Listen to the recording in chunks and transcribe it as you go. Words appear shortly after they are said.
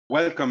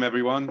Welcome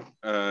everyone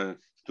to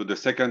the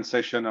second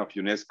session of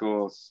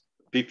UNESCO's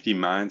 50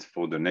 Minds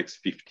for the Next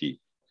 50.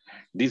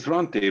 This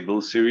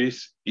roundtable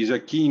series is a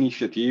key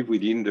initiative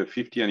within the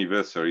 50th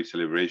anniversary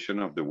celebration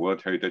of the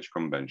World Heritage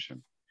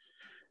Convention.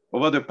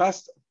 Over the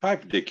past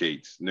 5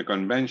 decades, the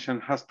convention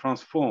has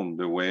transformed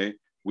the way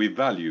we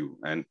value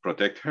and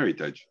protect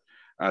heritage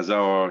as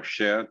our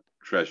shared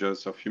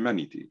treasures of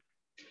humanity.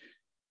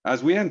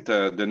 As we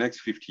enter the next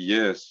 50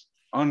 years,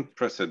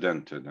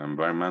 unprecedented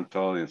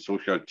environmental and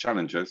social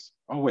challenges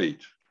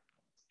await.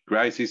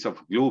 Crises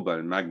of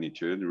global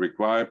magnitude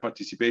require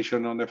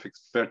participation of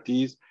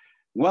expertise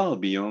well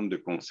beyond the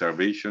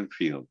conservation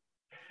field.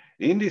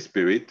 In this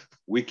spirit,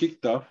 we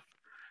kicked off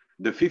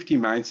the 50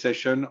 Minds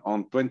session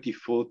on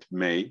 24th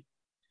May,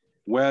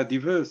 where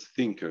diverse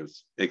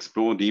thinkers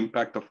explored the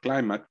impact of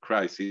climate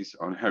crisis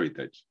on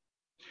heritage.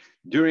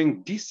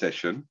 During this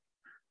session,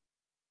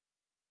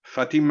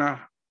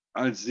 Fatima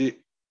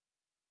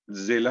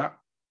Al-Zela,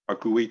 a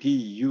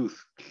Kuwaiti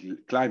youth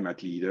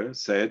climate leader,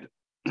 said,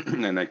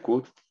 and I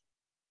quote,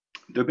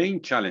 "The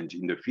main challenge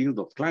in the field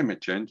of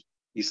climate change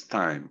is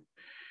time.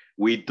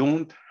 We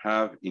don't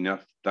have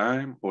enough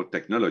time or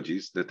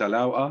technologies that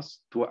allow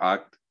us to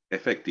act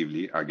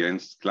effectively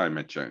against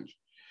climate change.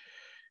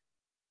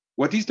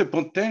 What is the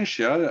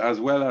potential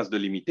as well as the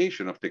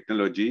limitation of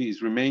technology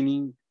is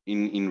remaining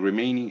in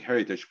remaining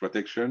heritage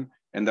protection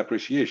and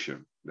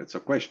appreciation? That's a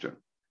question.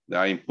 They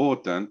are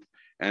important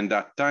and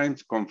at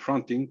times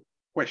confronting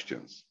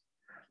questions.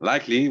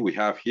 Likely, we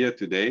have here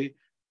today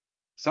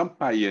some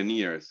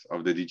pioneers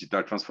of the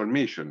digital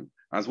transformation,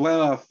 as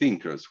well as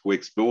thinkers who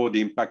explore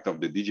the impact of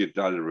the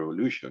digital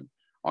revolution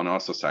on our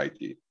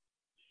society.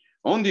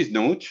 On this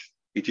note,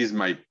 it is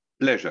my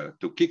pleasure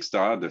to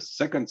kickstart the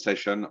second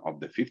session of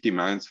the 50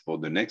 Minds for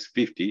the Next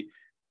 50,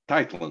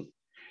 titled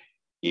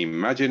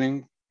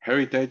Imagining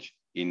Heritage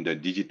in the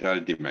Digital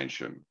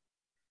Dimension.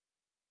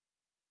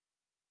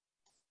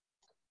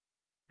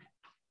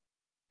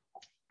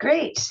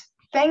 Great.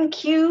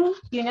 Thank you,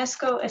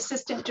 UNESCO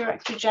Assistant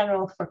Director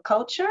General for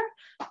Culture,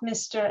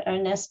 Mr.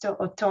 Ernesto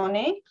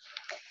Ottone.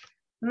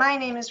 My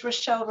name is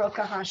Rochelle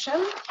Roca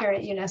Hashem here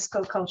at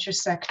UNESCO Culture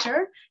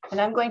Sector, and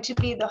I'm going to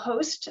be the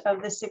host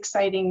of this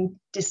exciting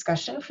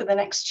discussion for the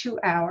next 2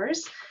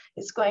 hours.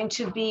 It's going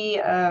to be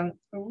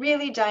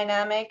really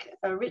dynamic,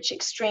 a rich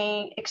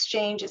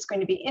exchange. It's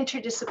going to be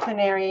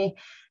interdisciplinary,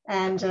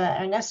 and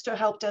Ernesto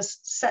helped us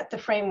set the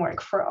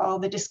framework for all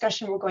the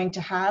discussion we're going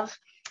to have,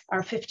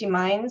 our 50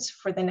 Minds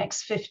for the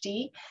next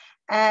 50.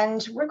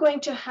 And we're going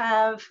to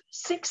have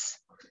 6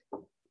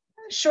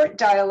 short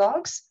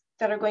dialogues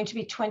that are going to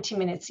be 20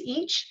 minutes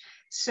each.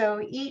 So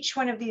each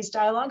one of these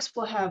dialogues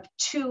will have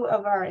 2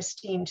 of our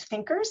esteemed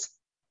thinkers.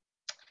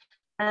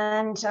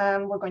 And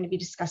we're going to be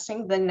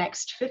discussing the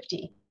next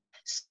 50.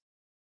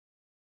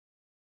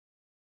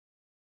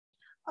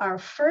 Our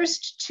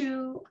first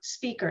 2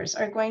 speakers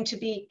are going to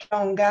be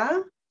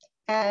Borlongan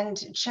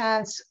and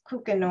Chance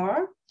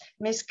Coughenour.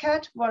 Ms.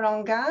 Kat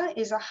Borlongan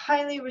is a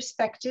highly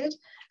respected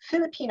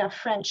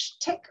Filipina-French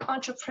tech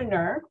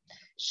entrepreneur.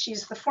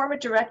 She's the former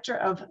director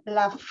of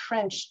La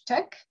French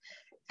Tech,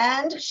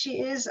 and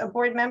she is a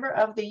board member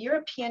of the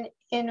European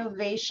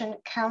Innovation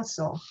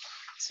Council.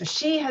 So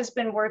she has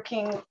been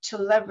working to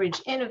leverage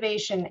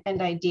innovation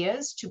and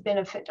ideas to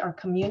benefit our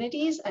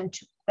communities and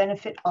to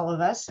benefit all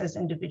of us as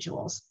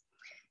individuals.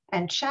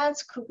 And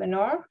Chance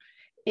Coughenour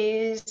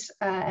is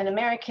an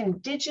American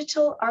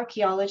digital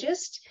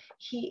archaeologist.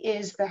 He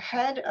is the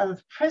head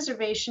of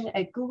preservation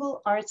at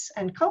Google Arts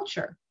and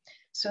Culture.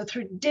 So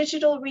through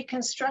digital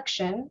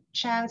reconstruction,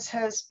 Chance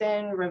has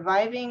been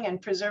reviving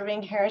and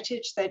preserving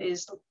heritage that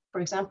is,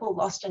 for example,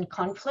 lost in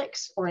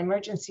conflicts or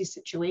emergency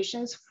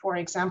situations, for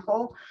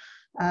example,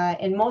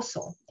 in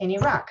Mosul, in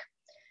Iraq.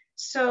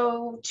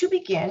 So to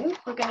begin,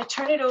 we're going to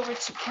turn it over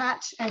to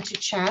Kat and to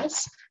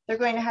Chance. They're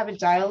going to have a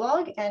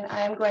dialogue, and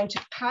I'm going to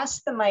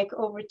pass the mic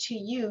over to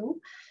you,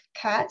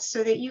 Kat,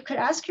 so that you could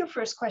ask your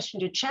first question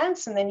to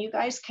Chance, and then you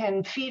guys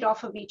can feed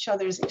off of each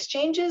other's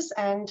exchanges,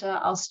 and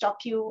I'll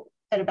stop you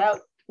at about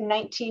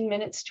 19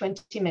 minutes,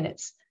 20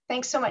 minutes.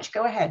 Thanks so much.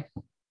 Go ahead.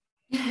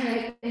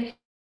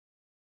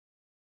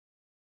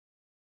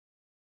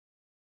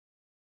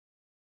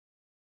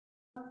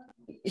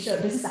 So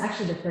this is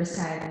actually the first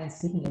time I'm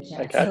speaking to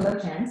Chance. Okay. Hello,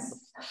 Chance.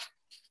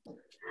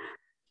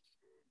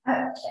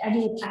 I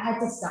mean, I had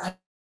to start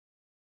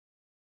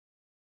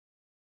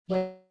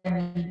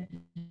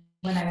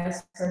when I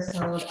was first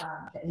told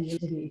that we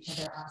interview each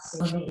other on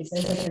stage.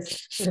 There's like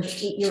this sort of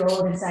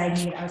 8-year-old inside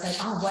me, and I was like,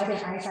 oh, why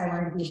didn't I say I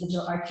wanted to be a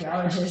digital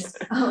archaeologist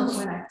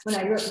when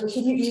I wrote? Could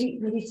you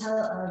maybe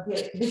tell,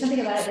 there's something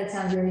about it that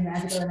sounds really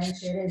magical, and I'm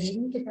sure it is.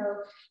 Maybe you could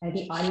tell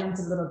the audience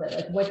a little bit,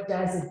 like what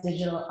does a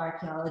digital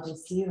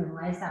archaeologist do, and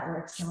why is that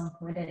work so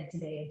important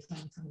today in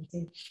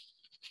 2022?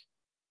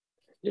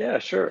 Yeah,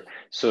 sure.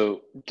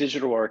 So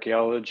digital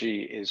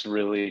archaeology is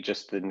really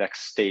just the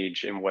next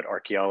stage in what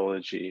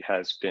archaeology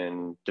has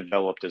been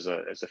developed as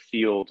a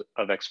field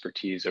of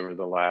expertise over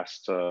the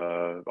last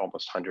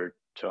almost 100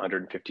 to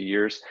 150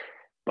 years.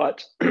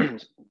 But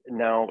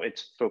now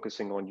it's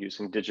focusing on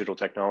using digital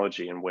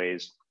technology in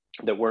ways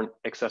that weren't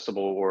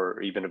accessible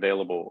or even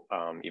available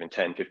even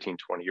 10, 15,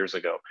 20 years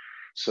ago.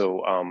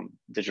 So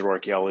digital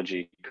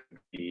archaeology could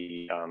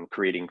be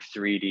creating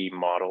 3D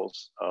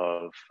models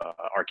of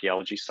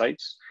archaeology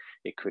sites.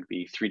 It could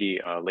be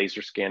 3D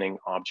laser scanning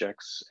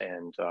objects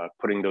and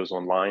putting those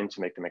online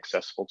to make them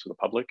accessible to the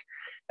public,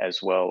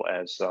 as well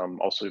as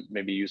also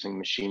maybe using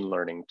machine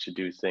learning to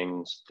do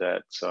things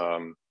that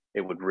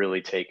it would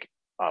really take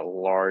a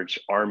large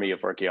army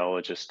of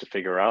archaeologists to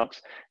figure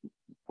out.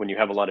 When you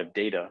have a lot of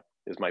data,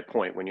 is my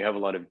point, when you have a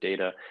lot of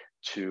data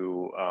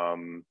to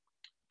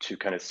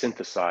kind of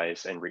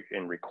synthesize and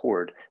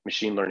record,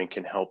 machine learning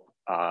can help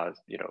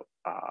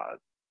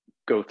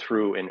go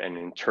through and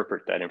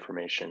interpret that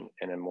information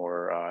in a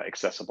more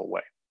accessible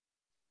way.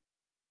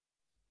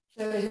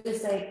 So is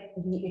this like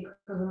the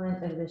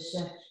equivalent of the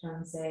shift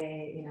from,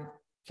 say, you know,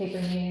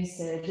 paper news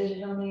to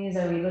digital news?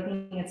 Are we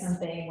looking at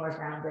something more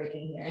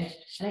groundbreaking here?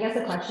 And I guess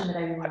the question that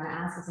I really want to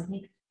ask is, I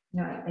think,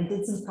 you know, I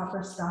did some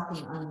proper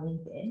stalking on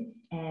LinkedIn,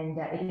 and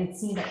it would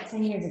seem that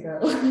 10 years ago,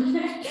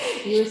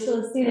 you were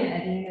still a student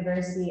at the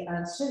University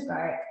of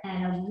Stuttgart,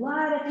 and a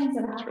lot of things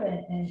have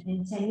happened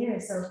in 10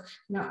 years. So,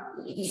 you know,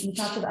 you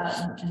talked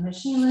about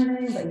machine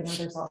learning, but, you know,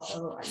 there's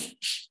also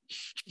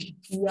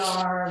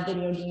VR,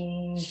 video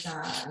games,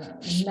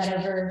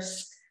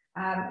 metaverse.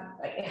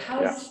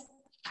 How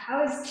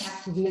has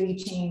tech really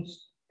changed,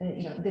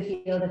 you know,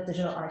 the field of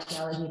digital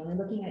archaeology? Are we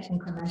looking at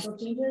incremental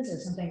changes, or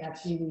something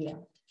that's really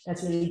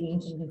game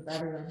changing for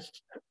everyone?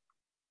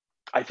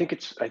 I think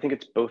it's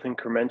both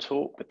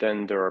incremental, but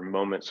then there are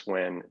moments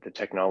when the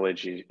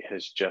technology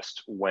has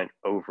just went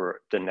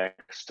over the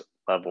next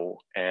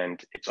level,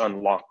 and it's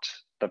unlocked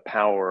the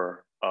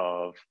power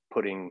of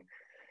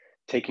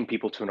taking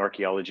people to an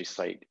archaeology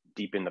site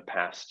deep in the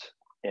past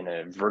in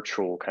a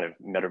virtual kind of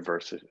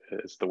metaverse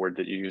is the word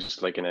that you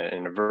use, like in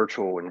a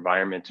virtual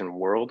environment and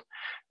world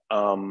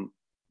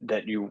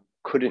that you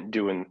couldn't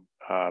do in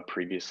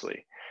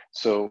previously.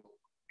 So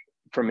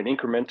from an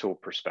incremental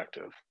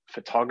perspective,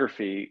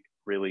 photography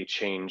really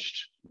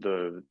changed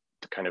the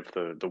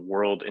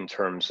world in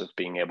terms of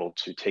being able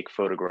to take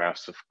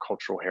photographs of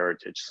cultural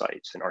heritage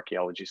sites and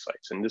archaeology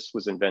sites. And this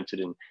was invented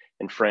in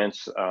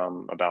France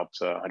about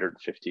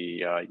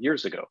 150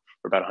 years ago,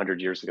 or about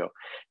 100 years ago.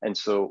 And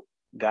so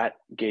that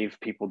gave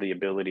people the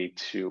ability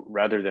to,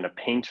 rather than a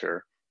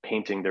painter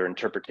painting their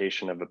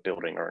interpretation of a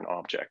building or an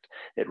object,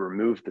 it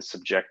removed the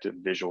subjective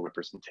visual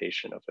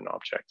representation of an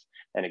object,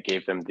 and it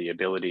gave them the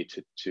ability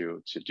to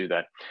do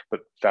that. But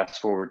fast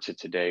forward to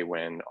today,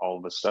 when all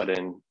of a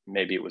sudden,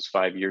 maybe it was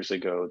 5 years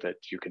ago, that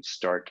you could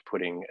start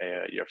putting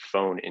your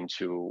phone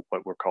into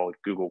what were called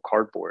Google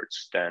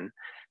Cardboards then,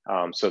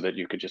 so that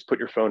you could just put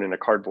your phone in a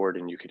cardboard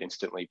and you could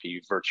instantly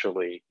be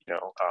virtually, you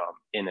know,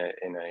 in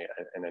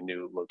a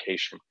new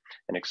location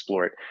and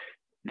explore it.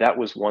 That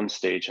was one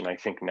stage, and I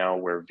think now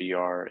where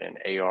VR and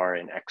AR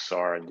and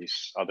XR and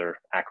these other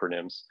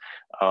acronyms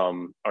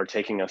are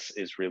taking us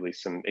is really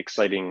some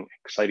exciting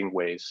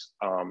ways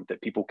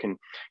that people can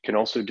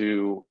also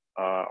do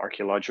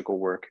archaeological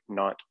work.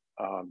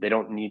 They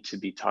don't need to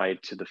be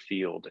tied to the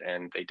field,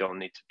 and they don't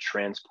need to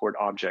transport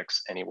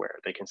objects anywhere.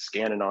 They can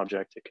scan an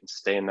object, it can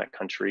stay in that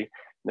country, and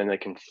then they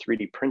can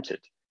 3D print it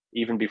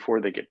even before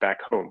they get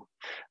back home,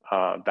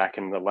 back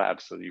in the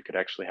lab. So you could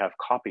actually have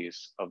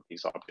copies of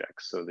these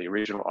objects. So the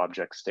original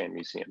objects stay in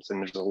museums.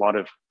 And there's a lot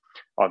of,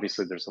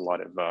 obviously there's a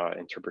lot of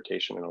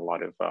interpretation and a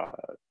lot of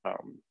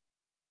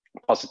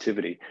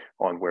positivity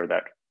on where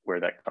that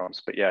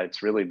comes. But yeah,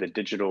 it's really the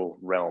digital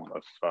realm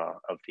of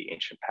the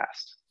ancient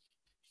past.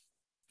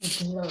 The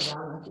digital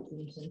realm of the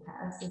ancient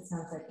past. It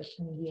sounds like it's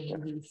going to be a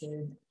movie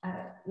soon.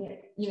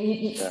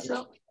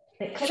 So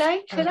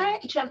could I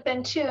jump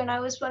in too? And I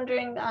was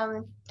wondering,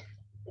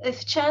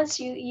 if Chance,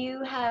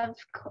 you have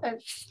a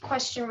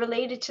question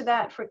related to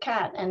that for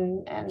Kat,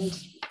 and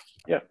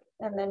yeah,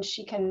 and then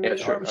she can, yeah,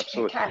 sure, or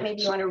absolutely. Kat,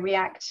 maybe you want to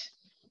react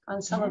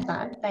on some of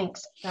that.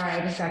 Thanks. Sorry, I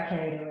just got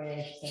carried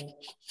away.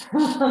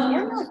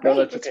 Yeah, no,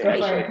 that's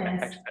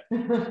okay.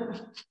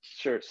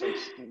 Sure.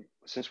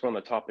 Since we're on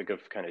the topic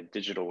of kind of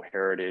digital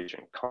heritage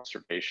and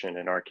conservation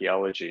and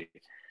archaeology,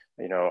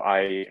 you know,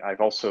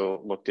 I've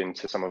also looked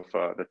into some of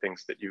the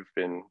things that you've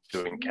been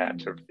doing,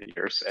 Kat, over the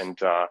years, and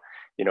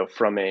you know,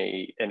 from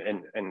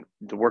and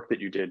the work that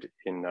you did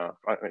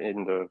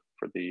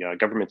for the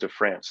government of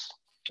France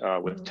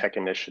with tech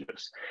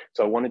initiatives.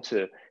 So I wanted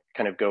to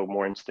kind of go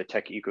more into the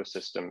tech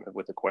ecosystem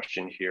with a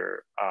question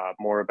here,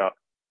 more about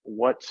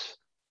what,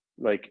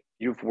 like,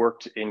 you've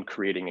worked in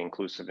creating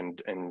inclusive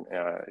and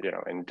you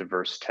know, and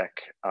diverse tech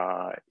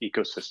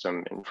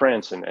ecosystem in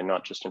France, and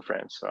not just in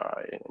France,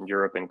 in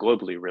Europe and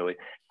globally, really.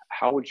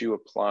 How would you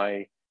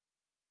apply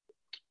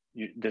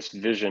this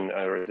vision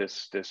or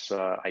this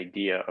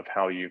idea of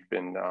how you've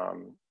been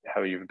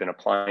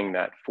applying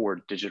that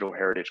for digital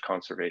heritage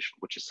conservation,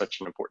 which is such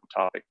an important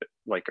topic that,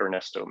 like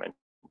Ernesto mentioned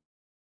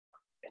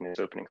in his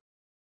opening?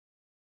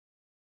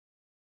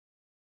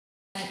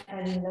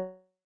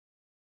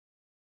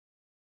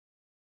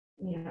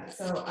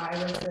 so I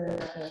was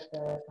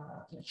the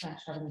French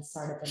government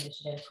startup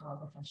initiative called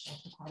the French Tech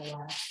for quite a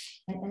while.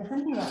 And the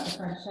funny thing about the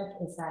French Tech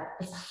is that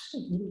it's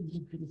actually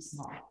really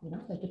small,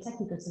 like the tech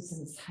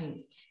ecosystem is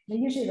tiny. They're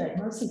usually like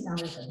mostly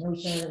founders that know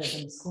each other, they've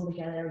been in school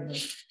together,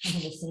 come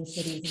from the same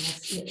cities,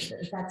 and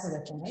that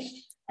sort of thing, right?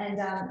 And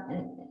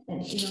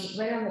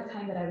right around the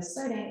time that I was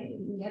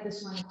starting, we had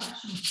this one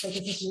question, like,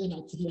 is this really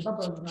meant to be a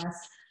bubble in us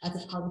as a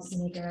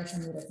policymaker,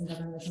 somebody that's in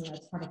government, somebody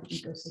that's part of the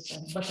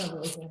ecosystem, what's our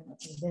role here,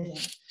 what's our vision?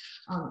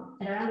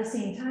 And around the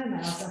same time, I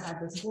also had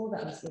this goal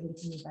that was given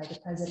to me by the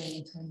president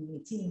in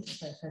 2018,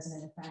 sorry,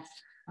 president of France,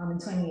 in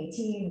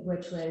 2018,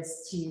 which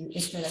was to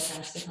ensure that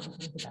France becomes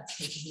one of the best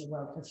places in the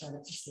world for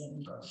startups to scale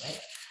and grow,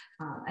 right?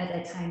 At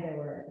that time, there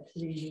were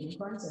 3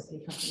 unicorns, or 3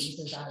 companies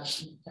with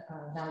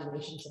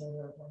valuations of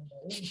over 1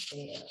 billion.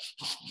 They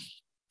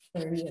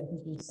 30, I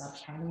think we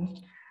stopped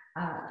counting.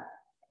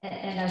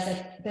 And I was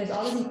like, there's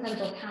all this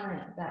incredible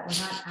talent that we're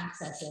not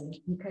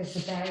accessing because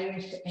the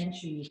barriers to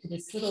entry to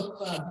this little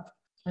club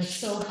are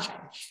so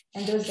high.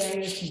 And those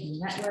barriers can be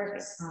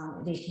networks,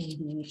 they can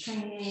be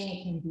training,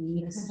 it can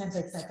be sometimes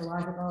like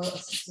psychological,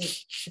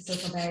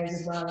 social barriers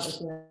as well. They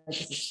feel like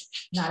this is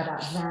not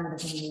about them,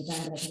 it's only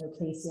them, but I can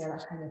replace you,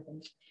 that kind of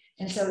thing.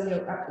 And so,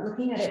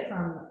 looking at it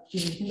from,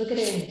 you can look at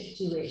it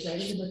in 2 ways, right?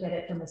 You can look at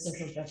it from a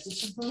social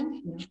justice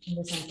component, in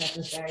the sense that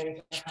those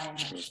barriers are high and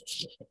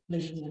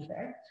blatantly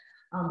unfair.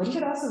 But you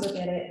could also look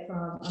at it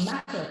from a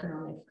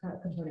macroeconomic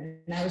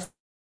component. And I was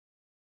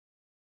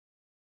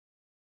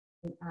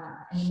in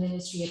the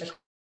Ministry of the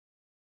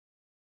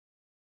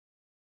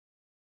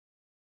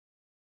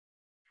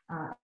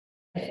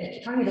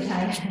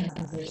time,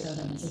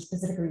 so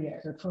specifically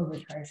the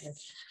COVID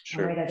crisis,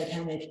 right at the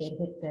time it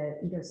hit the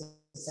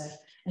ecosystem.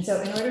 And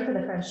so in order for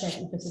the French tech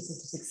ecosystem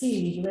to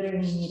succeed, you literally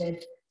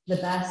needed the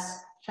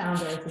best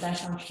founders, the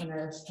best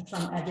entrepreneurs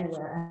from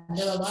everywhere. And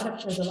there's a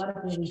lot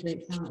of really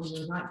great talent we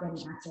were not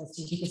getting access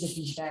to because of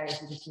these barriers.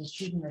 We just was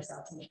shooting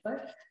ourselves in the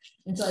foot.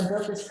 And so I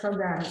built this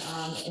program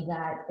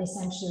that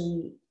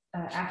essentially,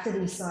 after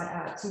we sought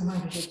out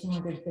 200 to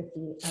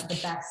 250 of the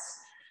best,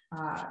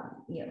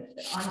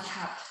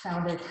 untapped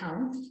founder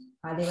talent.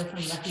 They were from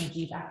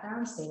refugee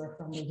backgrounds. They were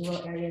from the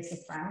rural areas of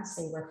France.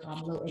 They were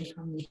from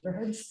low-income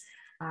neighborhoods.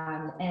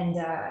 And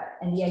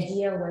the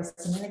idea was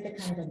to mimic the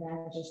kind of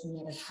advantages we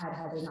may have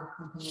had they not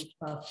come from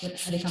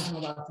had they come from a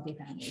well-to-do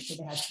family. So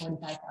they had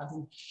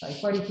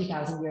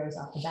 42,000 euros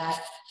off the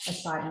bat, a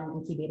spot in an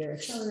incubator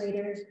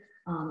accelerator,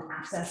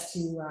 access to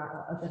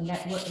a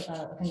network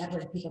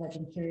of people that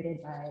have been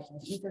curated by the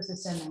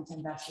ecosystem and to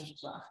investors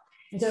as well.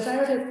 And so if I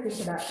were to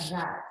think about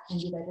that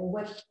and be like,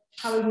 well,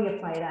 how would we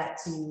apply that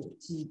to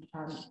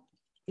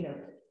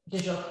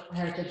digital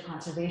heritage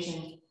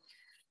conservation?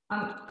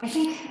 I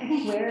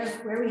think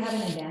where we have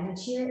an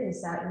advantage here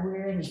is that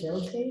we're in the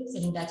build phase.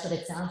 I mean, that's what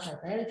it sounds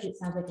like, right? It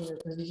sounds like we're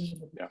really in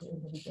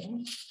the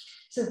beginning.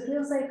 So it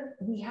feels like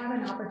we have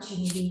an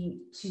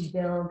opportunity to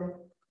build,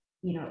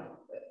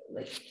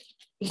 like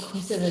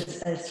inclusive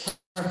as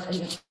part of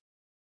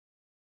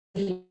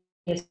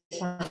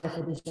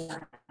the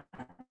design,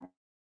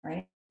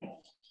 right?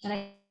 And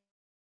I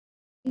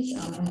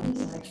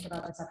think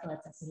about conceptual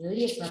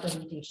accessibility, it's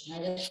representation,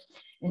 right?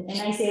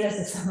 And I say this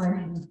as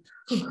someone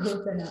who grew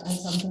up in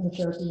something in the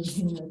Philippines,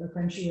 the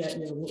country that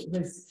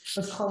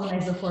was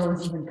colonized before it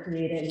was even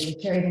created,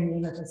 and carried the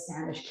name of a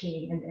Spanish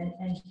king.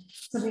 And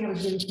something that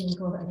was really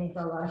painful, I think,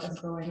 for a lot of us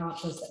growing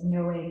up was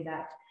knowing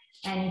that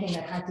anything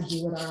that had to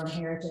do with our own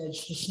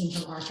heritage just came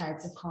from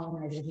archives of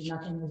colonizers, and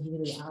nothing was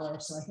really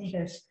ours. So I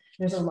think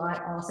there's a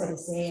lot also to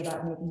say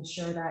about making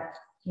sure that,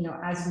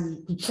 as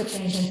we put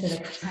things into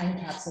the time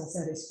capsule,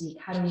 so to speak,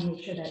 how do we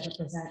make sure that it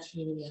represents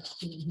really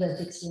lived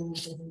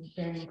experiences and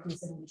very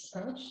inclusive in this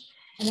approach?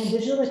 And then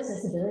digital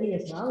accessibility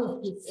as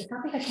well. It's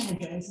something that kind of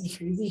drives me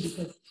crazy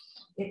because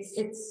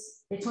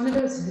it's one of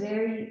those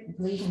very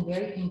blatant,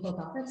 very painful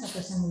topics that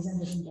for some reason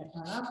doesn't get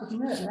brought up. But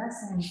that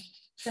less than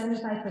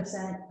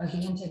 75% of the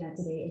internet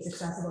today is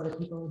accessible to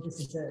people with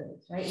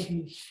disabilities, right? If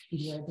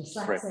you are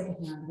dyslexic, if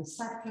you're on the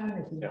spectrum,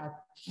 if you have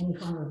any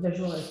form of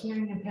visual or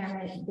hearing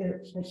impairment,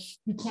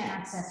 you can't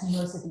access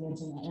most of the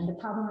internet. And the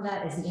problem with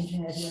that is the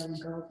internet is where we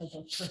go for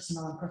both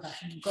personal and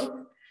professional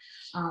growth.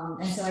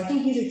 And so I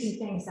think these are 2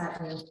 things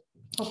that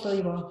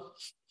hopefully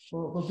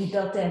will be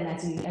built in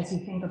as you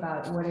think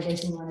about what it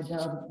is you want to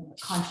build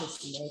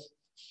consciously, right?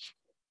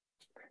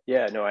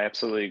 Yeah, no, I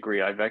absolutely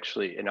agree.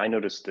 And I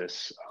noticed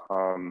this,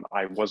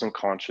 I wasn't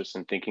conscious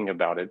in thinking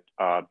about it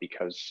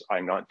because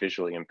I'm not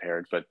visually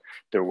impaired, but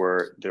there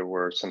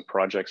were some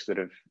projects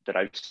that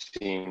I've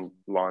seen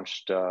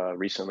launched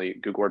recently.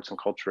 Google Arts and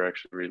Culture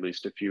actually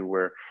released a few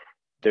where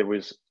there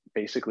was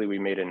basically, we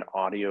made an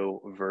audio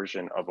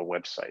version of a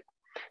website.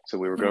 So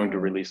we were going to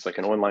release like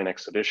an online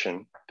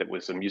exhibition that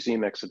was a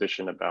museum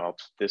exhibition about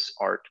this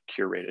art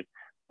curated,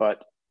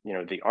 but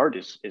the art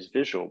is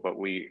visual, but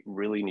we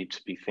really need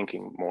to be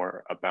thinking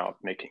more about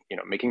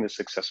making this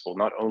accessible,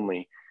 not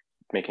only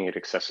making it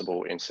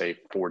accessible in say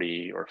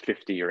 40 or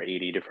 50 or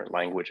 80 different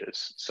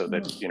languages, so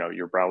that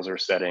your browser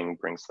setting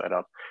brings that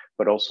up,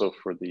 but also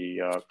for the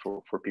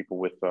for people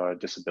with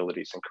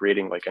disabilities, and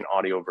creating like an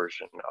audio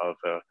version of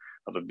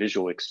a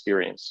visual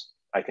experience,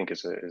 I think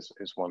is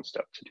one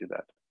step to do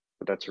that.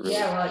 But that's a really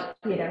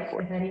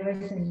if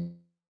anyone can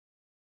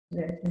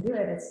do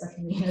it, it's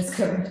definitely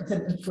UNESCO.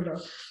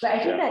 But I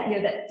think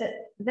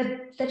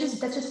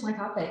that's just one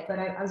topic. But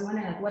I was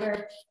wondering, like, what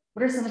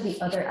are some of the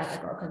other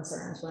ethical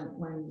concerns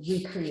when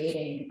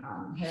recreating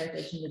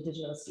heritage in the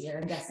digital sphere?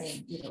 I'm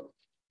guessing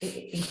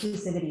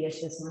inclusivity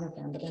is just one of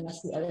them, but there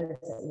must be others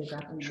that you're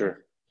grappling with.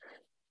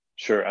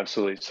 Sure,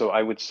 absolutely. So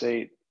I would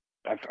say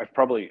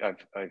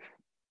I've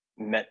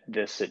met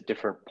this at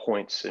different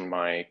points in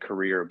my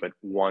career, but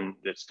one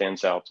that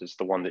stands out is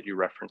the one that you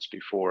referenced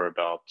before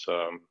about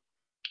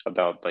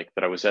like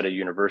that I was at a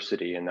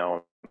university, and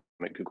now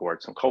I'm at Google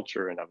Arts and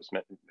Culture, and I was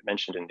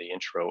mentioned in the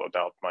intro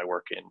about my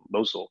work in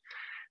Mosul,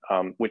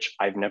 which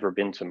I've never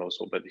been to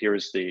Mosul, but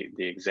here's the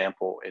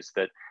example, is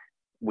that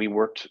we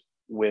worked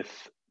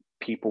with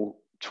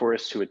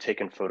tourists who had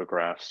taken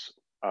photographs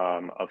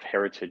of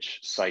heritage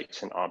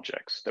sites and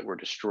objects that were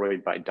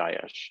destroyed by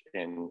Daesh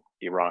in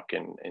Iraq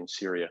and in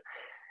Syria.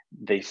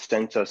 They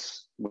sent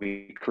us,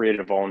 we created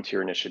a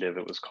volunteer initiative,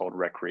 it was called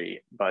Recre,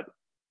 but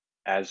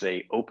as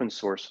a open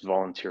source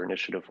volunteer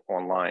initiative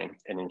online,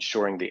 and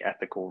ensuring the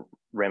ethical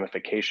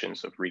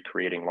ramifications of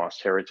recreating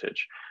lost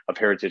heritage, of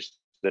heritage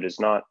that is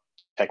not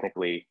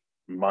technically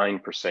mine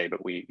per se,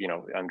 but we,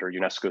 under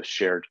UNESCO's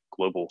shared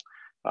global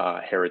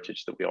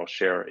heritage that we all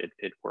share,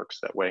 it works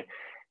that way.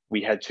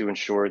 We had to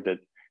ensure that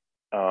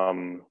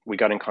we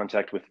got in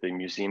contact with the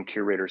museum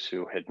curators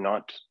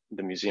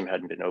the museum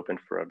hadn't been open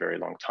for a very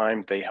long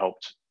time. They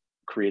helped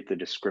create the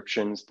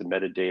descriptions, the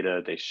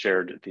metadata, they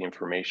shared the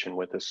information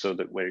with us, so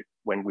that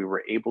when we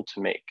were able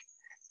to make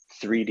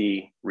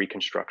 3D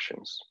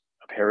reconstructions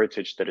of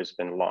heritage that has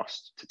been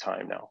lost to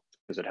time now,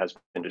 because it has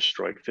been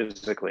destroyed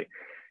physically.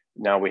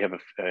 Now we have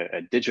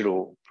a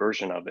digital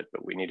version of it,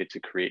 but we needed to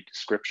create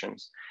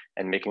descriptions,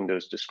 and making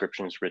those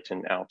descriptions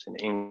written out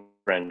in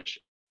French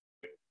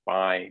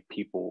by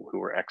people who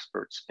were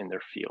experts in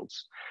their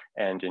fields,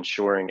 and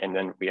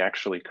then we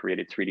actually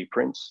created 3D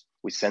prints.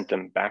 We sent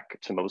them back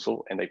to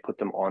Mosul, and they put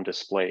them on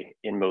display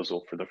in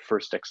Mosul for the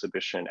first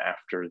exhibition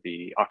after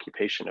the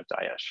occupation of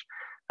Daesh.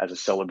 As a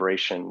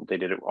celebration, they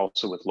did it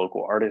also with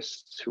local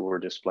artists who were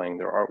displaying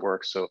their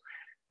artwork. So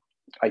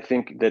I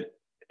think that,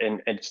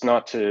 and it's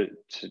not to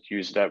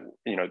use that,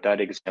 that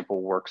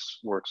example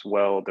works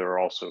well. There are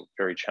also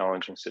very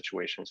challenging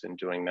situations in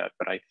doing that.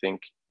 But I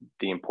think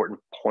the important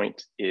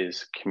point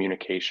is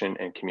communication,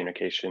 and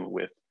communication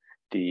with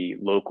the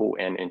local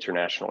and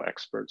international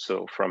experts.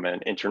 So from an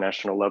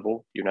international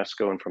level,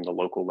 UNESCO, and from the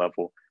local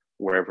level,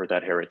 wherever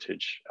that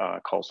heritage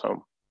calls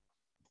home.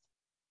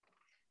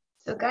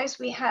 So guys,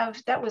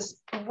 that was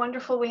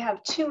wonderful. We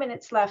have 2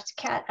 minutes left.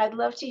 Kat, I'd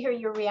love to hear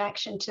your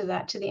reaction to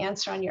that, to the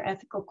answer on your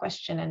ethical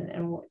question,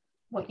 and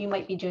what you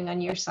might be doing on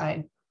your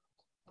side.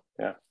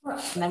 Yeah.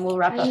 And then we'll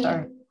wrap up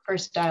our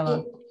first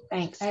dialogue.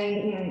 Thanks.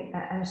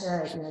 I'm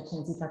sure,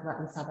 Chansey talk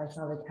about this topic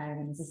all the time,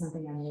 and this is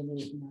something I'm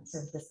really,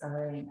 sort of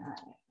discovering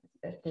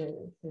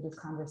through this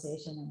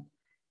conversation.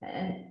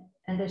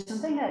 And there's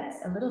something that's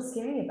a little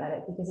scary about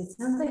it, because it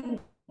sounds like you've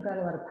got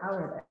a lot of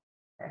power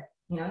there.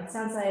 It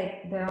sounds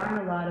like there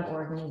aren't a lot of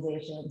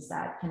organizations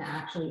that can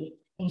actually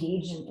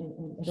engage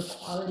in the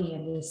quality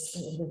and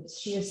the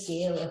sheer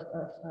scale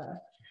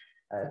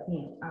of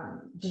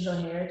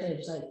digital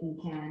heritage like you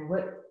can.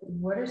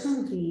 What are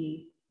some of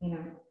the, what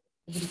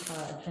do you call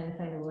it? I'm trying to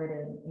find the word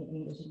in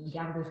English,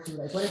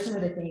 like, what are some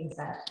of the things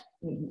that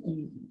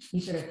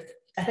you sort of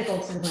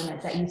ethical sort of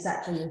limits that you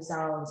set for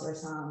yourselves, or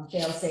some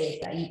fail-safe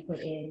that you put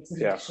in to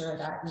make sure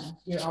that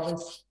you're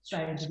always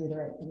striving to do the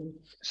right thing?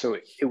 So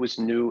it was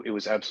new. It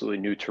was absolutely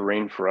new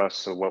terrain for us.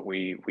 So what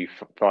we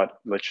thought,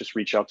 let's just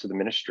reach out to the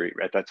ministry.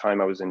 At that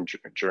time, I was in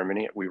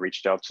Germany. We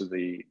reached out to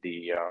the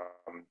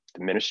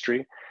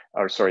ministry,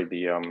 or sorry,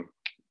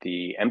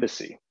 the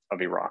embassy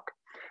of Iraq,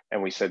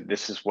 and we said,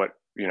 this is what,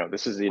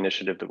 this is the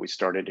initiative that we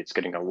started. It's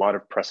getting a lot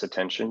of press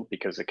attention,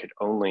 because it could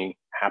only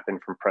happen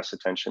from press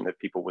attention that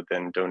people would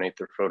then donate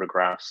their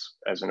photographs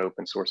as an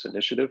open source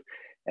initiative.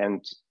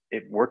 And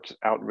it worked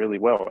out really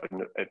well.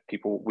 And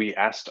we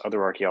asked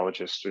other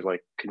archaeologists, they're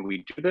like, can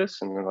we do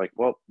this? And they're like,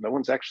 well, no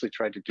one's actually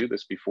tried to do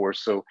this before.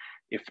 So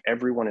if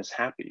everyone is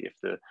happy,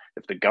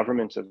 if the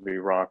government of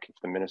Iraq, if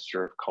the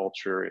Minister of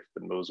Culture, if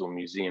the Mosul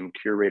Museum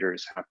curator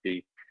is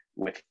happy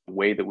with the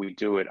way that we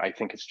do it, I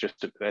think it's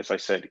just, as I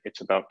said,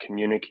 it's about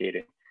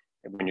communicating.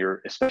 And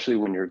especially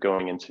when you're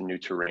going into new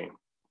terrain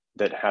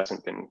that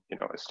hasn't been,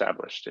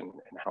 established, and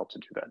how to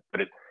do that.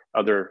 But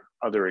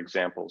other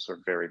examples are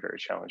very, very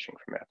challenging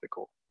from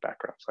ethical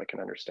backgrounds, I can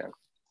understand.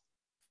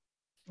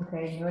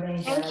 Okay,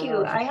 thank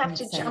you. I have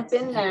to jump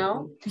in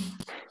now.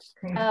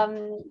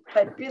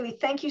 But really,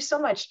 thank you so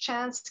much,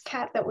 Chance,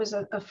 Kat. That was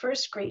a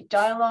first great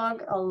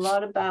dialogue, a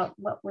lot about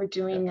what we're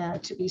doing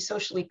to be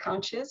socially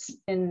conscious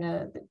in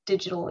the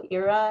digital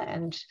era,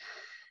 and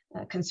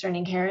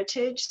concerning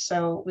heritage.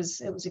 So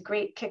it was a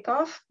great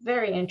kickoff,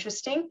 very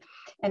interesting.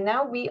 And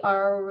now we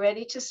are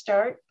ready to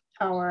start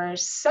our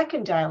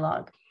second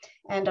dialogue.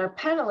 And our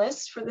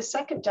panelists for the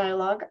second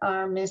dialogue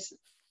are Ms.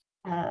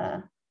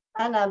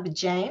 Anab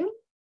Jain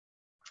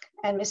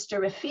and Mr.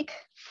 Refik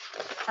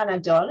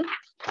Anadol.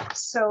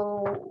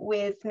 So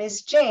with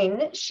Ms.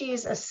 Jain, she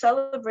is a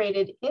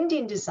celebrated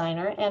Indian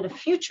designer and a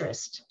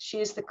futurist.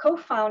 She is the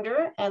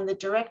co-founder and the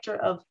director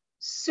of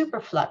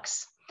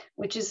Superflux,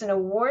 which is an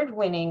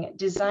award-winning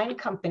design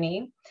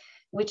company,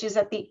 which is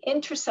at the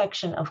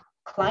intersection of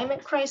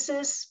climate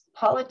crisis,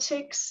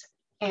 politics,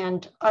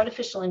 and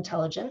artificial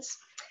intelligence.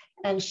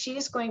 And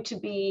she's going to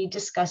be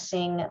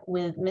discussing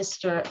with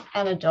Mr.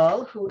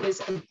 Anadol, who is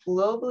a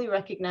globally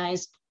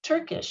recognized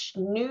Turkish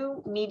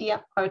new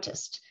media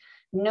artist,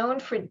 known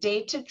for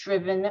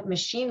data-driven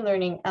machine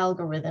learning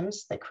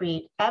algorithms that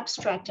create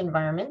abstract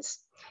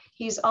environments.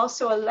 He's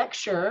also a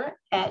lecturer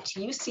at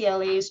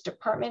UCLA's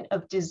Department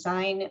of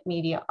Design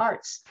Media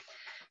Arts.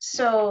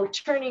 So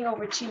turning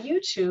over to you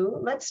two,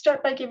 let's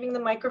start by giving the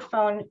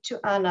microphone to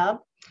Anab.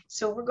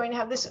 So we're going to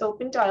have this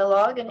open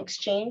dialogue and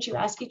exchange. You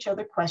ask each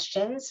other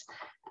questions.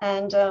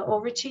 And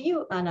over to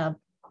you, Anab.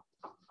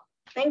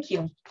 Thank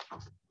you.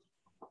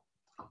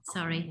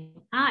 Sorry.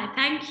 Hi,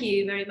 thank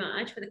you very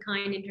much for the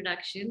kind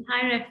introduction.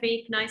 Hi,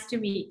 Refik. Nice to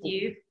meet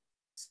you.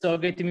 So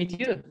good to meet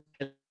you.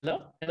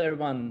 Hello,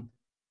 everyone.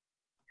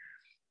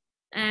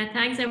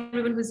 Thanks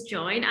everyone who's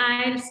joined.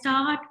 I'll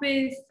start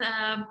with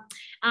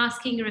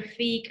asking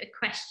Refik a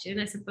question,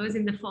 I suppose,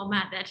 in the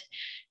format that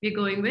we're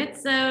going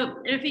with.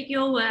 So Refik,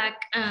 your work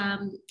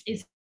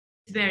is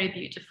very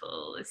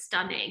beautiful,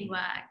 stunning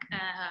work.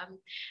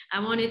 I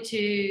wanted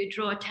to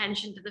draw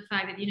attention to the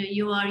fact that,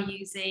 you are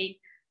using,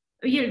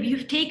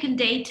 you've taken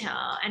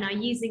data and are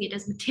using it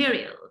as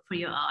material for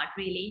your art,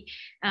 really.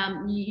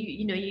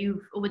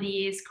 You've over the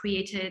years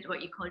created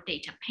what you call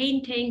data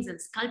paintings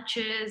and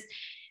sculptures,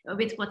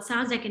 with what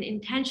sounds like an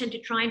intention to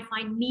try and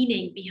find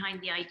meaning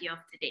behind the idea of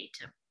the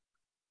data.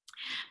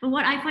 But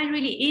what I find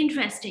really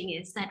interesting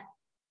is that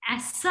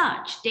as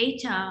such,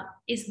 data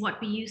is what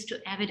we use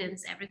to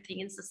evidence everything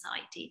in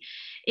society.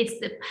 It's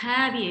the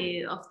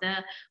purview of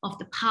the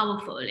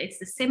powerful. It's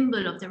the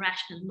symbol of the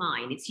rational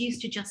mind. It's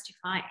used to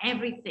justify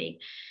everything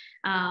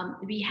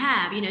we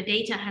have.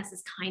 Data has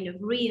this kind of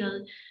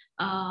real,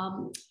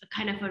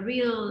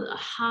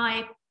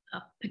 high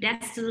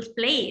pedestal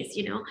place,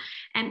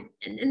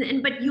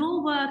 but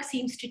your work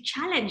seems to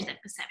challenge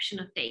that perception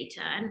of data.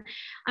 And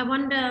I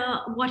wonder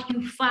what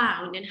you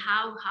found and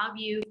how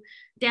you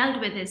dealt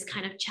with this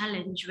kind of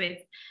challenge with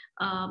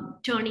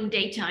turning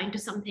data into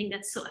something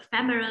that's so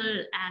ephemeral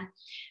and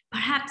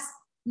perhaps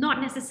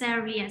not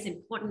necessarily as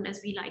important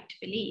as we like to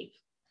believe.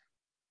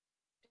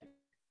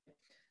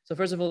 So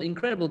first of all,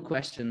 incredible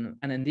question,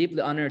 and I'm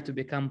deeply honored to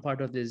become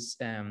part of this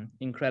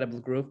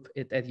incredible group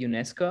at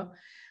UNESCO.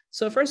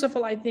 So first of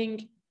all, I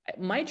think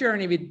my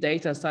journey with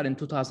data started in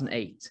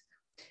 2008.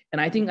 And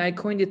I think I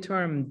coined the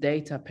term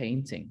data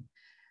painting.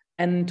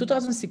 And in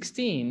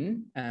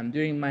 2016,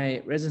 during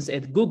my residency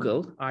at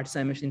Google,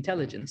 Artificial and Machine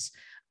Intelligence,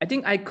 I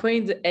think I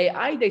coined the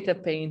AI data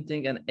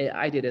painting and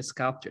AI data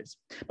sculptures.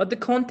 But the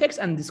context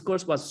and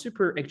discourse was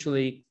super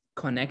actually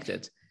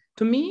connected.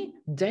 To me,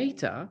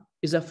 data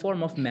is a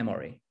form of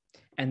memory.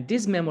 And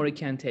this memory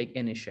can take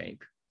any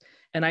shape.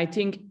 And I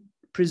think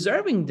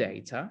preserving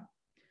data,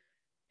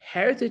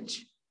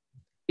 heritage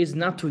is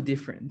not too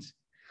different.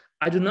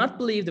 I do not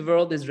believe the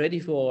world is ready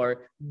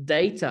for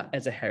data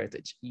as a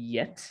heritage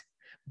yet,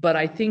 but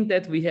I think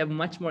that we have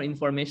much more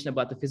information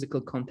about the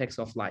physical context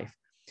of life.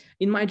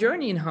 In my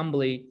journey in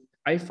Humbly,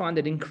 I found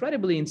it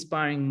incredibly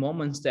inspiring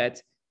moments that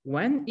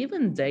when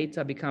even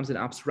data becomes an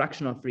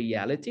abstraction of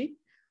reality,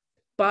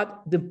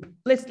 but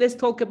let's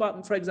talk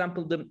about, for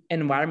example, the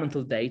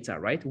environmental data,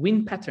 right?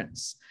 Wind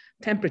patterns,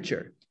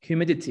 temperature,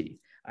 humidity,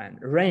 and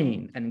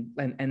rain,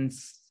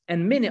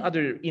 and many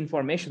other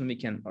information we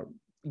can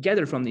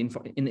gather from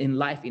in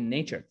life, in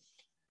nature.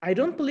 I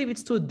don't believe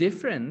it's too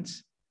different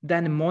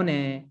than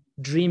Monet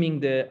dreaming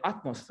the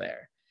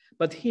atmosphere.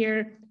 But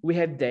here we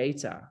have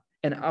data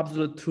and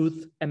absolute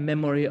truth and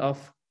memory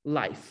of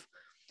life.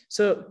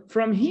 So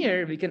from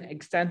here, we can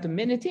extend to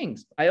many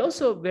things. I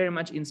also very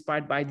much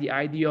inspired by the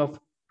idea of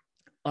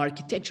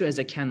architecture as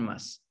a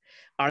canvas.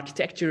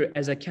 Architecture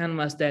as a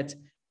canvas that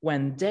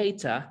when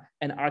data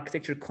and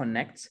architecture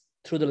connect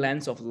through the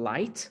lens of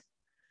light,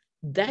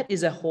 that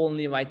is a whole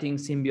new, I think,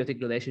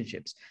 symbiotic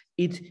relationships.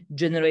 It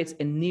generates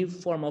a new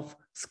form of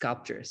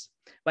sculptures.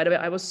 By the way,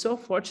 I was so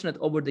fortunate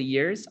over the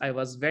years. I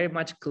was very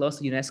much close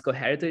to UNESCO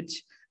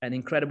heritage and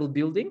incredible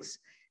buildings.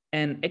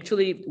 And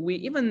actually, we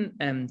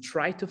even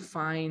try to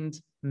find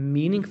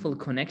meaningful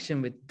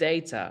connection with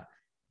data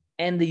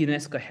and the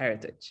UNESCO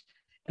heritage.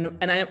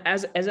 And I,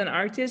 as an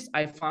artist,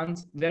 I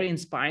found very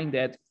inspiring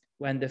that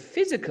when the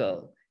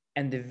physical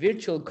and the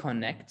virtual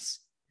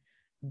connects,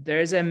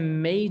 there's a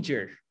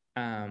major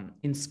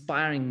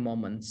inspiring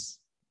moments.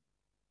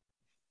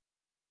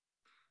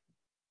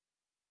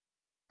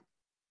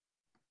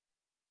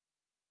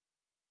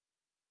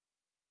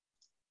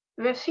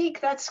 Refik,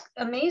 that's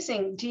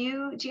amazing. Do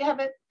you have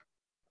a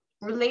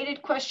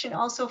related question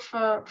also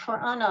for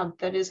Anab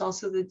that is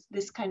also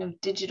this kind of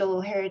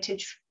digital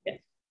heritage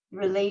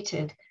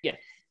related? Yeah.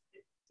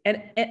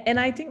 And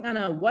I think,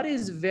 Anna, what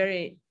is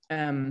very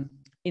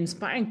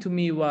inspiring to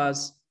me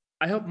was,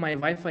 I hope my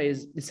Wi-Fi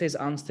it says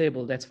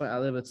unstable, that's why I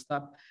let it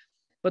stop.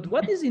 But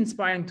what is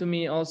inspiring to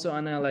me also,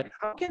 Anna, like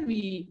how can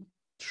we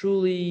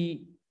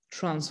truly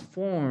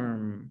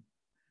transform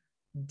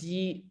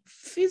the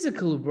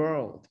physical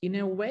world in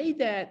a way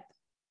that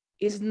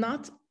is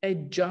not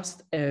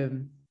just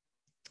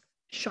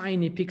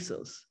shiny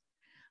pixels,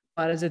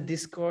 but as a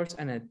discourse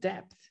and a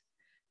depth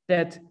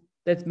that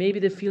maybe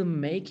the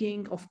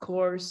filmmaking, of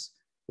course,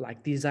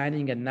 like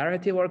designing a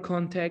narrative or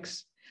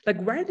context, like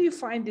where do you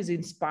find these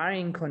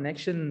inspiring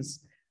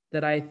connections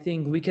that I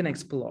think we can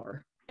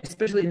explore,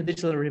 especially in the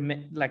digital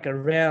like a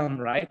realm,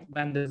 right?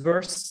 When the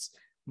verse,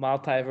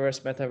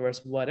 multiverse,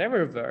 metaverse,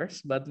 whatever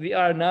verse, but we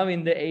are now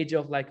in the age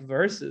of like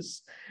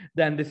verses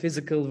than the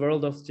physical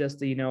world of just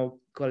the,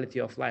 quality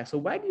of life. So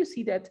why do you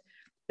see that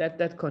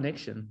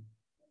connection?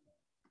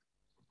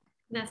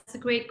 That's a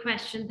great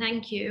question.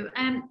 Thank you.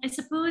 I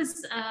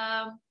suppose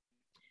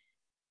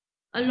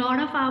a lot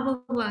of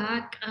our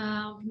work,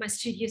 my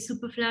studio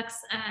Superflux,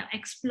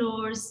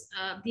 explores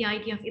the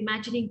idea of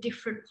imagining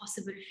different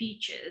possible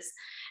futures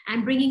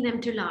and bringing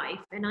them to life.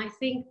 And I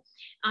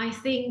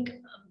think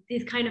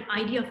this kind of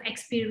idea of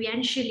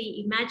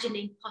experientially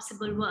imagining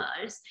possible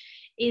worlds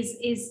is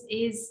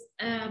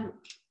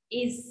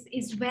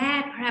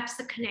where perhaps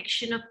the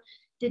connection of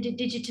the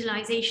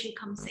digitalization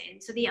comes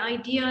in. So the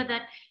idea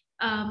that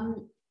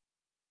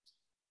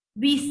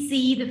we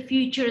see the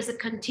future as a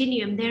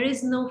continuum. There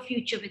is no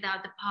future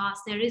without the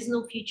past. There is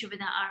no future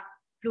without our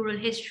plural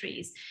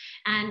histories.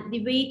 And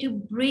the way to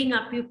bring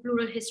up your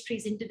plural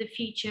histories into the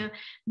future,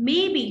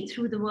 maybe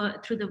through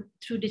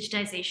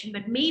digitization,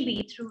 but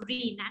maybe through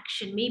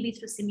reenaction, maybe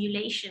through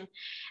simulation.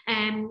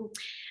 I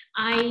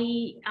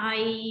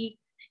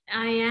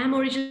am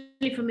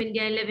originally from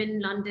India. I live in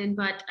London,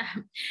 but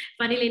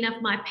funnily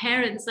enough, my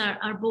parents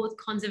are both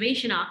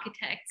conservation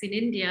architects in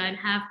India and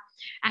have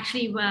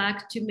actually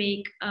worked to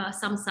make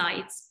some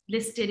sites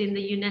listed in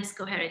the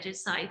UNESCO heritage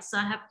sites. So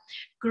I have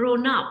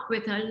grown up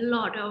with a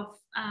lot of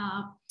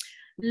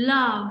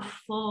love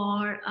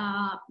for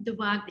the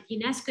work that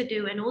UNESCO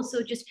do, and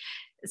also just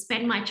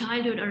spent my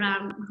childhood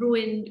around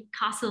ruined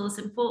castles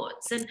and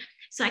forts. And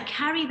so I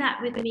carry that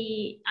with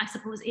me, I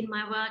suppose, in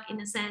my work,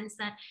 in a sense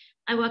that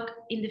I work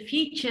in the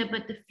future,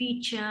 but the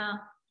future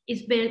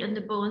is built on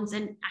the bones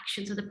and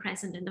actions of the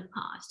present and the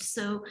past.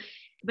 So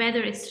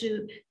whether it's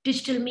through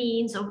digital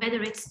means or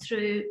whether it's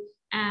through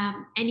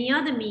any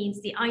other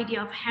means, the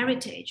idea of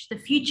heritage, the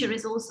future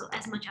is also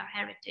as much our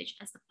heritage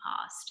as the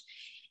past,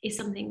 is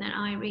something that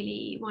I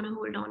really want to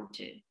hold on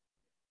to.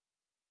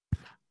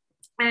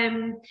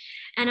 And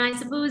I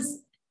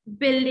suppose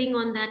building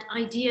on that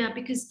idea,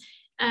 because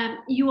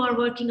you are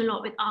working a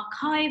lot with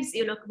archives,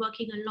 you're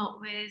working a lot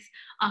with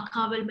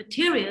archival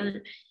material.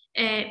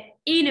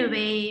 In a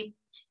way,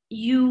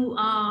 you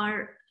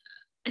are,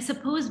 I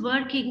suppose,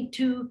 working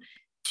to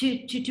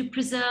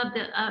preserve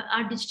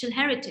our digital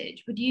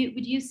heritage. Would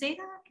you say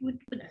that?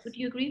 Would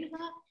you agree with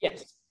that?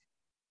 Yes.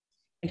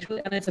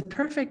 Actually, and it's a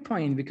perfect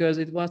point, because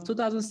it was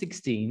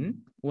 2016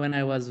 when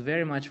I was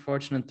very much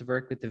fortunate to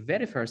work with the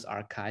very first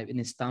archive in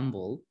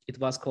Istanbul. It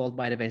was called,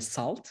 by the way,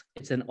 SALT.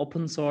 It's an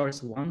open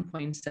source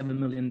 1.7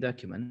 million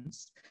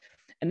documents.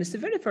 And it's the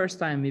very first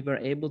time we were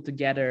able to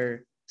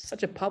gather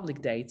such a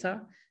public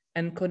data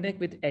and connect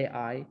with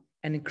AI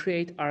and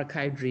create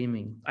archive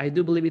dreaming. I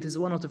do believe it is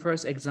one of the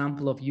first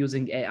examples of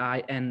using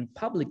AI and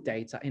public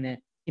data in an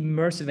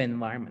immersive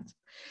environment.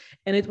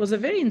 And it was a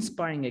very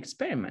inspiring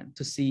experiment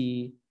to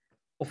see,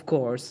 of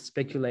course,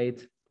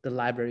 speculate the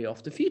library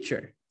of the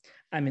future.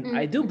 I mean,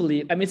 I do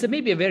believe, I mean, it's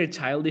maybe a very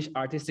childish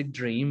artistic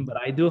dream, but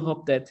I do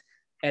hope that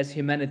as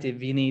humanity,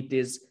 we need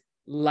this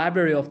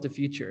library of the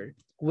future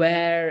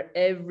where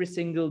every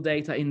single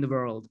data in the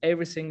world,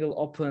 every single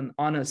open,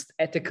 honest,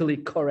 ethically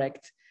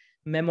correct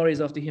memories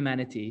of the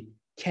humanity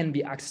can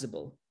be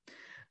accessible.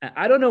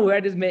 I don't know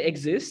where this may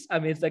exist. I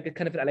mean, it's like a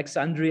kind of an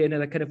Alexandria and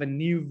a kind of a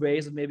new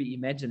ways of maybe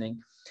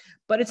imagining,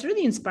 but it's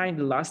really inspiring.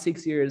 The last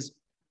 6 years,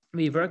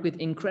 we work with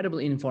incredible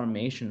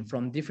information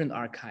from different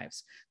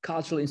archives,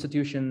 cultural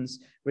institutions,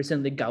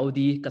 recently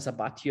Gaudi,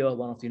 Casabatio,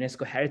 one of the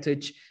UNESCO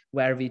heritage,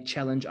 where we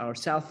challenge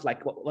ourselves,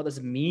 like what does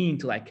it mean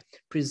to like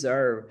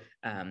preserve,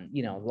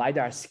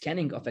 LiDAR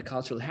scanning of a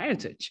cultural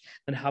heritage?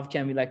 And how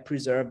can we like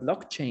preserve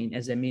blockchain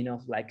as a mean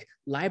of like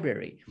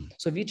library?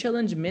 So we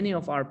challenge many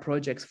of our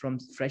projects from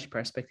fresh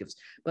perspectives.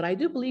 But I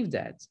do believe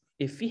that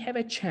if we have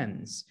a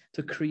chance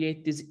to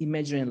create this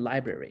imaginary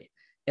library,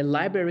 a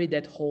library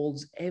that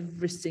holds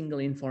every single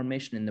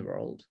information in the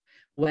world,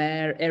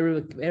 where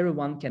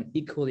everyone can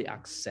equally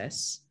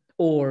access,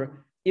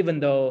 or even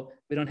though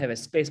we don't have a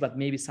space, but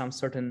maybe some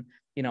certain,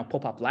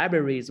 pop-up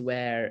libraries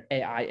where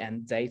AI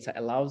and data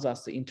allows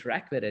us to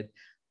interact with it.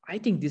 I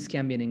think this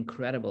can be an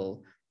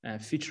incredible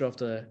future of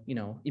the,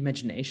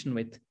 imagination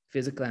with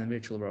physical and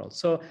virtual world.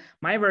 So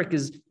my work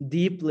is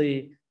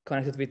deeply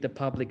connected with the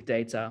public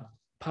data,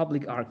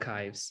 public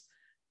archives,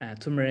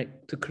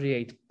 to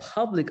create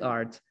public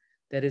art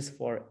that is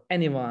for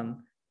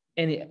anyone,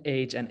 any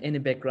age and any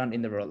background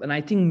in the world. And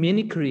I think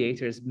many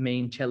creators'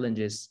 main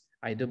challenges,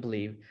 I do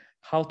believe,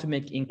 how to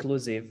make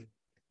inclusive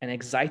and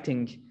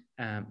exciting,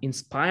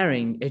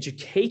 inspiring,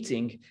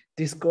 educating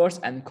discourse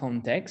and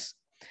context.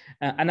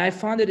 And I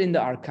found it in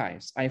the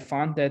archives. I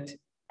found that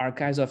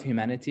archives of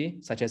humanity,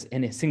 such as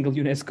any single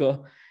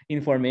UNESCO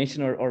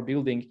information or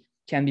building,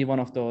 can be one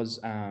of those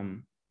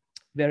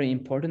very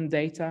important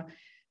data.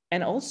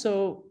 And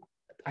also,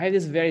 I have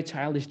this very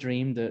childish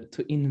dream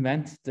to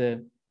invent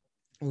the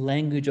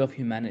language of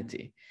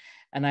humanity.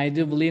 And I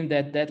do believe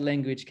that that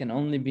language can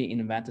only be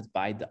invented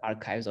by the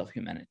archives of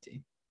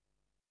humanity.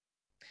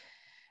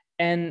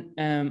 And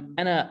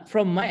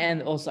from my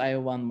end, also, I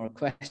have one more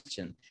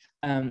question.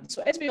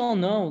 So as we all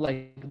know,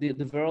 like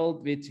the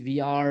world with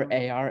VR,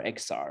 AR,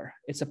 XR,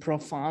 it's a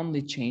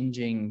profoundly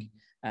changing,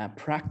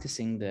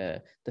 practicing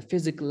the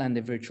physical and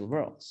the virtual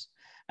worlds.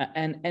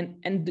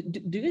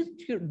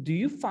 Do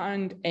you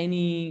find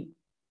any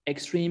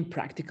extreme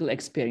practical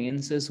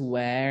experiences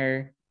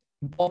where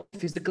both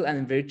physical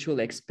and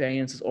virtual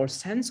experiences or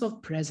sense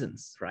of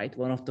presence, right?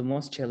 One of the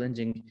most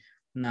challenging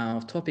now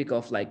topic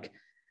of like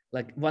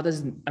what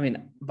does, I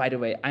mean, by the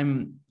way,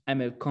 I'm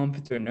a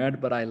computer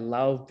nerd, but I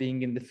love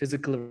being in the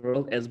physical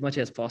world as much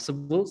as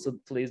possible. So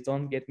please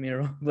don't get me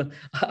wrong, but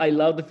I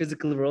love the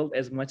physical world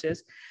as much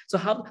as. So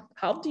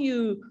how do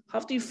you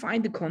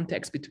find the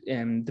context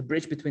between the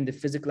bridge between the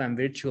physical and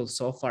virtual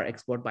so far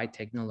explored by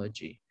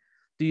technology?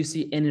 Do you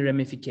see any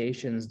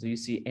ramifications? Do you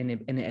see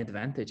any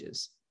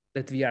advantages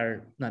that we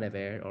are not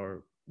aware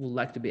or would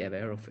like to be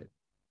aware of it?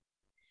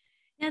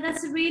 Yeah,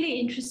 that's a really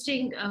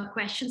interesting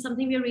question,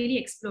 something we're really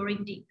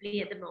exploring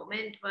deeply at the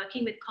moment,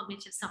 working with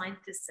cognitive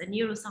scientists and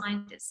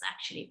neuroscientists,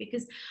 actually,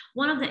 because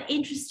one of the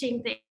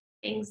interesting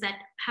things that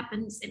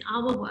happens in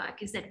our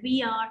work is that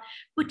we are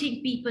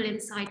putting people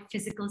inside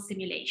physical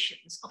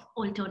simulations of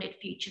alternate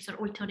futures or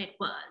alternate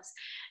worlds.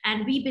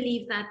 And we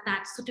believe that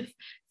that sort of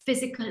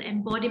physical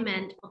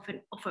embodiment of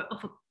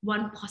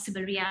one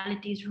possible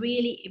reality is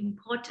really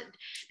important,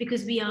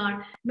 because we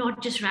are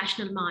not just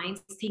rational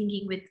minds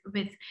thinking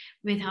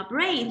with our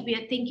brains, we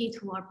are thinking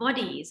through our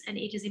bodies, and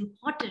it is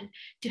important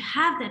to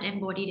have that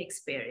embodied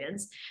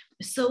experience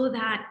so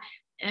that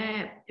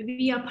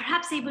we are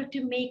perhaps able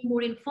to make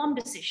more informed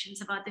decisions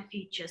about the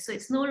future. So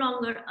it's no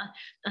longer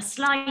a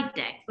slide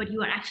deck, but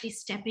you are actually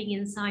stepping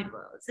inside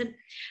worlds. And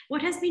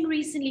what has been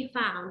recently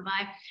found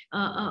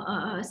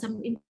by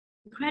some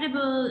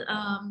incredible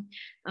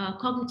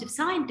cognitive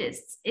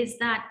scientists is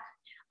that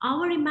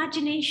our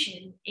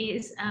imagination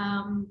is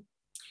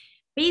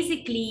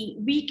basically,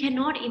 we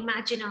cannot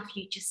imagine our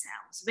future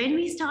selves. When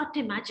we start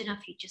to imagine our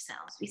future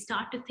selves, we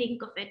start to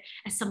think of it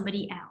as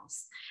somebody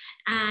else.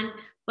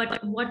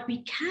 But what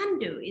we can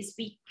do is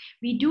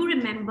we do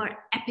remember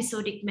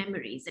episodic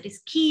memories, that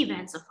is key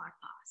events of our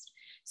past.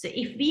 So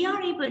if we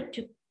are able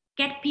to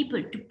get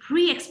people to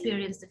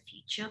pre-experience the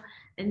future,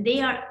 then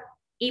they are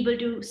able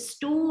to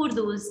store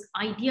those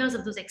ideas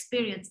of those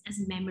experiences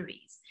as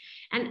memories.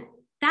 And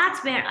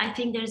that's where I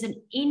think there's an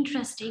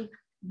interesting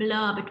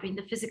blur between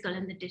the physical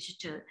and the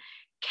digital.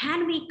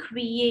 Can we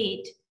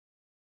create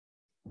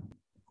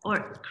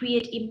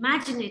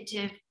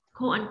imaginative,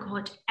 quote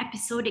unquote,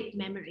 episodic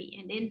memory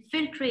and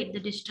infiltrate the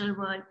digital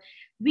world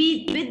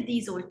with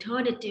these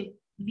alternative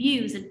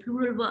views and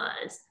plural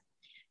worlds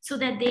so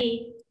that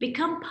they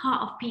become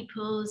part of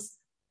people's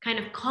kind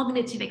of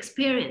cognitive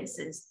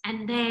experiences,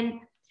 and then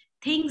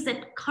things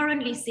that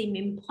currently seem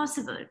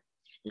impossible,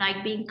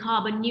 like being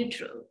carbon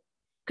neutral,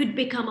 could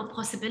become a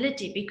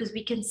possibility because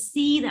we can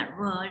see that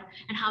world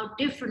and how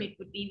different it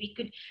would be.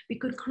 We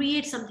could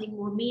create something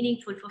more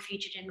meaningful for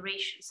future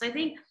generations. So I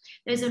think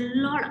there's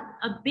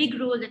a big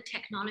role that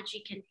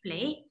technology can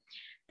play,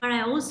 but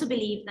I also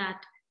believe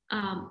that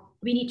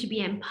we need to be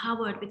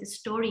empowered with the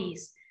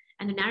stories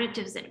and the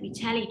narratives that we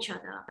tell each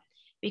other,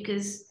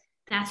 because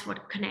that's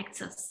what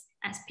connects us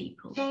as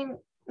people.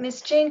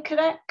 Ms. Jain, could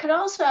I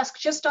also ask,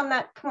 just on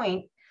that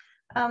point,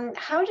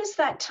 how does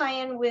that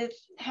tie in with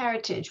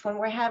heritage? When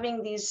we're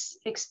having these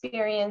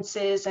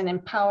experiences and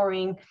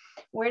empowering,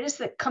 where does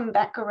that come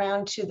back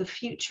around to the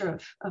future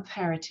of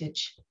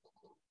heritage?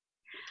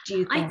 Do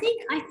you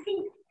think? I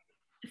think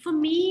for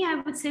me, I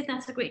would say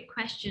that's a great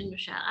question,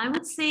 Michelle. I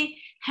would say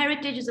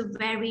heritage is a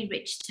very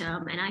rich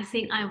term, and I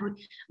think I would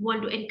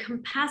want to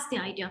encompass the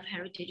idea of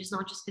heritage as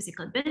not just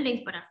physical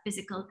buildings, but our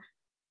physical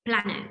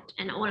planet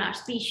and all our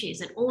species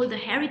and all the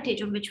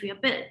heritage on which we are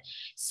built.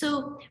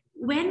 So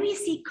when we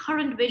see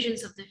current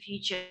visions of the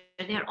future,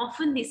 they're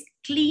often these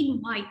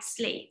clean white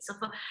slates of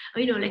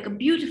like a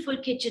beautiful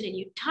kitchen, and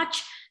you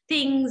touch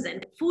things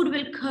and food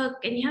will cook,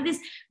 and you have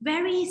this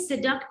very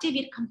seductive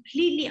yet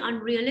completely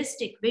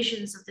unrealistic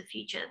visions of the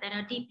future that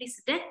are deeply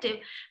seductive,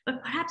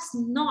 but perhaps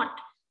not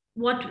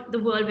what the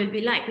world will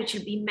be like, which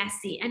will be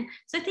messy. And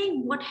so I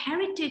think what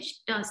heritage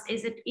does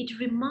is it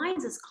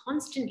reminds us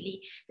constantly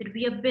that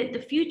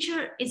the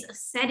future is a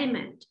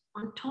sediment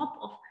on top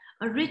of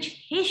a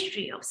rich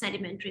history of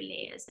sedimentary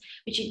layers,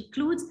 which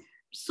includes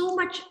so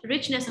much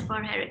richness of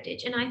our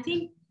heritage. And I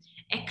think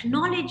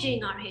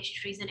acknowledging our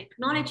histories and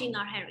acknowledging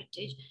our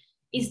heritage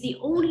is the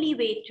only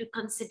way to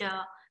consider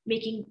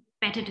making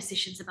better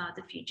decisions about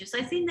the future. So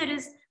I think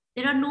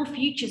there are no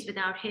futures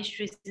without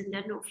histories, and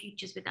there are no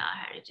futures without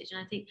heritage. And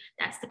I think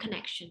that's the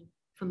connection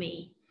for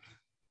me.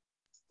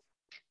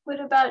 What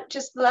about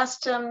just the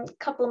last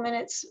couple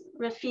minutes,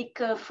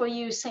 Refik, for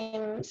you,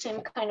 same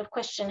kind of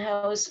question.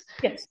 How is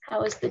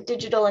the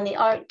digital and the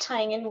art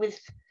tying in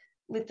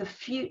with the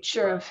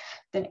future of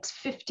the next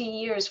 50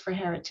 years for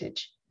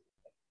heritage?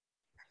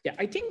 Yeah,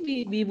 I think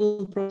we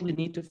will probably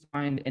need to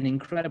find an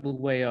incredible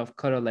way of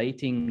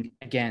correlating,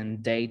 again,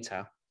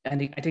 data.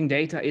 And I think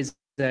data is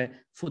the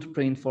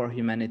footprint for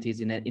humanities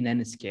in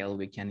any scale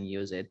we can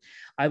use it.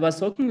 I was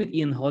talking with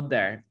Ian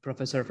Hodder,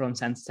 professor from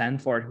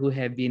Stanford, who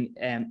have been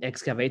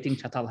excavating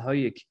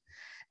Çatalhöyük,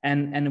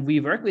 and we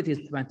work with his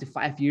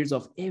 25 years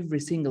of every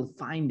single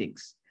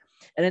findings.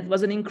 And it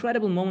was an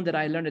incredible moment that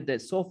I learned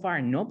that so far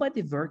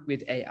nobody worked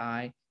with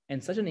AI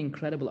and such an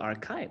incredible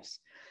archives.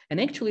 And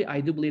actually,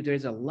 I do believe there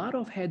is a lot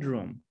of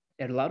headroom,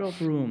 a lot of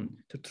room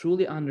to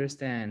truly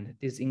understand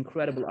these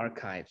incredible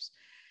archives.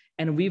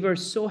 And we were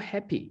so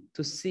happy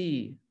to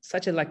see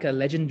such a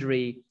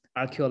legendary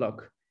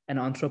archaeologist and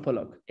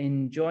anthropologist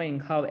enjoying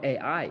how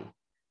AI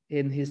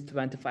in his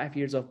 25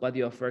 years of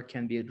body of work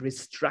can be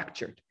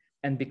restructured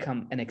and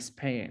become an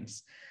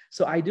experience.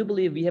 So I do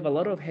believe we have a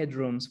lot of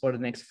headrooms for the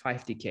next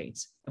 5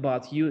 decades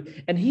about you.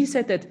 And he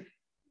said that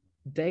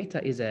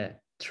data is a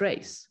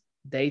trace.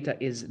 Data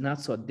is not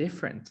so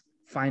different.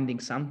 Finding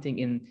something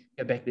in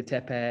Göbekli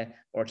Tepe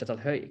or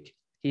Çatalhöyük,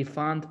 he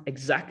found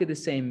exactly the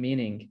same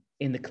meaning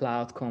in the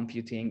cloud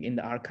computing, in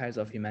the archives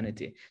of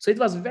humanity. So it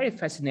was very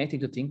fascinating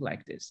to think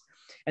like this.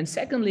 And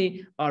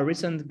secondly, our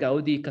recent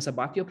Gaudi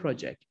Casablanca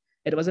project,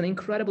 it was an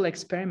incredible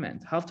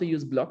experiment, how to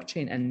use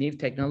blockchain and new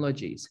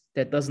technologies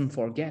that doesn't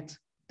forget,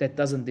 that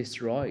doesn't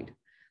destroy,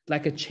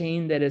 like a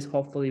chain that is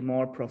hopefully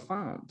more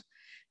profound.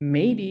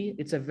 Maybe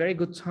it's a very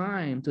good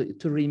time to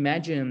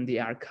reimagine the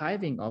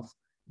archiving of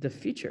the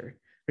future.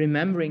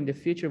 Remembering the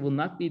future will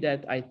not be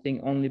that, I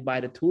think, only by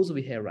the tools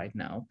we have right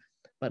now,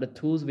 but the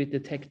tools with the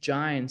tech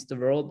giants, the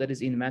world that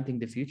is inventing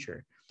the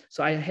future.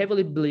 So I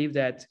heavily believe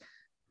that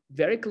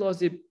very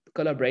closely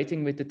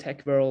collaborating with the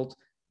tech world,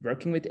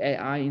 working with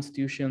AI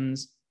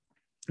institutions,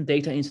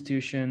 data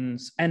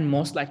institutions, and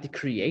most likely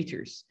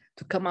creators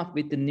to come up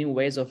with the new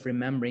ways of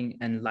remembering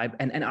and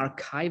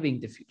archiving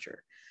the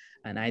future.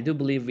 And I do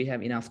believe we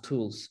have enough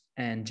tools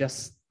and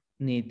just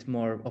need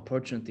more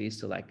opportunities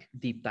to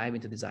deep dive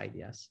into these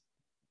ideas.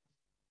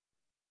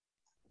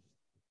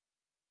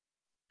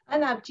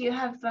 Anab, do you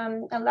have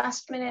a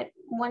last minute,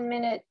 1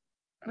 minute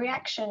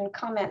reaction,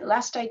 comment,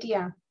 last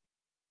idea?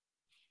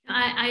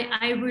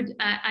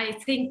 I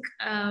think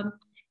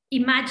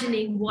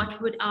imagining what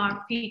would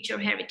our future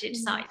heritage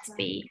sites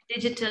be,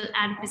 digital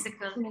and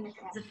physical,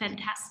 is a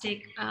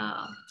fantastic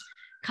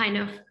kind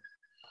of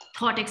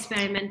thought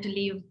experiment to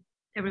leave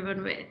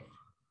everyone with.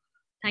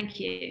 Thank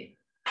you.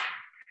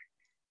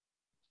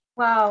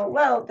 Wow,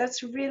 well,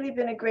 that's really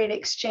been a great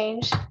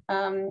exchange.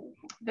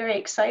 Very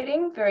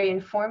exciting, very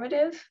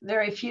informative,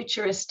 very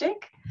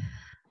futuristic.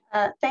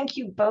 Thank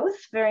you both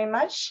very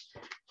much.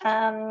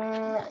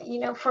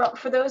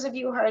 For those of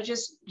you who are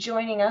just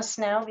joining us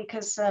now,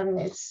 because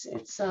it's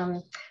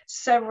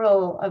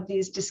several of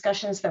these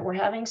discussions that we're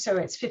having. So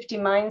it's 50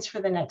 Minds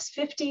for the next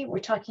 50. We're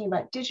talking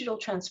about digital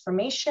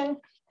transformation.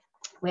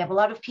 We have a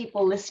lot of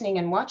people listening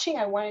and watching.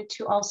 I wanted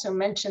to also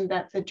mention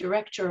that the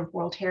Director of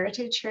World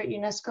Heritage here at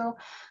UNESCO,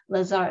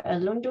 Lazar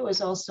Elundu,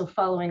 is also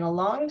following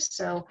along.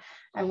 So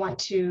I want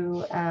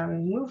to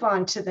move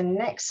on to the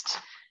next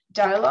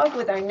dialogue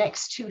with our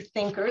next 2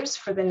 thinkers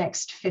for the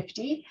next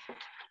 50.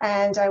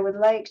 And I would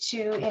like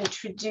to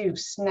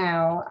introduce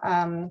now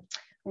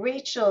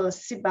Rachel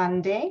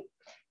Sibande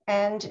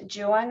and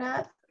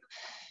Johanna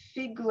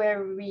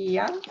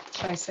Figueira,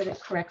 if I said it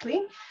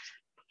correctly.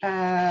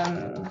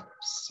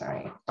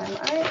 Sorry,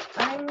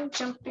 I'm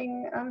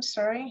jumping, I'm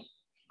sorry,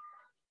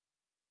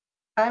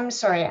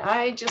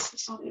 I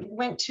just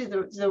went to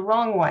the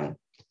wrong one.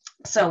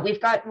 So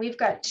we've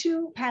got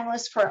 2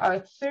 panelists for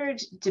our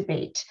 3rd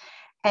debate,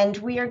 and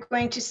we are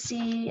going to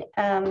see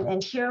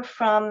and hear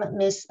from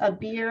Ms.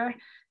 Abeer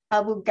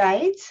Abu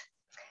Ghaith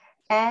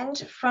and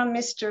from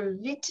Mr.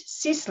 Vit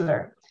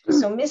Šisler.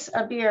 So Ms.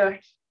 Abeer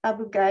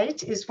Abu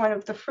Ghaith is one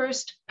of the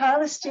first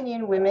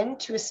Palestinian women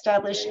to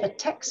establish a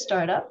tech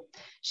startup.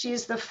 She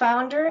is the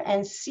founder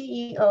and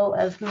CEO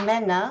of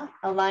MENA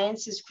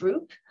Alliances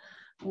Group,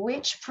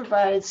 which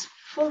provides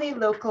fully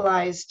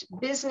localized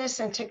business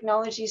and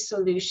technology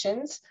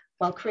solutions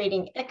while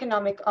creating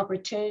economic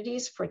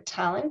opportunities for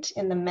talent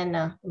in the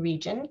MENA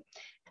region.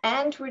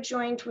 And we're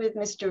joined with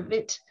Mr.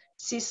 Vit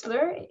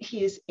Šisler.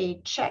 He is a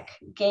Czech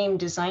game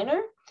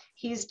designer.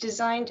 He's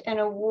designed an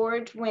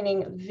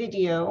award-winning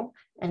video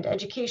and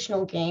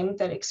educational game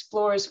that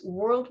explores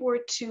World War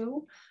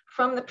II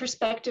from the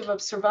perspective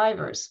of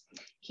survivors.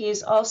 He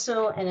is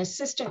also an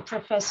assistant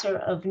professor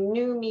of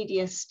new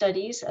media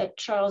studies at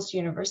Charles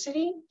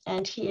University,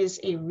 and he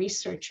is a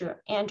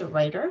researcher and a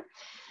writer.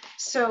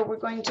 So we're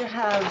going to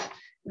have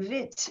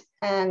Vit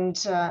and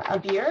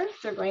Abeer.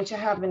 They're going to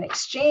have an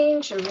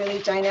exchange, a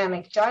really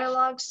dynamic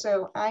dialogue.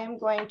 So I am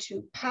going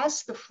to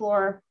pass the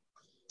floor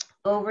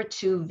over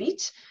to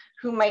Vit,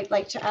 who might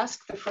like to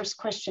ask the first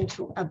question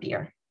to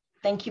Abeer.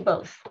 Thank you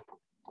both.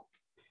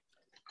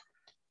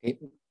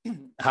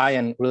 Hi,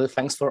 and really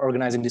thanks for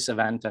organizing this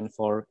event and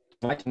for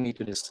inviting me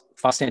to this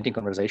fascinating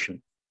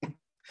conversation.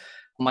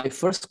 My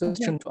first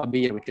question to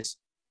Abeer, which is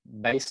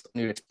based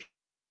on your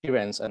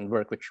experience and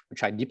work, which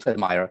I deeply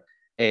admire,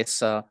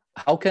 is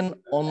how can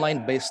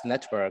online-based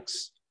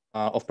networks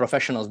of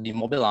professionals be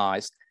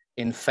mobilized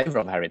in favor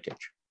of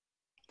heritage?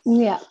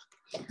 Yeah.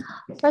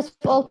 First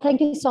of all, thank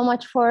you so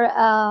much for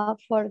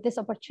this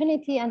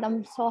opportunity, and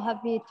I'm so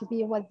happy to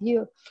be with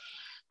you.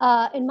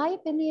 In my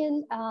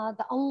opinion,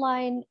 the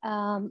online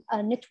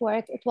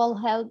network, it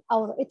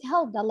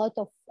helped a lot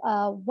of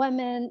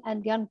women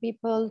and young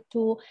people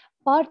to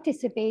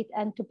participate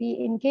and to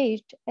be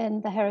engaged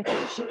in the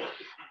heritage.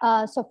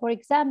 So for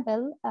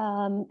example,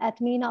 at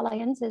MENA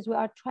Alliances, we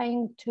are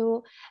trying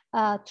to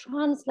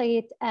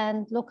translate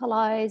and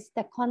localize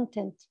the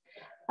content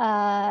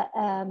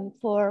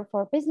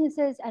for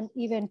businesses and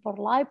even for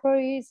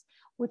libraries,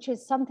 which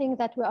is something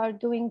that we are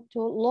doing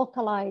to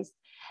localize.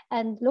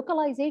 And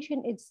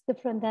localization is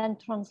different than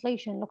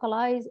translation.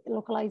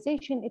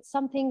 Localization, it's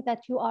something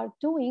that you are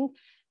doing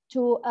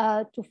to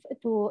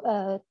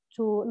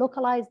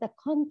localize the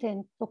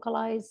content,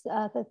 localize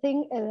the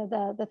thing,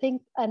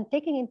 and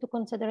taking into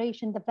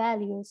consideration the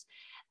values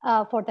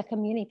for the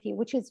community,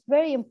 which is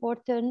very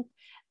important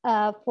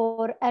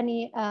for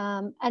any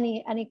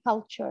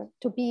culture,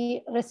 to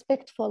be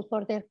respectful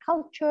for their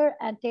culture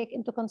and take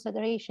into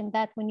consideration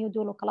that when you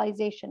do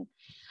localization.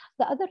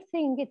 The other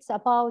thing, it's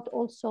about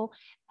also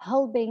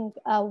helping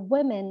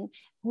women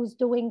who's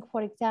doing,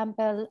 for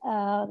example,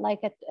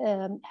 like at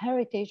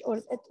heritage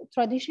or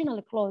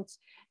traditional clothes,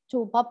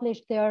 to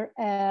publish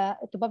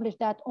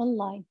that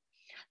online.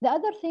 The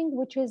other thing,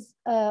 which is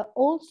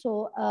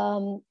also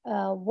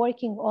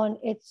working on,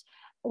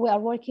 we are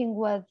working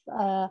with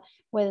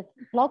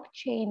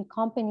blockchain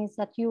companies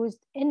that use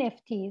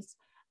NFTs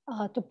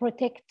to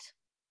protect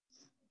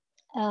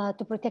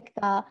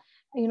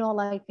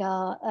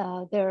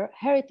their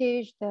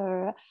heritage,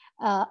 their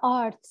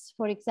arts,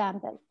 for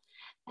example.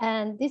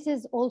 And this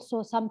is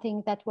also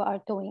something that we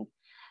are doing.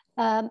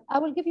 I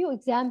will give you an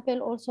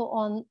example also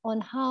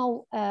on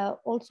how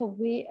also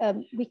we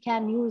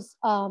can use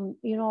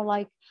we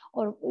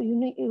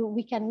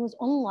can use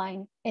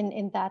online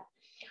in that.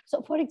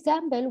 So for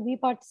example, we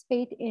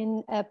participate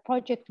in a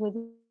project with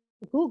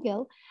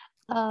Google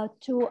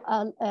to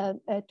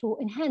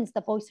enhance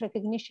the voice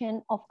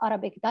recognition of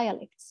Arabic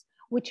dialects,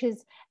 which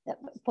is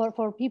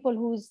for people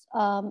who's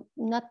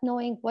not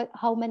knowing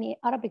how many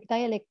Arabic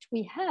dialects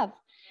we have.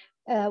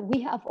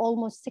 We have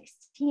almost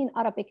 16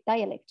 Arabic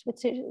dialects,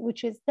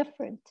 which is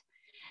different.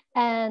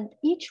 And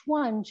each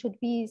one should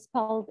be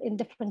spelled in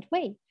different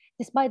way,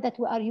 despite that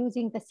we are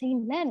using the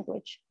same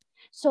language.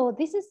 So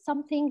this is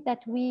something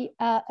that we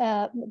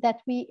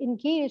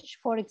engage,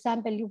 for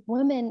example,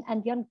 women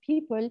and young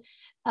people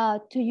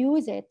to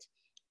use it,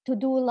 to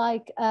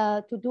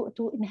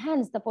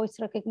enhance the voice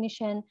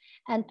recognition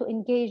and to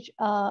engage,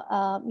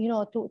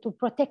 to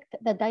protect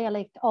the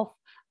dialect of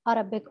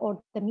Arabic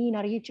or the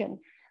MENA region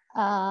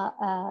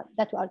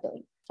that we are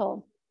doing.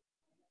 So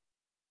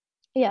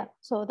yeah,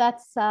 so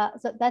that's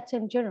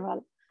in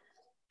general.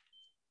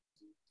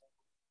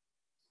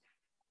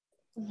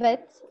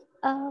 But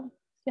do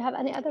you have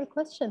any other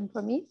question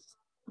for me?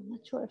 I'm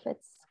not sure if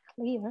it's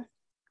clear.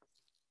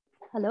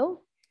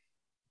 Hello?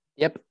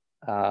 Yep.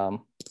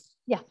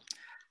 Yeah.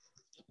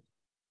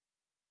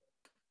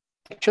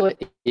 Actually,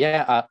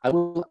 yeah, I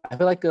feel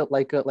like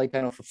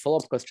kind of a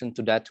follow-up question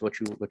to that, what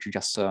you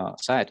just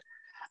said.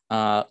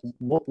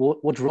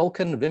 What role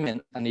can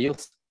women and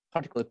youth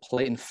particularly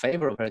play in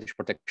favor of heritage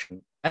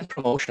protection and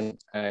promotion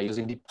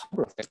using the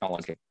power of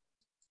technology?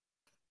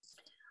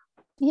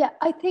 Yeah,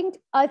 I think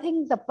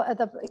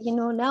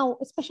the now,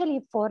 especially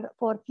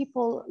for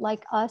people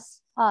like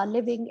us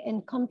living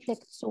in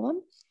conflict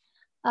zone,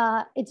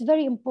 it's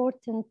very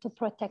important to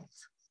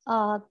protect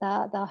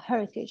the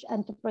heritage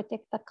and to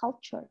protect the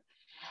culture.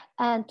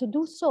 And to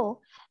do so,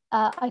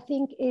 I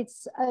think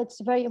it's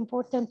very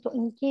important to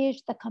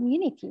engage the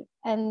community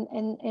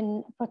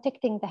in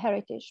protecting the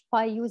heritage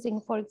by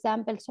using, for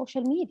example,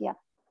 social media.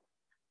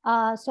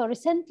 So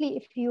recently,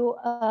 if you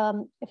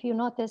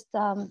noticed,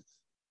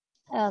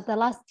 the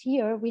last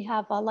year we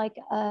have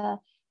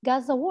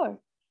Gaza war,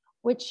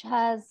 which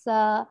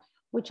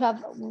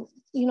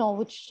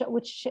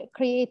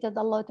created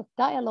a lot of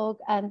dialogue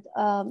and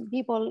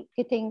people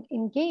getting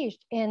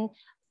engaged in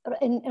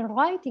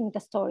writing the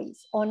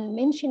stories, on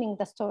mentioning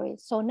the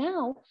stories. So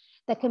now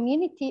the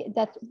community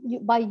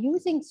by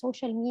using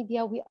social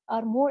media, we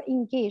are more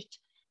engaged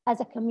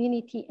as a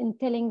community in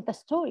telling the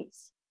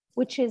stories,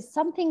 which is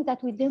something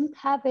that we didn't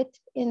have it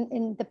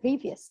in the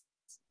previous.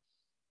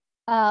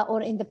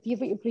 or in the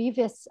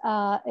previous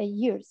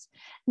years.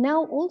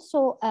 Now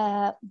also,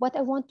 what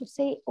I want to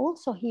say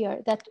also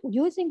here, that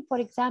using, for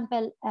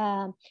example,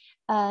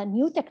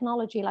 new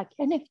technology like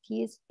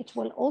NFTs, it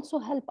will also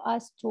help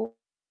us to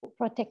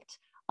protect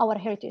our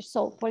heritage.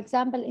 So for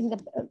example, in the,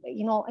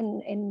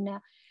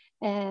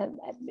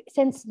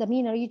 since the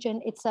MENA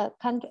region, it's a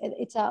country,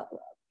 it's a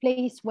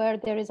place where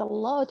there is a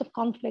lot of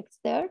conflicts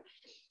there.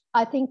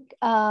 I think,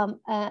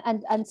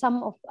 and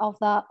some of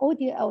the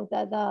audio,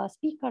 the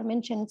speaker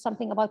mentioned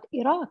something about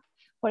Iraq,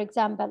 for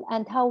example,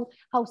 and how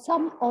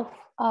some of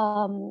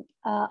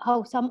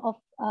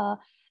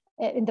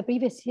in the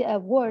previous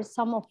wars,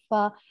 some of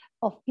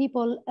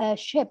people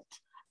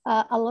shipped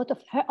a lot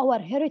of our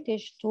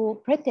heritage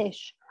to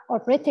British or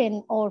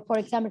Britain, or for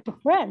example to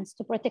France,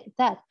 to protect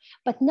that.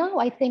 But now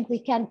I think we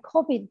can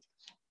copy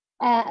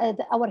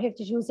our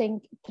heritage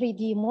using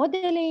 3D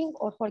modeling,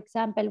 or for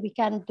example, we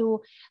can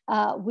do,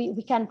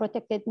 we can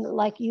protect it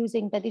like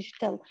using the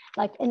digital,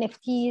 like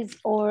NFTs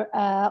or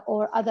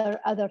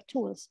other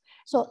tools.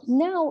 So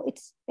now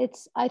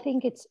I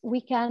think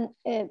we can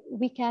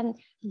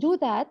do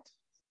that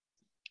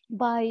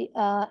by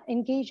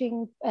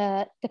engaging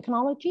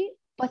technology,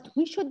 but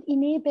we should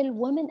enable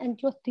women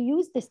and youth to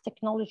use this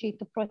technology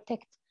to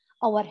protect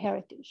our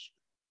heritage,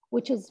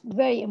 which is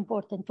very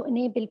important, to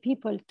enable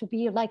people to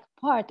be like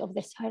part of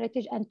this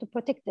heritage and to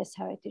protect this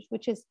heritage,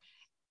 which is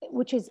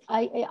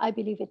I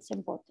believe it's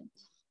important.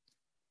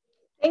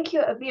 Thank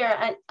you,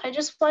 Abeer. I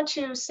just want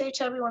to say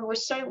to everyone, we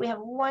have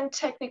one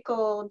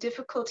technical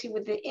difficulty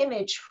with the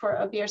image for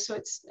Abeer, so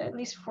it's, at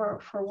least for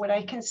what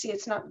I can see,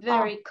 it's not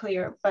very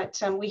clear, but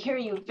we hear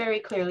you very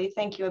clearly.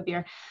 Thank you,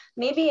 Abeer.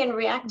 Maybe in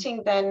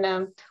reacting then,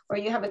 or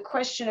you have a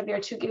question, Abeer,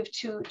 to give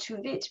to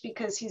Vit,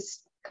 because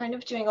he's kind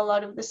of doing a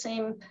lot of the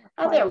same.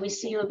 Oh, there, we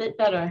see you a bit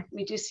better.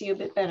 We do see you a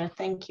bit better.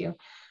 Thank you.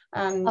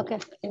 Okay.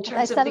 In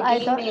terms of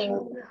the gaming,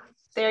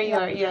 there you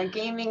are. Yeah,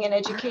 gaming and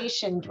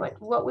education.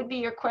 What would be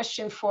your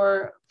question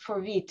for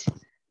Vit?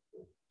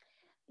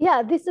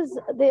 Yeah, this is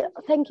the.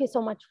 Thank you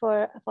so much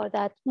for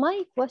that.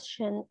 My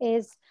question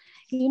is,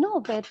 you know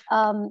that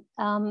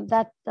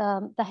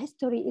the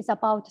history is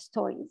about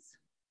stories.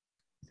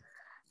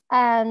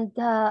 And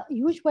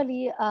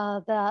usually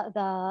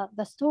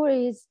the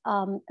stories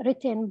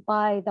written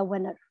by the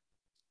winner,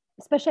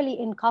 especially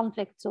in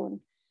conflict zone.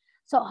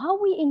 So how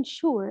we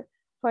ensure,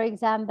 for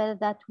example,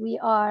 that we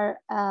are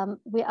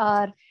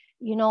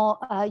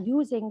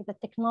using the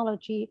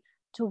technology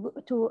to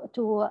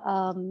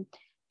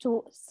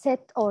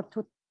set or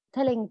to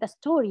telling the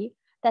story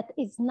that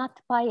is not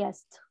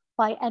biased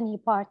by any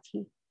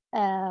party,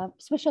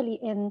 especially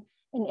in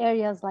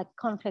areas like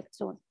conflict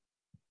zone.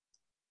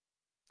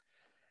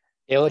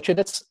 Yeah,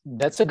 actually,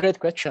 that's a great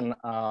question,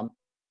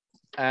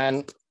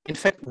 and in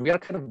fact, we are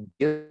kind of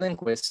dealing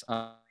with,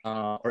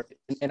 or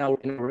in our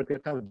work, we're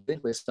kind of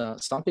dealing with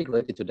something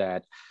related to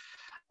that.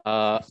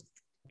 What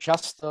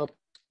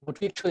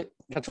we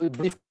actually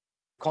brief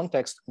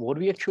context, what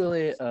we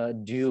actually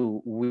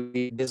do,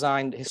 we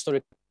designed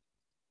historical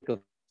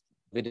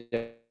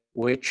videos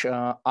which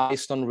are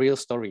based on real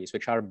stories,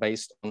 which are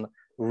based on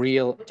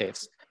real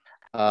tales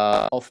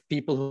of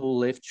people who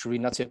lived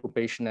during Nazi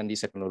occupation and the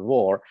Second World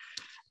War.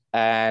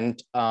 And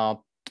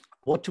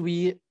what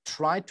we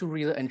try to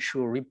really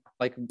ensure, we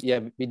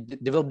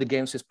developed the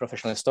games with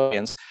professional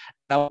historians.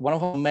 Now, one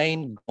of our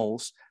main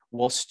goals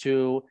was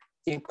to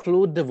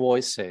include the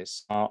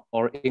voices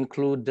or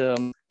include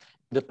the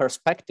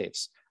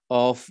perspectives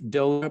of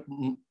those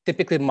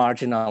typically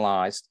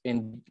marginalized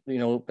in,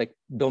 like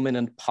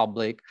dominant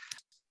public.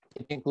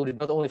 It included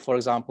not only, for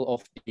example,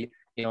 of the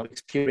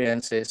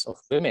experiences of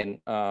women,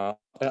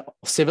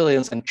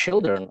 civilians and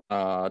children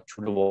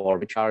through the war,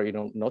 which are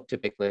not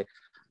typically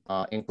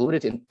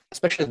included in,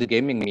 especially the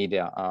gaming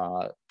media.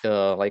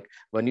 Like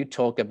when you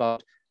talk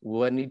about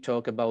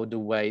the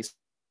ways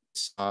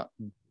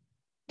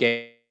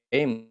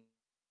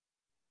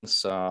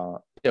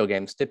video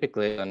games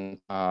typically and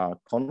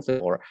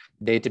conflict, or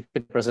they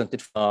typically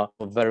presented from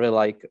a very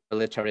like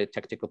military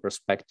tactical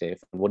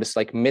perspective. What is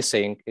like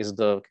missing is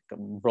the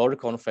broader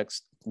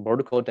context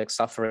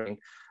suffering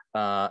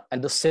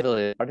and the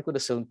civilian, particularly the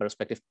civilian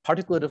perspective,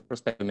 particularly the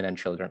perspective of women and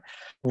children.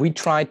 We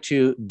try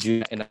to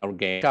do in our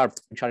game,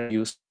 which are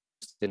used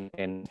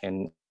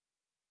in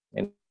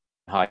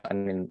high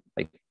and in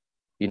like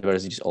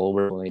universities all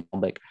over the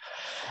public.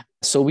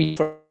 So we,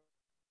 for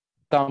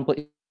example,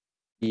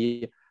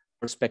 the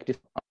perspective,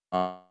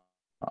 not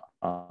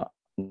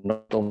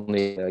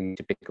only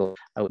typical.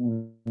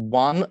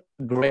 One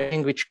great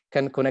thing which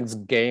can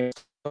connect game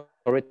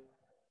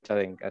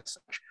storytelling as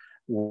such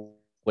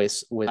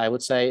with I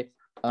would say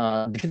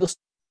digital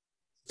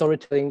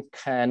storytelling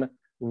can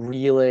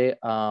really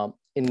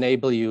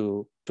enable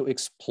you to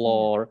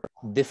explore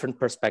different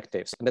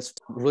perspectives, and that's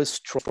really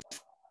strong.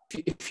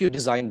 If you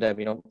design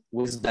them,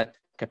 with that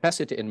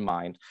capacity in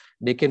mind,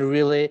 they can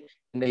really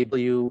enable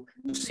you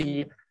to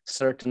see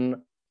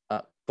certain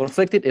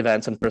conflicted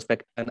events and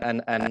perspective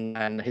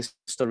and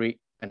history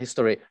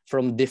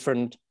from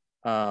different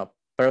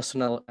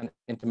personal and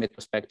intimate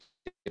perspectives,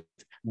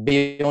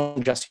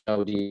 beyond just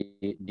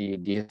the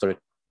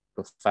historical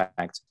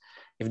facts,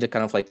 if they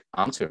kind of like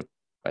answer the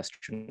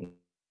question.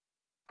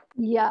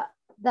 Yeah,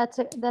 that's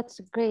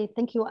great.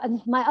 Thank you.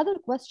 And my other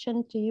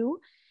question to you,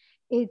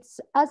 it's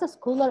as a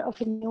scholar of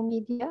new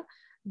media,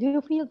 do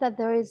you feel that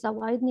there is a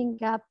widening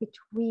gap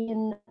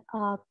between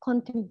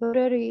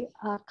contemporary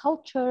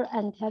culture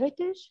and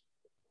heritage?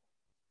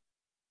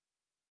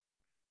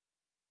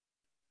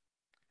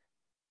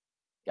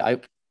 Yeah,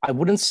 I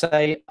wouldn't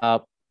say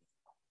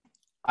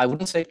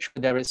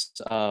there is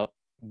a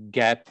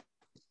gap.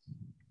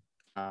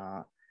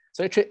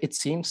 So actually, it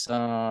seems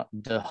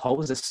the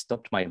host has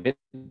stopped my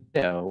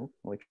video,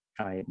 which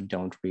I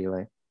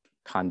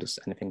can't do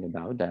anything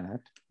about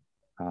that.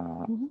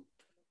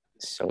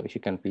 So if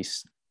you can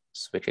please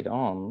switch it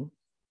on.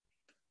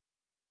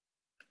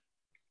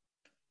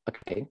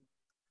 Okay.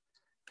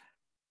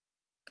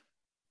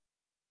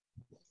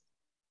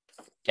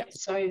 Yeah.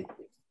 Sorry.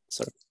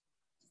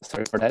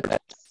 Sorry for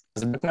that.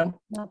 Is it now?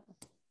 No.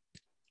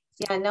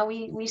 Yeah, now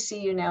we see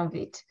you now,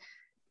 Vit.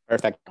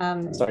 Perfect.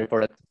 Sorry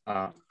for it.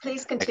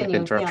 Please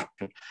continue.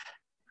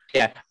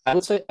 Yeah, I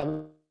would say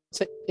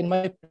in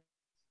my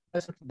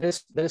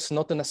there's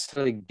not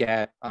necessarily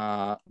gap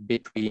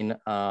between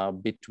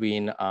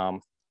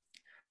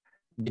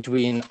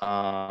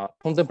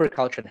contemporary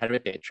culture and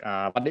heritage,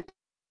 but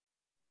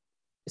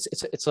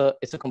it's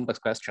a complex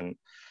question,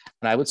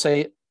 and I would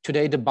say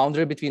today the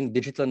boundary between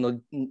digital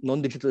and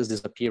non-digital is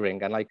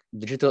disappearing, and like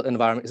digital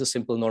environment is a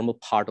simple normal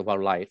part of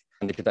our life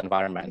and digital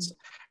environments.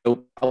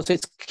 So I would say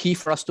it's key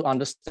for us to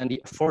understand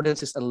the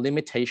affordances and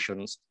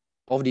limitations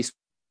of these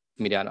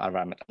media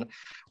environment. And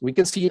we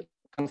can see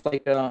kind of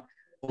like on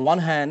one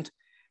hand,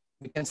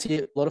 we can see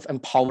a lot of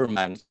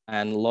empowerment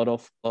and a lot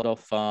of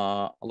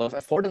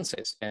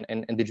affordances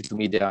in digital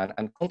media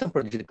and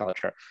contemporary digital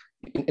culture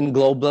in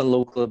global and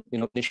local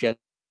initiatives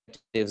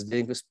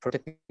dealing with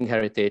protecting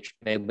heritage,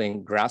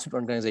 enabling grassroots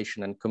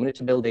organization and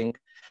community building.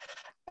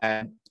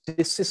 And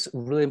this is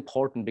really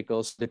important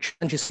because the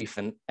challenges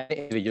even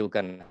any individual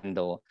can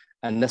handle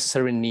and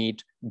necessarily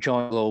need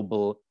joint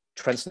global,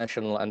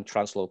 transnational and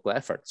translocal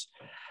efforts.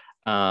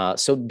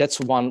 So that's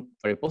one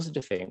very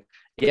positive thing.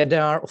 Yeah,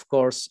 there are of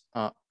course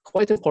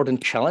quite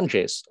important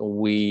challenges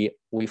we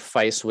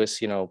face with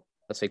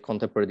let's say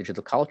contemporary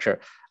digital culture,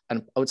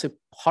 and I would say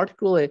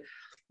particularly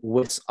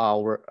with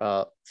our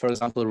for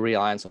example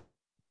reliance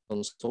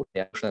on social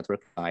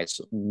network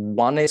sites.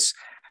 One is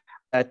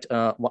that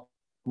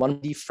one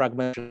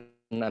defragmentation,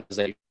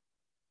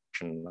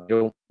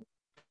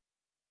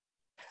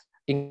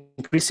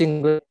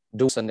 increasingly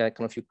those and that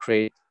kind of you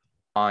create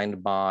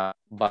find by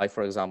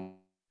for example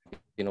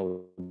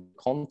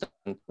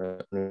content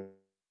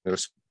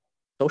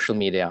social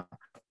media.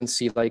 You can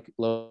see like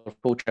a lot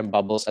of poach and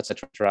bubbles,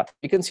 etc.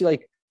 You can see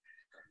like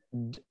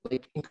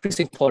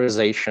increasing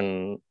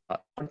polarization, I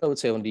would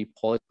say on the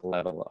political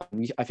level.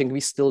 I think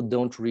we still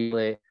don't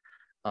really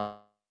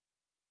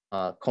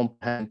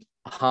comprehend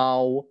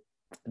how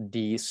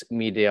these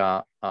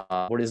media,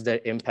 what is their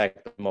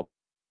impact on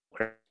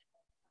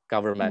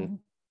government.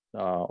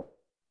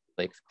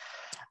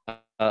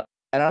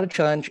 Another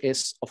challenge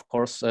is, of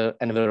course,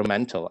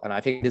 environmental. And I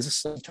think this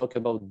is talk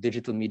about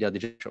digital media,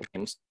 digital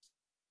games.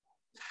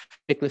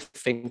 Particularly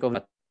think of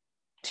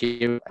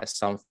material as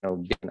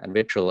something big and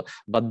virtual,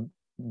 but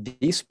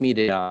these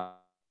media,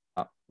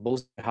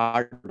 both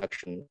hard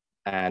production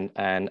and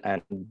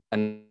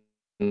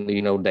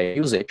their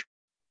usage,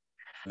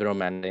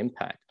 environmental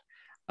impact,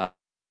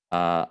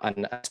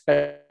 and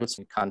especially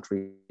in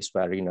countries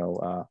where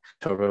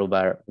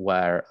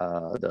where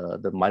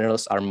the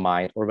minerals are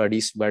mined, or where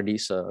these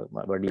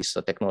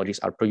technologies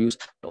are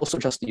produced, also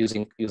just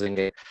using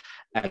it,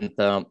 and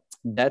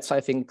that's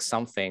I think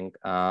something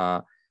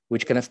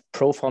which can have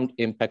profound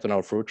impact on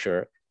our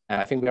future. And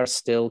I think we are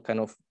still kind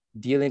of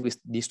dealing with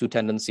these two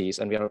tendencies,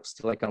 and we are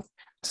still like kind of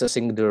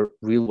assessing the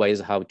real ways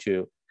how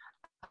the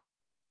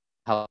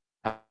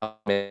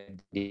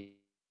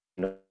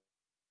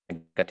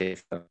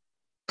negative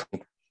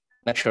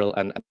natural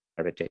and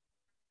heritage.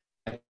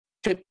 I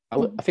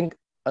think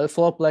I'll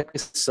follow up like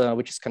this,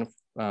 which is kind of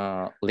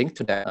linked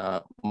to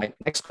that. My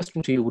next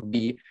question to you would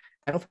be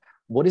kind of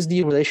what is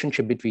the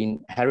relationship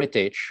between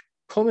heritage,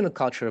 communal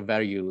cultural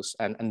values,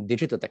 and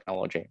digital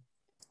technology?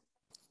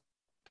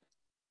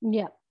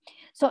 Yeah,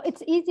 so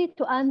it's easy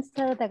to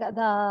answer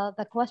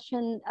the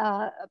question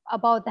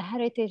about the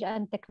heritage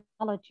and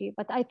technology,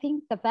 but I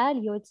think the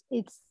value,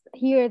 it's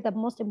here the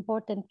most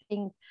important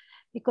thing,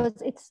 because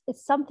it's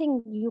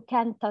something you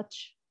can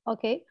touch,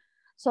 okay?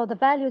 So the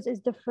values is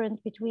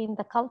different between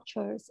the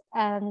cultures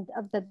and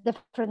the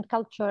different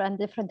culture and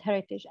different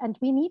heritage. And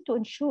we need to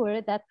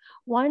ensure that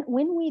when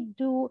we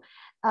do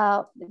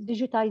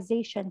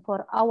digitization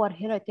for our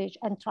heritage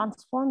and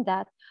transform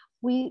that,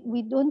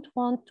 we don't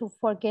want to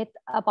forget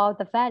about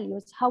the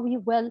values, how we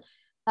will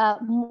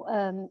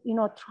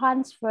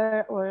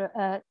transfer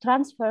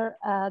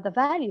the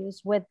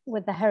values with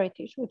the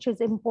heritage, which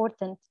is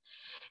important.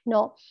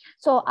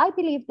 So I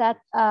believe that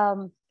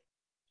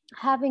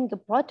having the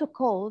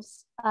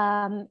protocols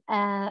to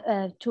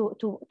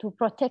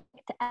protect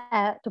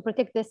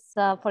this,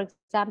 for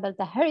example,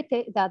 the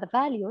heritage, the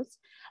values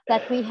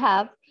that we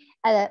have,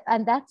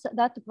 and that's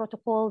the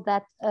protocol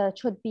that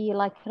should be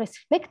like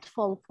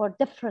respectful for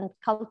different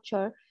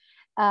culture.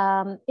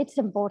 It's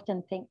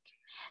important thing.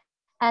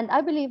 And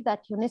I believe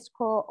that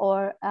UNESCO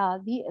or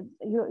the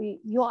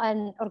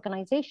UN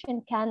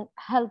organization can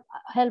help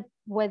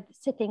with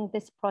setting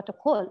this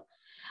protocol.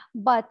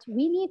 But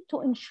we need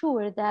to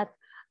ensure that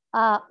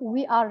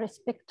we are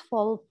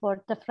respectful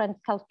for different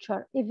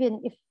culture,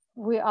 even if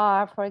we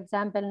are, for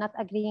example, not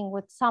agreeing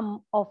with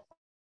some of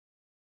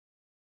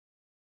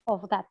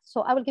that.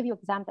 So I will give you an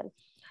example.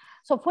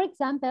 So for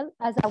example,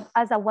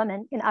 as a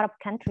woman in Arab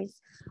countries,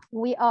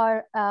 we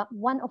are,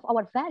 one of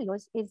our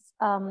values is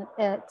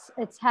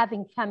it's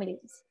having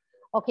families.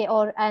 Okay,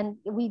 and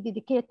we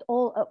dedicate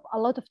a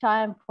lot of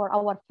time for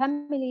our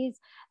families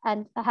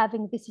and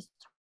having this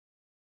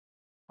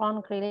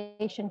strong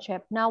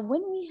relationship. Now,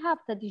 when we have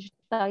the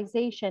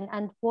digitalization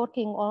and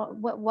working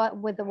on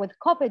with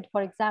COVID,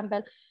 for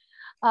example,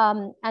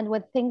 and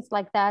with things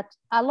like that,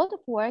 a lot of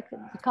work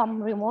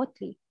become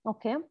remotely.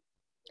 Okay.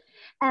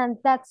 And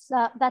that's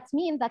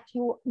mean that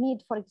you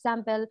need, for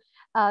example,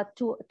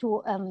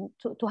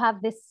 to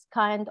have this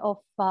kind of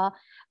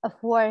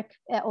work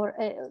or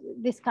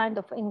this kind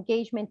of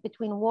engagement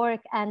between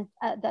work and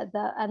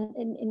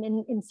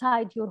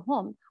inside your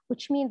home,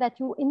 which means that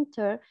you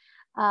enter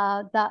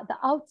the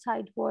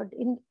outside world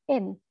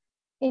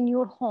in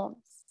your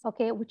homes.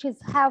 Okay, which is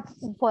have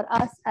for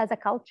us as a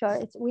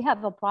culture, we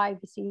have a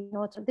privacy, you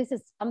know. So this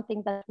is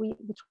something that we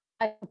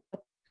try to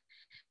put.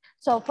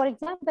 So for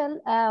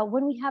example,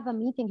 when we have a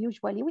meeting,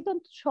 usually we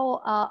don't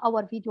show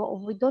our video, or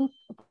we don't,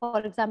 for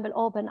example,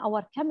 open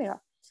our camera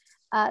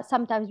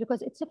sometimes,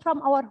 because it's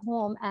from our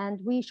home, and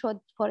we should,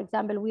 for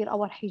example, wear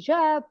our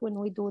hijab when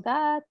we do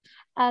that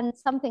and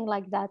something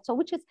like that. So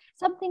which is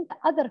something that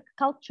other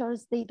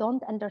cultures, they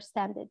don't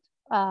understand it.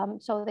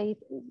 So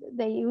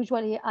they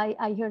usually,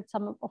 I heard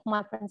some of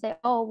my friends say,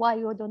 oh, why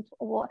you don't,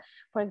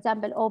 for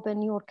example,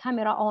 open your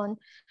camera on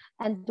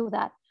and do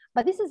that.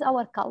 But this is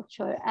our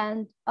culture,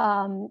 and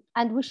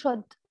we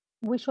should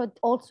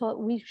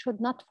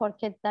not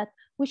forget that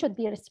we should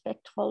be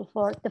respectful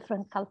for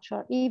different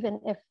culture,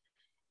 even if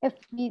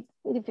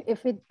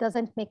it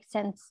doesn't make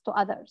sense to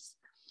others.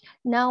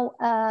 Now,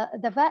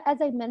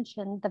 as I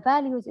mentioned, the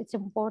values, it's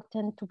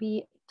important to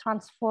be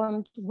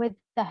transformed with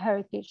the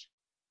heritage.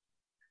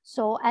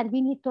 So, and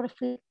we need to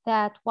reflect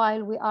that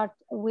while we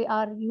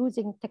are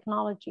using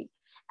technology,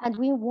 and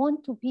we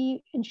want to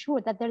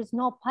ensure that there is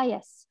no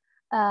bias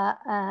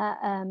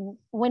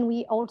when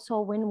we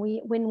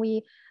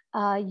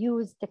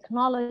use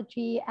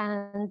technology,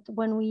 and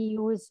when we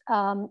use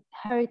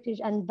heritage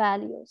and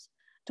values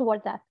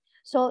toward that.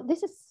 So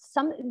this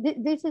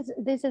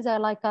is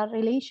like a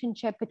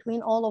relationship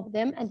between all of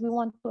them, and we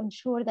want to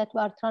ensure that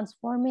we are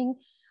transforming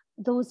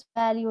those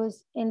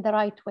values in the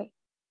right way.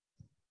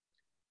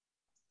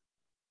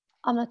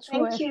 I'm not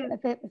sure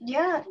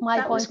if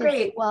my point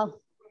is well.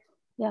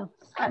 Yeah.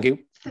 Thank you.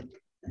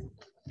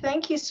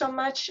 Thank you so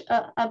much,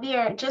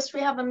 Abeer. Just,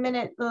 we have a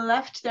minute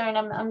left there, and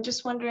I'm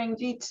just wondering,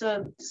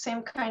 Vita,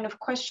 same kind of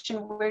question.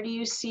 Where do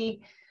you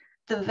see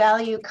the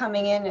value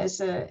coming in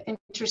as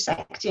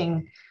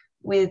intersecting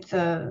with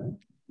the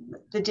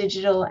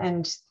digital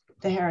and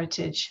the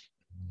heritage?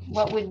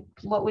 What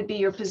would be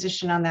your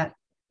position on that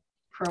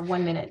for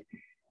 1 minute?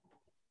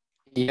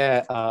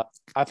 Yeah,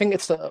 I think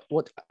it's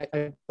what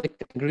I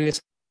agree with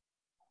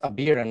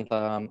Abeer, and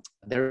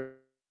there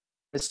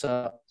is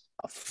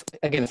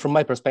again, from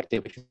my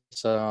perspective, which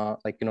is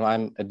like, you know,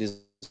 I'm a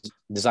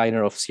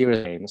designer of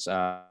serious games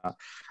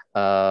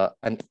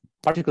and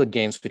particular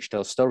games which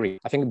tell story.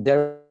 I think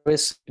there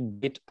is a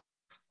bit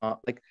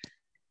like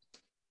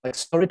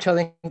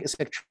storytelling is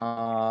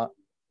actually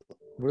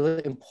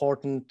really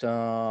important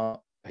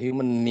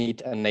human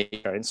need and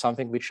nature, and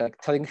something which, like,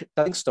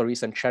 telling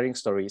stories and sharing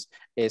stories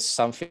is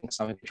something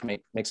which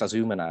makes us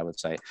human, I would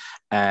say.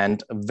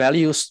 And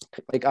values,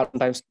 like, are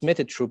sometimes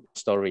transmitted through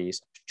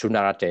stories, through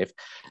narrative,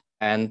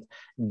 and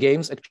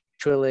games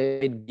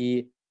actually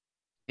be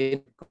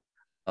kind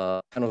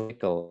of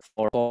vehicle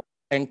for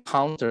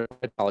encounter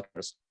with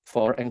cultures,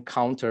 for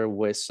encounter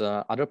with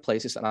other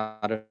places and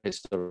other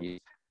histories,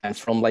 and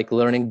from, like,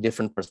 learning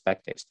different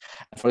perspectives.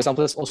 And for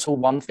example, there's also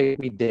one thing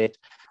we did.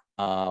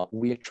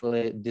 We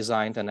actually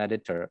designed an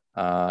editor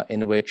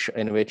in which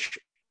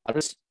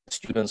other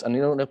students and,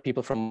 you know,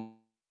 people from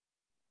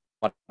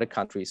other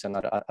countries and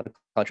other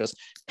cultures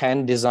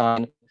can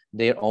design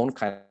their own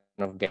kind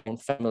of game,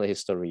 family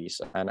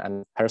histories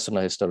and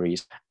personal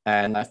histories.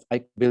 And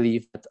I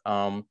believe that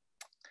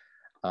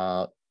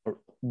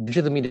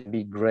digital media would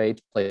be a great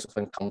place of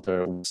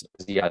encounter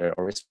with the other,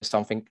 or with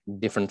something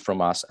different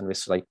from us, and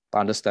with, like,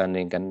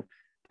 understanding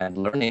and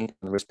learning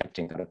and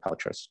respecting other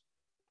cultures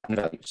and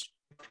values.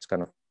 It's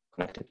kind of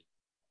connected.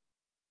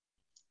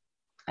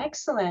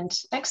 Excellent,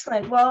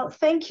 excellent. Well,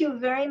 thank you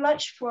very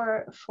much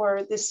for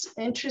this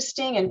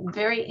interesting and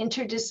very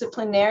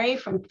interdisciplinary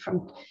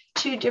from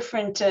two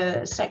different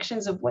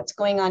sections of what's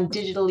going on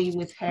digitally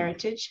with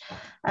heritage.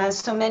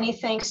 So many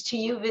thanks to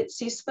you,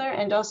 Šisler,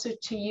 and also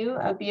to you,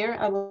 Abeer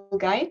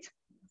Ghaith.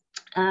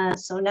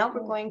 So now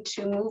we're going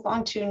to move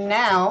on to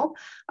now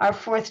our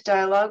fourth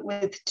dialogue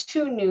with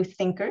two new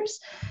thinkers.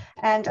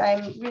 And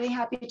I'm really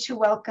happy to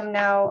welcome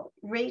now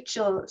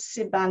Rachel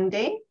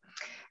Sibande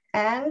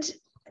and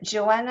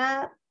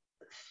Johanna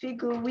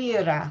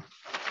Figueira.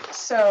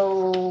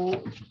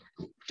 So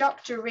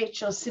Dr.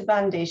 Rachel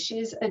Sibande, she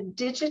is a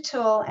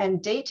digital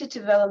and data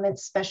development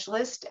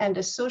specialist and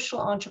a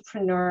social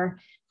entrepreneur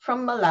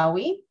from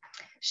Malawi.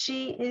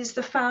 She is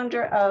the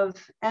founder of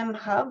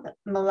M-Hub,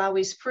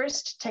 Malawi's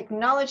first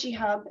technology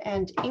hub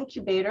and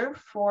incubator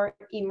for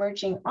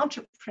emerging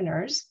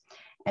entrepreneurs.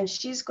 And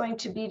she's going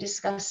to be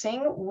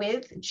discussing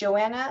with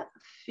Johanna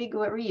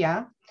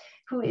Figueira,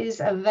 who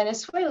is a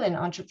Venezuelan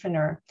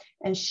entrepreneur.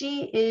 And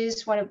she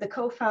is one of the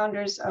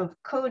co-founders of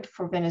Code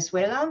for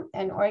Venezuela,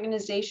 an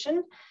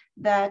organization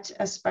that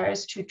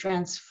aspires to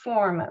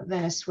transform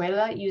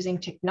Venezuela using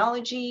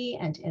technology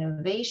and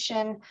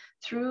innovation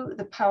through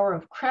the power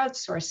of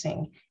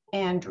crowdsourcing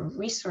and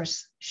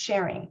resource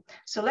sharing.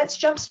 So let's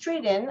jump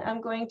straight in.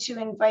 I'm going to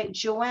invite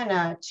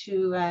Johanna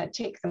to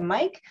take the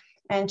mic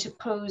and to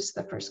pose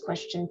the first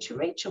question to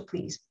Rachel,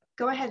 please.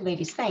 Go ahead,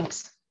 ladies,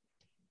 thanks.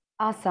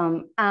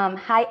 Awesome.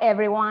 Hi,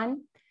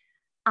 everyone.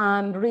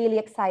 I'm really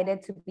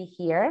excited to be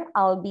here.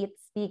 I'll be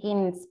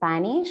speaking in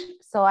Spanish,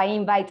 so I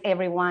invite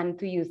everyone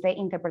to use the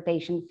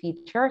interpretation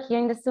feature here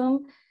in the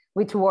Zoom,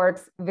 which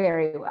works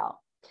very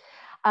well.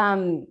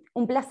 Un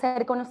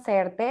placer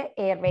conocerte,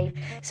 Rachel.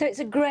 So it's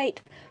a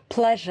great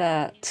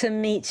pleasure to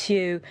meet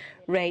you,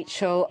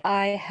 Rachel.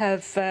 I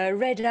have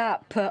read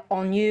up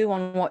on you,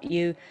 on what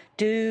you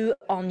do,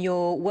 on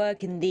your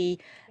work in the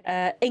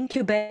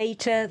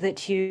incubator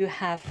that you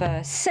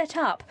have set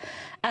up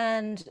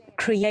and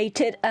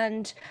created.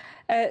 And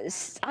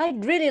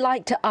I'd really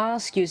like to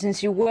ask you,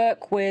 since you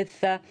work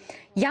with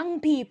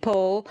young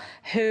people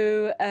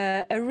who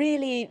are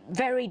really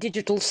very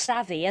digital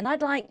savvy, and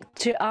I'd like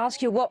to ask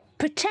you what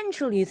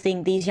potential you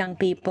think these young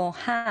people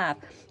have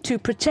to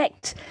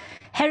protect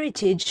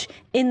heritage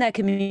in their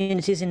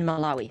communities in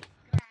Malawi.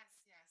 Yes,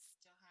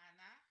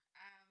 Johanna.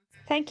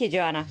 Thank you,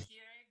 Johanna.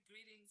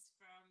 Greetings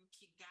from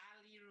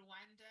Kigali,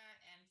 Rwanda,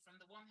 and from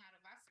the warm heart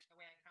of Africa,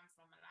 where I come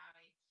from,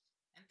 Malawi.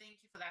 And thank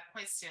you for that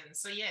question.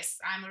 So yes,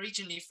 I'm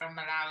originally from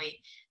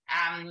Malawi.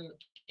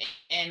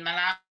 And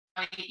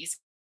Malawi is,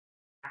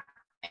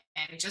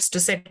 and just to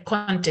set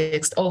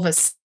context, over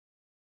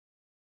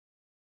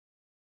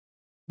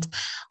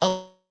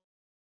our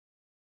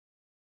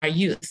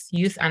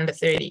youth under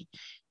 30,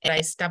 I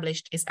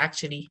established is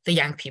actually the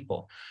young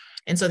people.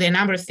 And so there are a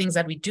number of things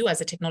that we do as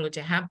a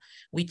technology hub.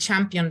 We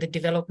champion the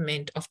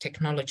development of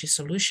technology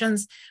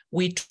solutions.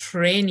 We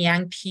train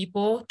young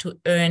people to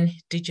earn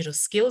digital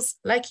skills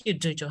like you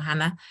do,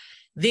 Johanna.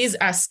 These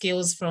are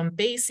skills from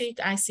basic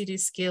ICT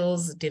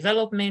skills,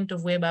 development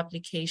of web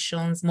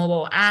applications,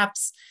 mobile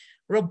apps,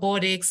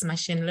 robotics,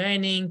 machine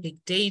learning, big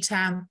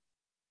data,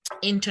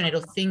 Internet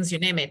of Things, you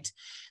name it.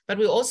 But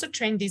we also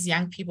train these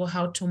young people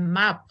how to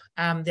map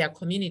their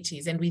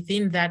communities. And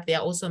within that, they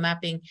are also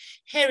mapping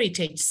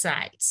heritage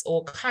sites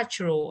or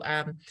cultural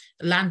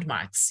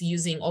landmarks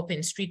using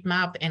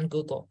OpenStreetMap and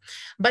Google.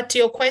 But to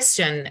your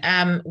question,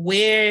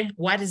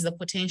 what is the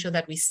potential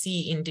that we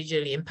see in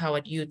digitally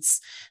empowered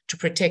youths to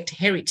protect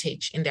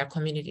heritage in their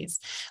communities?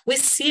 We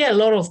see a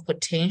lot of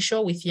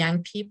potential with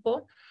young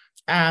people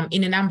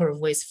in a number of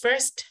ways.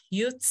 First,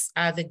 youths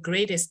are the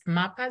greatest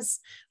mappers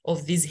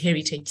of these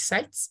heritage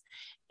sites.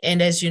 And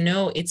as you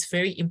know, it's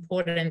very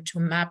important to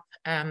map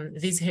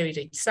these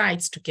heritage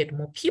sites to get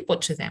more people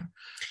to them.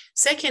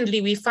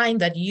 Secondly, we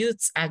find that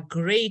youths are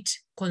great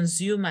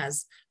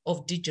consumers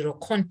of digital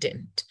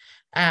content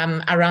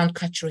around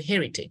cultural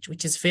heritage,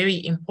 which is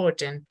very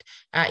important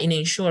in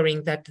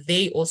ensuring that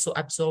they also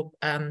absorb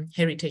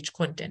heritage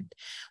content.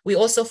 We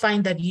also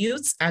find that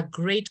youths are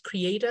great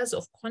creators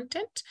of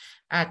content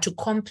to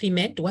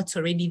complement what's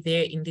already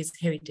there in these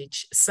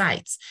heritage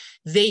sites.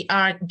 They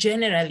are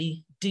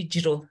generally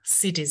digital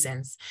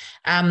citizens.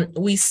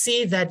 We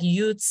see that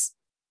youths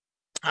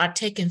are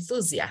tech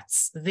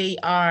enthusiasts. They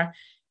are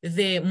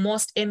the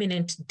most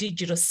eminent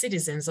digital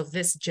citizens of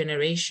this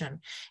generation.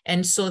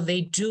 And so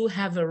they do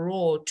have a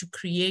role to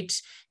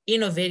create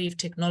innovative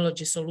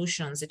technology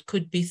solutions. It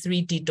could be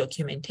 3D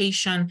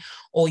documentation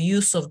or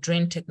use of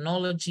drone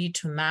technology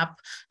to map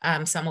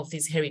some of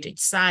these heritage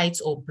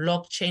sites, or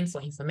blockchain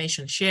for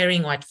information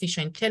sharing, or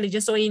artificial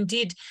intelligence, or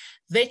indeed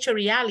virtual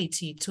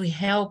reality to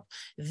help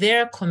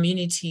their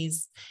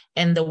communities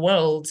and the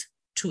world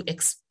to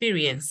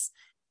experience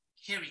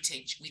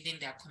heritage within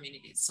their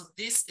communities. So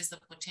this is the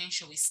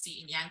potential we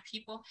see in young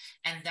people,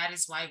 and that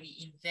is why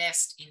we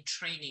invest in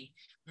training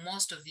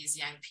most of these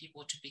young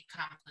people to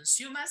become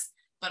consumers,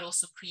 but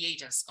also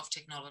creators of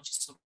technology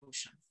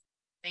solutions.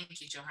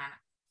 Thank you, Johanna.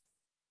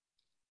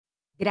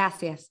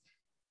 Gracias.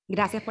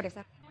 Gracias por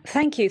esa.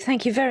 Thank you.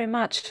 Thank you very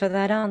much for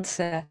that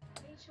answer.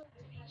 Rachel,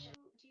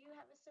 do you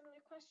have a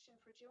similar question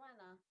for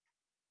Johanna?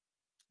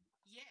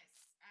 Yes,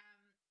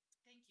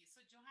 thank you.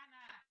 So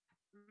Johanna,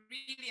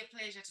 really a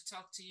pleasure to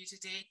talk to you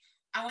today.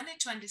 I wanted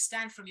to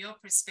understand from your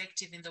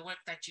perspective in the work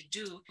that you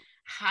do,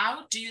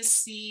 how do you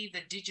see the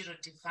digital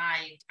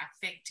divide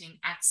affecting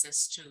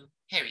access to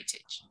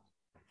heritage?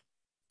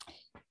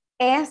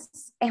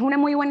 Es una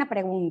muy buena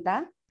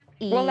pregunta.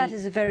 Well, that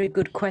is a very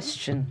good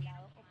question.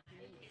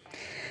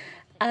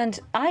 And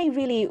I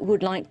really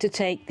would like to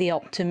take the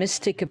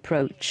optimistic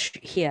approach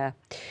here.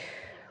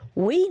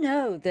 We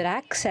know that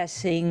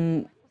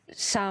accessing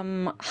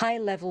some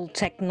high-level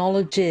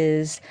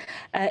technologies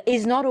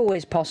is not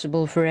always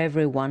possible for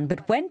everyone,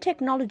 but when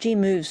technology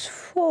moves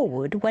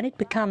forward, when it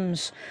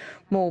becomes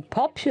more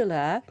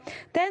popular,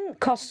 then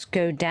costs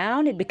go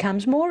down, it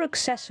becomes more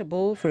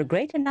accessible for a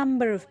greater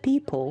number of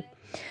people,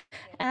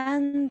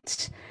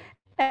 and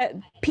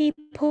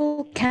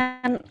people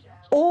can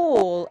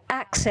all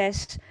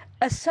access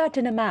a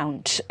certain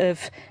amount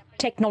of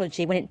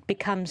technology when it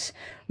becomes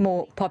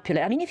more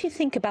popular. I mean, if you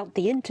think about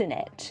the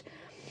internet,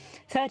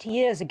 30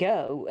 years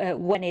ago,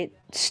 when it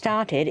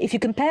started, if you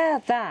compare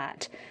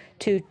that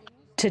to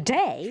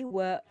today,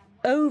 where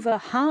over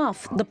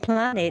half the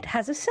planet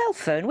has a cell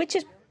phone, which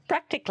is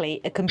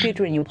practically a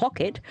computer in your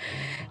pocket.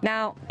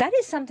 Now, that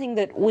is something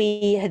that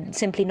we had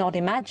simply not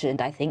imagined,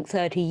 I think,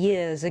 30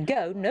 years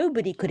ago.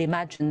 Nobody could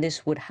imagine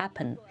this would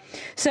happen.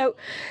 So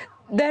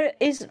there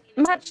is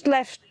much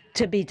left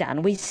to be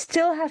done. We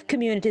still have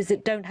communities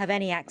that don't have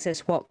any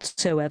access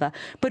whatsoever,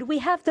 but we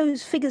have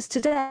those figures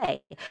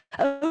today.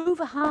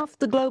 Over half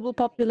the global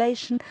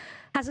population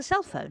has a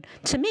cell phone.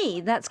 To me,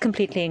 that's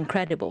completely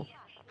incredible.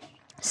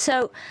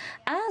 So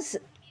as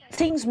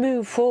things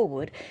move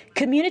forward,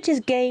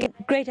 communities gain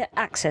greater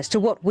access to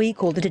what we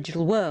call the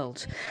digital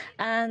world.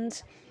 And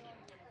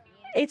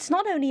it's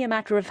not only a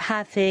matter of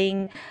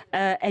having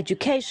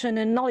education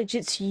and knowledge,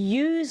 it's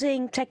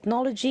using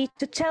technology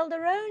to tell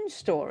their own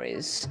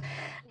stories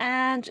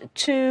and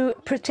to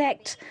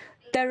protect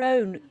their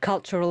own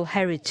cultural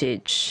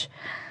heritage.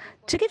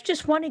 To give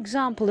just one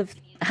example of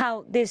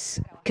how this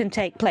can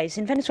take place,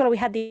 in Venezuela we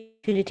had the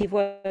opportunity of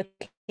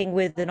working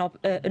with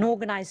an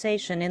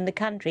organization in the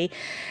country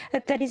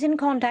that is in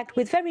contact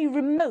with very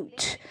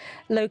remote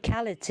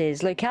localities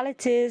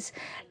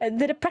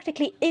that are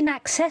practically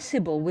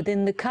inaccessible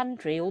within the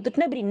country or that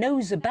nobody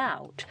knows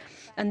about.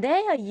 And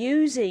they are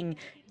using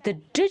the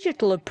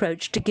digital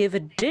approach to give a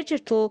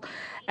digital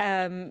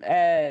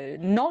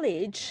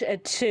knowledge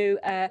to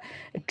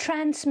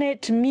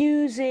transmit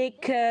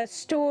music,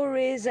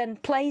 stories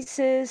and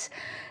places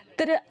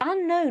that are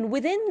unknown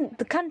within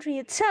the country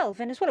itself,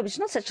 Venezuela, which is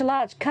not such a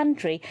large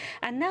country,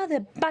 and now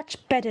they're much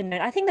better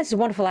known. I think this is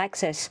wonderful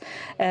access,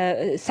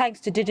 thanks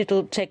to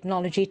digital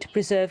technology, to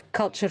preserve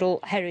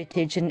cultural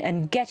heritage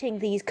and getting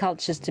these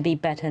cultures to be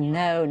better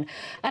known.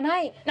 And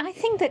I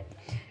think that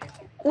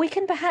we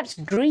can perhaps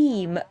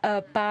dream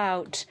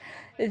about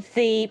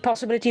the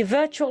possibility of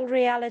virtual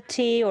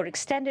reality or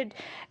extended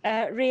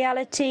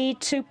reality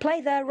to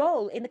play their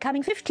role in the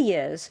coming 50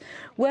 years,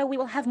 where we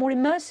will have more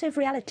immersive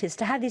realities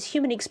to have this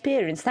human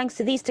experience thanks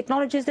to these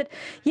technologies that,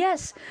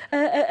 yes,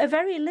 are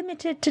very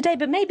limited today,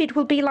 but maybe it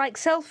will be like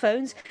cell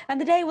phones, and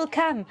the day will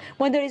come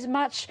when there is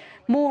much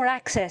more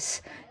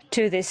access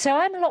to this. So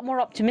I'm a lot more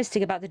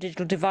optimistic about the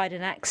digital divide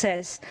and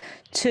access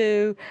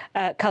to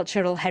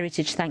cultural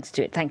heritage thanks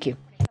to it. Thank you.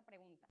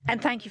 And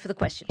thank you for the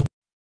question.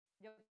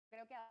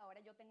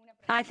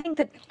 I think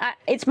that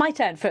it's my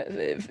turn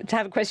to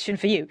have a question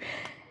for you.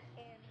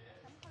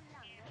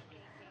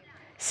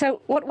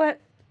 So what we're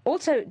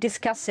also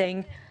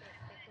discussing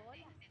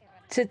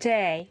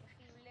today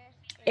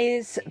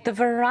is the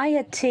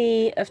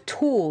variety of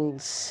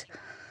tools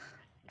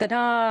that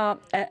are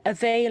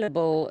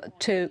available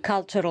to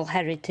cultural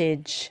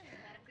heritage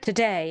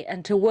today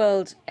and to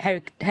world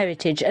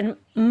heritage. And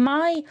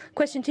my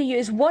question to you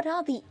is, what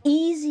are the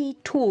easy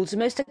tools, the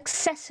most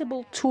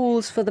accessible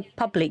tools for the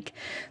public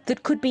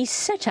that could be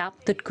set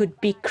up, that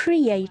could be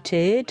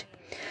created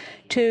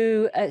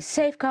to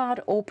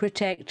safeguard or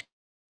protect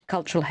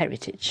cultural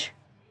heritage?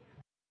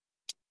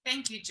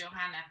 Thank you,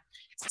 Johanna.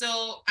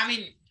 So, I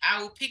mean,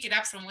 I will pick it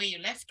up from where you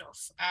left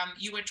off.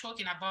 You were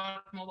talking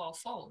about mobile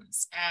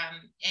phones.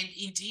 And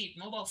indeed,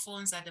 mobile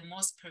phones are the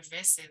most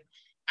pervasive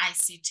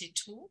ICT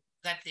tool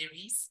that there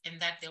is and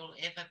that there will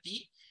ever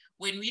be.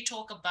 When we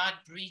talk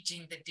about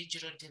bridging the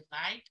digital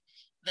divide,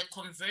 the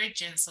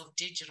convergence of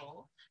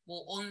digital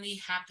will only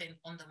happen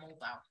on the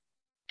mobile.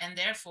 And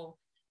therefore,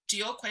 to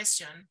your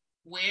question,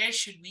 where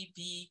should we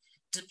be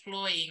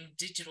deploying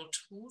digital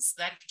tools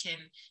that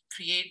can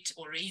create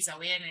or raise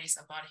awareness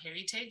about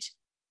heritage?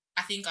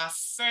 I think our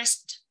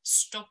first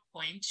stop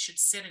point should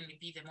certainly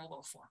be the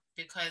mobile phone,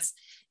 because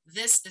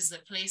this is the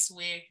place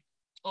where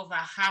over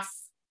half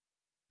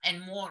and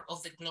more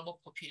of the global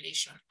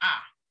population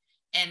are.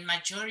 And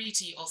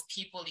majority of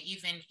people,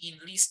 even in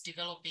least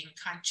developing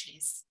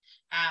countries,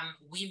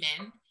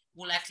 women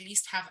will at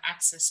least have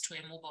access to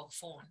a mobile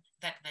phone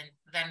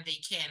than they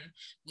can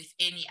with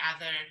any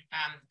other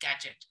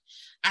gadget.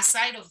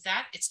 Aside of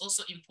that, it's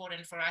also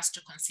important for us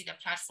to consider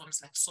platforms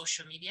like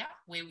social media,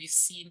 where we've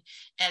seen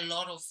a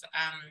lot of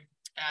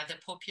the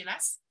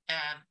populace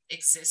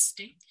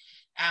existing.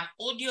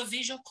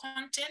 Audiovisual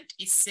content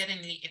is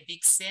certainly a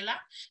big seller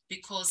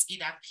because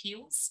it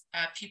appeals.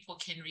 People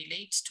can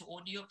relate to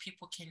audio,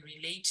 people can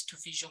relate to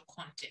visual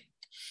content.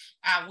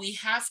 We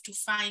have to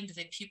find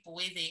the people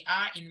where they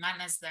are in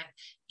manners that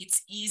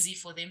it's easy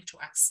for them to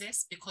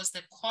access, because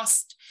the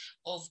cost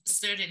of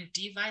certain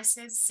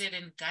devices,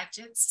 certain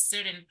gadgets,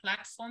 certain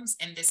platforms,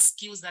 and the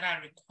skills that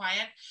are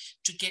required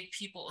to get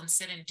people on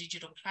certain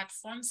digital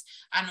platforms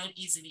are not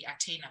easily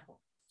attainable.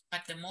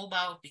 But the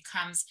mobile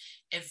becomes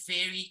a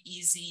very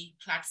easy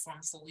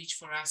platform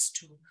for us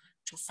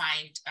to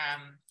find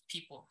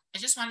people. I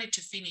just wanted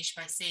to finish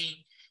by saying,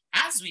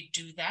 as we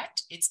do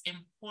that, it's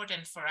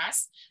important for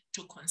us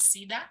to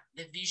consider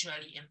the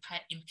visually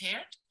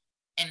impaired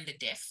and the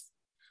deaf.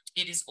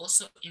 It is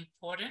also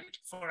important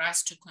for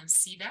us to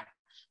consider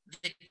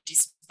the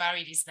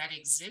disparities that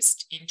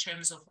exist in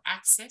terms of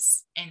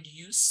access and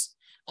use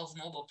of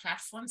mobile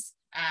platforms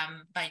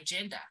by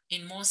gender.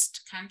 In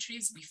most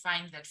countries, we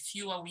find that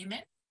fewer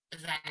women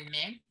than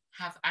men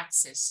have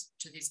access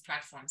to these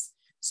platforms.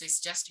 So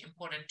it's just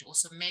important to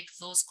also make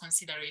those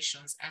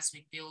considerations as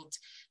we build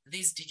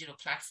these digital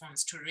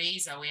platforms to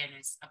raise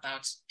awareness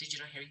about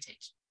digital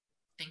heritage.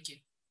 Thank you.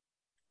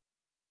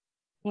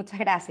 Muchas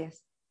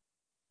gracias.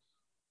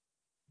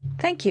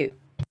 Thank you.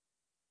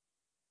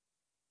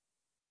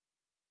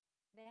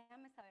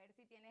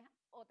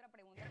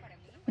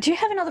 Do you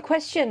have another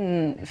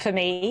question for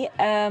me?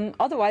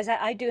 Otherwise,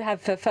 I do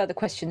have further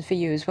questions for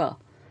you as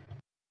well.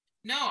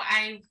 No,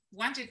 I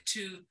wanted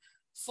to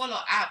follow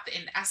up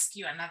and ask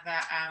you another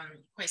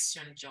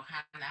question,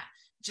 Johanna,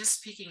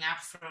 just picking up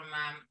from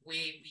where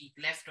we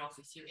left off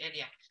with you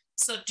earlier.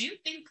 So do you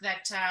think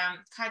that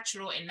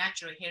cultural and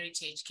natural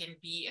heritage can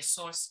be a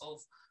source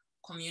of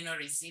communal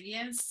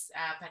resilience,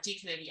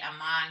 particularly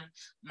among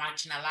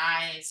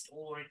marginalized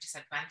or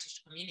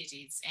disadvantaged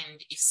communities?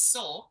 And if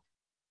so,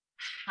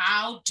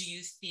 how do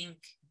you think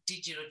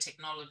digital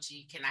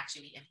technology can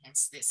actually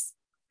enhance this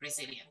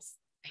resilience?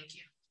 Thank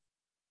you.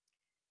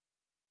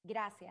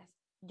 Gracias.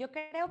 Yo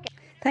creo que...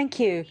 Thank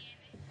you.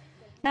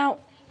 Now,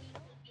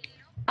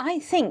 I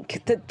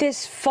think that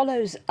this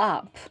follows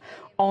up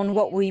on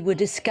what we were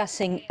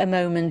discussing a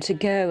moment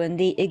ago, and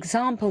the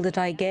example that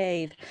I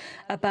gave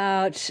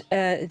about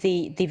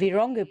the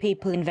Virongo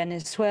people in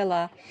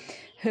Venezuela,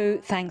 who,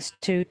 thanks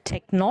to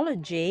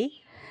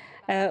technology,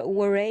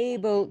 were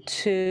able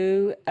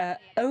to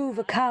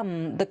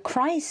overcome the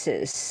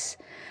crisis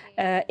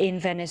in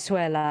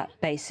Venezuela,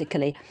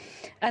 basically.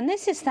 And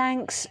this is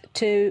thanks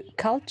to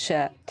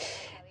culture.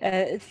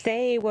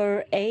 They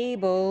were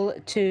able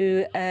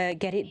to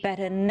get it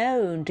better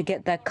known, to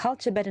get their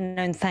culture better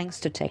known thanks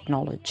to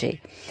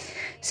technology.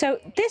 So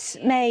this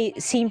may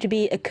seem to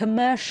be a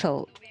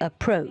commercial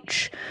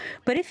approach,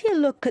 but if you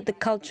look at the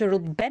cultural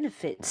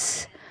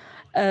benefits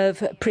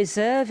of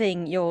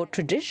preserving your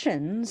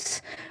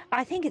traditions,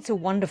 I think it's a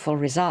wonderful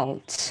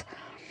result.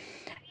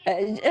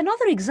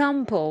 Another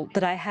example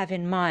that I have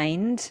in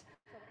mind,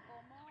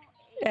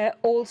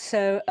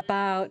 also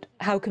about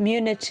how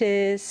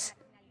communities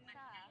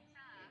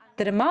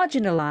that are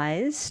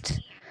marginalized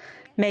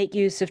make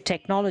use of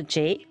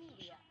technology,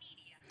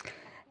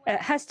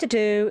 has to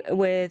do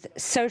with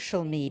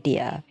social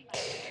media.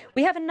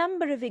 We have a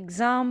number of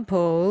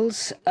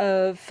examples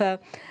of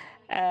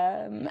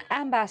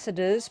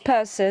ambassadors,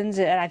 persons,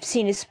 and I've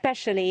seen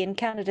especially in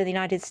Canada and the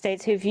United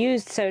States, who've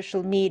used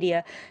social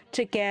media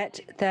to get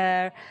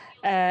their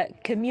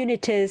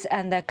communities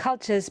and their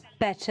cultures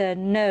better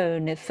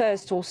known,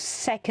 first or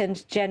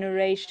second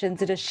generations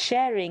that are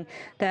sharing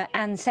their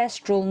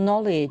ancestral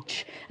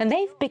knowledge. And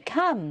they've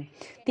become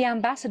the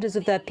ambassadors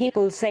of their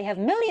peoples. They have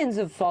millions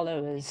of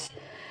followers.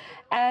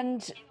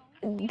 And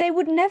they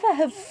would never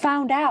have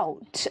found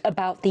out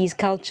about these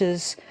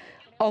cultures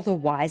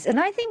otherwise. And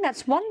I think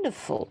that's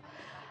wonderful.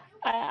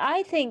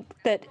 I think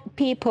that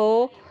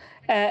people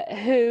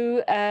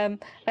who are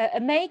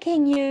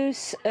making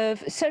use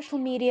of social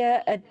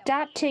media,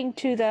 adapting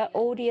to their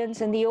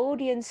audience, and the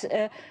audience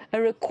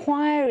are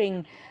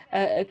acquiring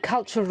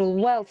cultural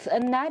wealth,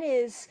 and that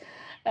is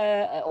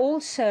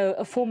also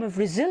a form of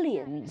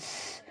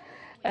resilience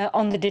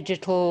on the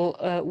digital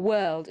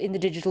world, in the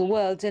digital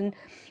world. And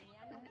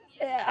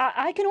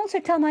I can also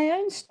tell my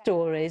own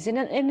stories. In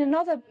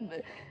another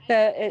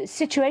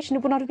situation,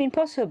 it would not have been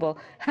possible.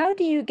 How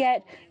do you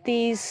get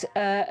these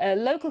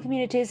local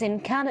communities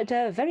in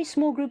Canada, a very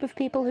small group of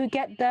people who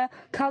get their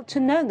culture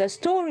known, their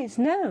stories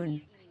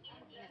known?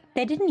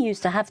 They didn't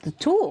used to have the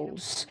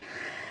tools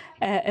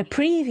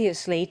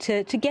previously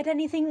to get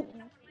anything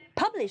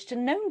published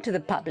and known to the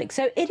public.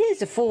 So it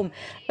is a form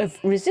of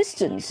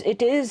resistance.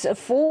 It is a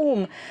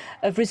form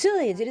of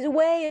resilience. It is a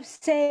way of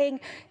saying,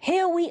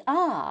 here we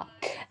are,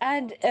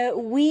 and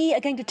we are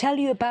going to tell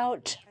you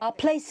about our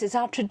places,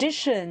 our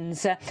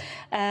traditions,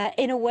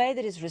 in a way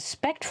that is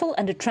respectful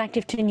and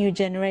attractive to new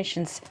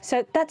generations.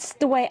 So that's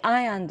the way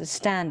I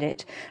understand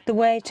it, the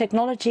way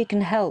technology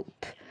can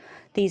help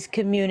these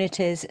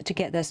communities to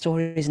get their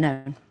stories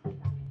known.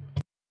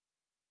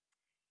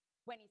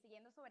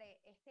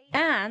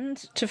 And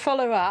to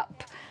follow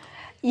up,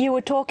 you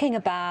were talking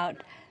about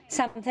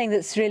something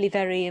that's really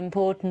very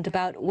important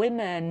about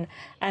women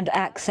and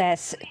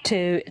access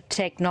to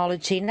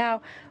technology.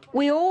 Now,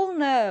 we all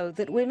know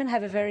that women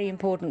have a very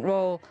important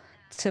role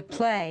to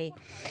play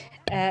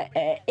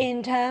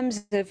in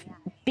terms of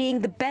being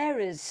the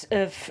bearers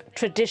of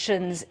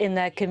traditions in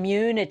their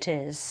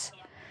communities.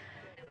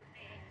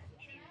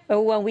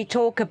 When we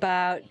talk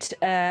about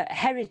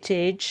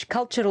heritage,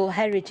 cultural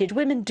heritage,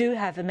 women do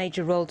have a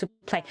major role to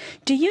play.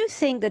 Do you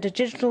think that a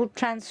digital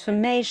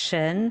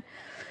transformation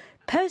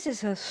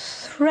poses a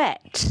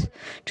threat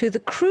to the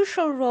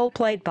crucial role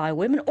played by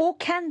women, or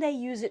can they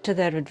use it to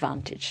their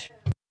advantage?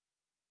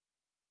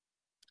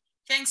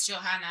 Thanks,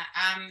 Johanna.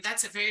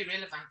 That's a very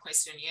relevant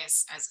question,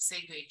 yes, as a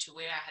segue to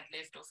where I had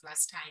left off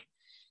last time.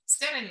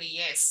 Certainly,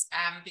 yes,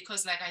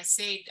 because like I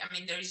said, I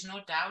mean, there is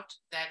no doubt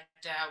that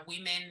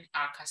women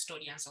are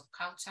custodians of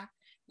culture.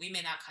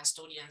 Women are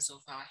custodians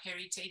of our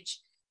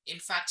heritage. In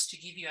fact, to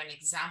give you an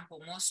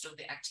example, most of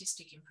the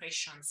artistic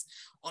impressions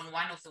on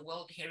one of the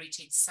World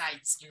Heritage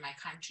sites in my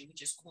country,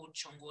 which is called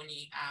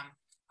Chongoni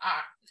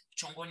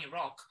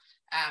Rock,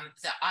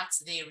 the arts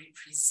there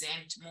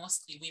represent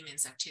mostly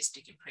women's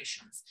artistic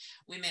impressions.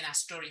 Women are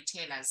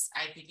storytellers.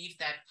 I believe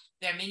that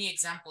there are many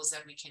examples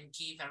that we can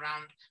give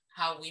around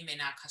how women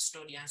are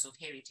custodians of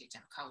heritage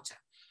and culture.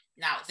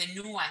 Now, the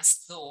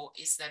nuance, though,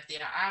 is that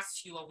there are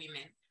fewer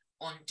women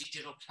on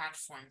digital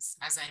platforms.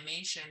 As I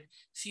mentioned,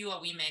 fewer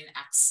women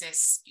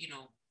access,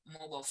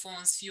 mobile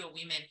phones, fewer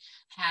women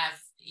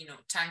have,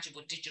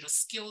 tangible digital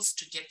skills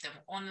to get them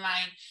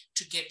online,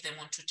 to get them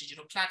onto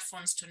digital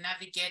platforms, to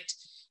navigate.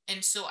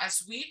 And so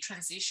as we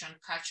transition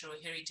cultural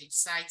heritage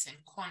sites and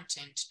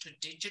content to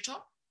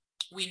digital,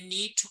 we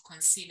need to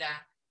consider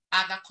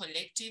other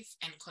collective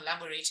and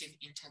collaborative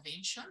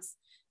interventions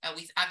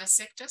with other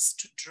sectors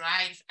to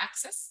drive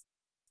access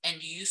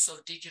and use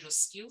of digital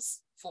skills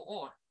for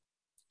all,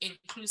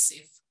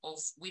 inclusive of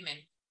women.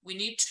 We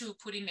need to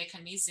put in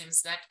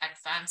mechanisms that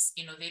advance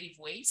innovative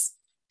ways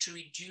to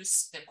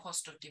reduce the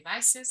cost of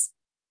devices,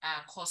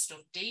 cost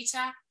of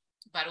data,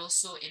 but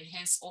also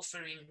enhance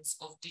offerings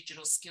of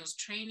digital skills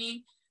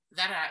training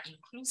that are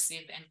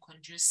inclusive and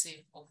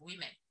conducive of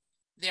women.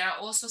 There are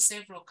also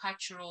several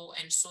cultural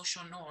and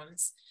social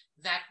norms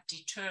that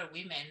deter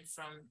women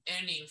from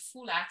earning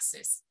full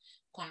access,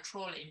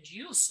 control, and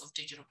use of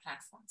digital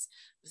platforms.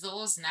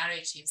 Those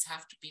narratives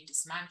have to be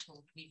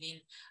dismantled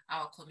within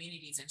our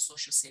communities and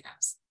social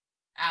setups.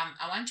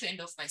 I want to end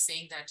off by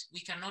saying that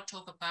we cannot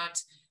talk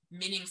about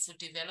meaningful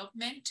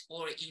development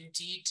or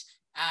indeed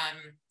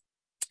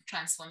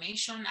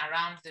transformation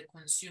around the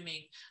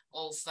consuming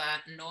of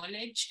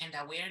knowledge and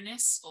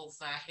awareness of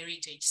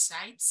heritage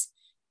sites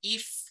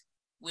if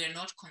we're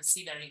not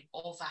considering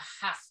over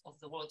half of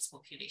the world's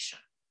population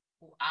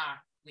who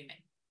are women.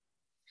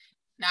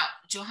 Now,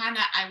 Johanna,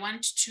 I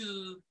want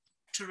to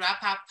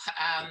wrap up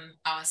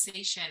our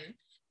session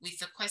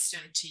with a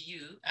question to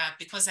you,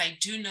 because I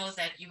do know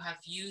that you have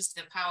used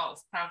the power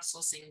of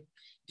crowdsourcing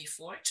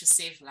before to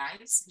save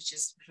lives, which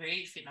is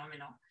very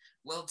phenomenal.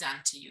 Well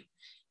done to you.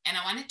 And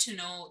I wanted to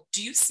know,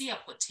 do you see a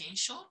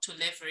potential to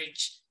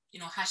leverage,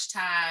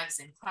 hashtags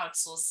and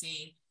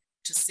crowdsourcing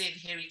to save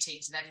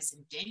heritage that is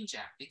in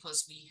danger?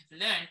 Because we have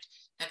learned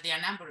that there are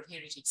a number of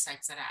heritage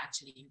sites that are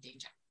actually in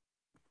danger.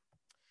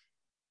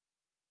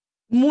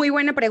 Muy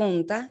buena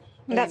pregunta.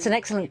 That's an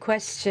excellent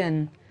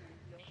question.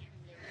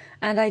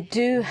 And I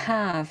do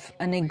have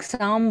an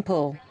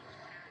example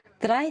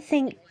that I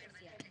think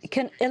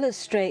can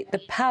illustrate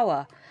the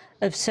power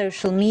of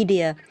social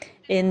media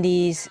in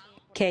these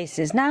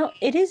cases. Now,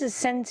 it is a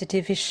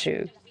sensitive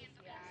issue.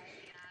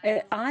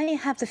 I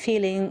have the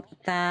feeling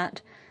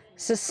that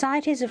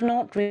societies have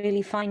not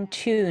really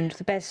fine-tuned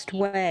the best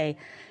way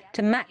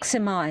to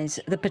maximize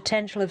the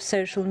potential of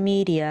social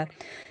media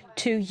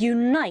to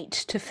unite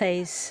to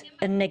face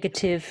a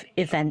negative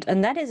event.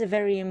 And that is a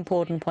very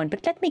important point.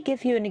 But let me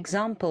give you an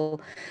example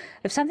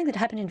of something that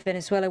happened in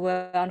Venezuela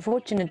where,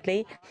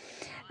 unfortunately,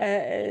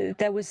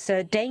 there was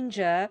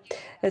danger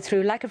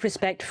through lack of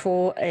respect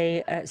for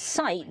a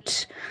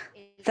site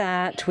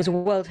that was a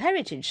World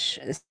Heritage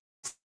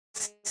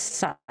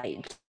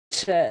site,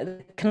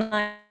 the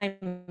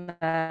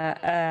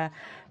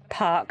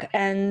Park,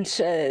 and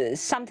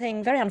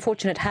something very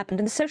unfortunate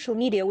happened, and the social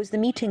media was the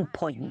meeting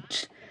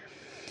point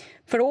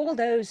for all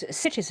those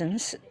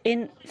citizens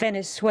in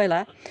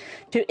Venezuela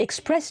to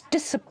express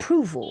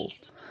disapproval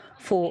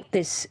for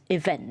this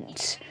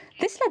event.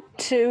 This led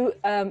to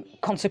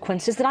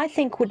consequences that I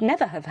think would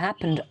never have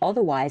happened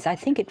otherwise. I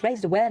think it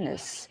raised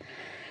awareness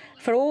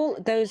for all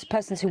those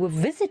persons who were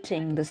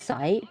visiting the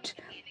site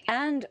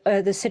and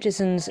the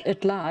citizens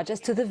at large as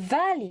to the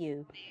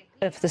value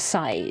of the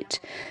site.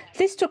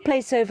 This took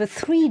place over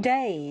 3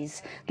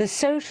 days. The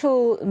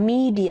social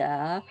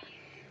media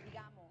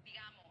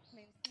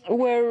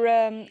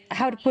were,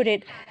 how to put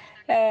it,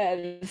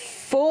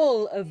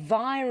 full of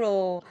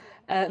viral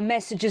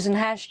messages and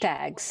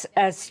hashtags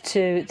as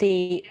to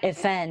the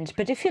event.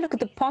 But if you look at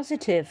the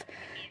positive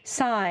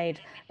side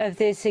of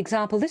this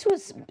example, this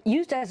was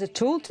used as a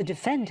tool to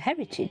defend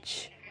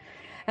heritage.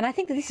 And I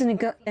think that this is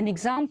an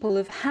example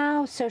of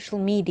how social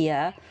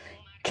media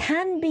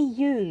can be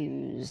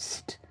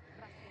used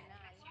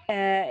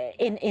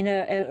in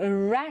a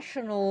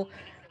rational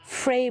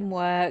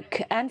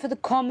framework and for the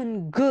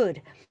common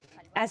good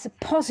as a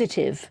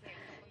positive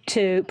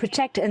to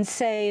protect and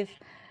save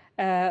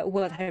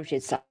World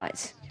Heritage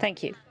Sites.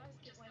 Thank you.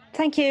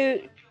 Thank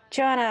you,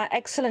 Johanna.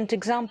 Excellent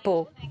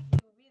example.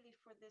 Really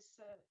for this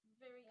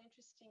very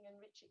interesting and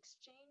rich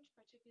exchange,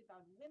 particularly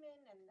about women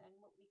and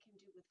what we can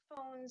do with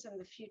phones and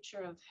the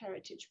future of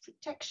heritage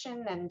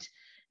protection and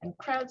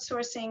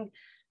crowdsourcing.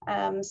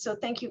 So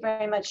thank you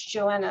very much,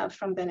 Johanna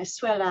from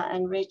Venezuela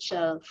and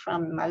Rachel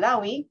from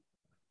Malawi.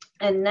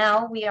 And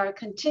now we are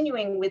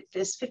continuing with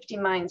this 50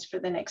 Minds for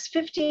the next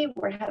 50.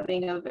 We're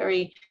having a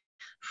very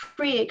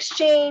free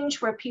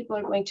exchange where people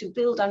are going to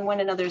build on one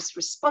another's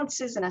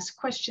responses and ask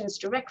questions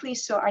directly.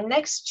 So our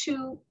next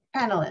two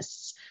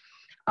panelists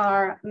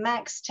are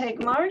Max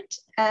Tegmark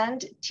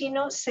and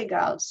Tino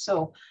Sehgal.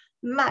 So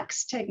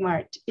Max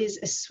Tegmark is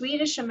a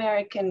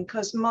Swedish-American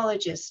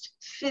cosmologist,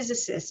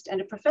 physicist,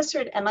 and a professor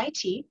at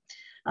MIT.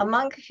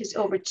 Among his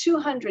over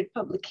 200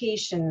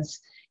 publications,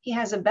 he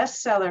has a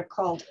bestseller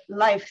called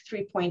Life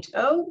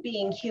 3.0,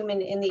 Being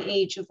Human in the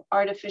Age of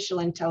Artificial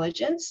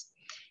Intelligence.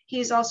 He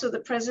is also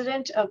the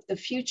president of the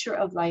Future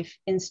of Life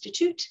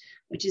Institute,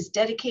 which is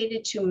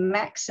dedicated to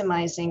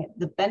maximizing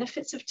the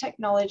benefits of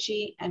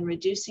technology and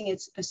reducing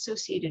its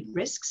associated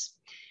risks.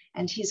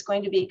 And he's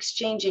going to be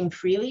exchanging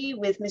freely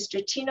with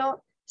Mr.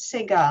 Tino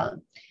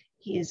Sehgal.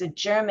 He is a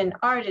German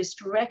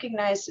artist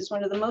recognized as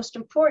one of the most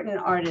important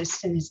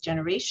artists in his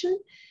generation.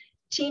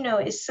 Tino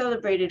is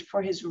celebrated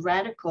for his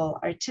radical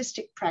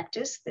artistic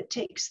practice that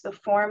takes the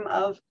form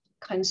of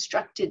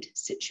constructed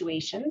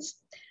situations,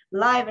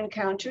 live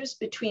encounters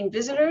between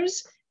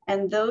visitors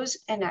and those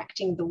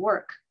enacting the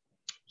work.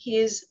 He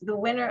is the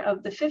winner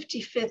of the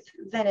 55th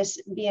Venice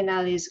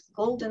Biennale's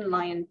Golden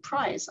Lion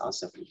Prize,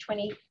 also from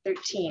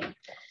 2013.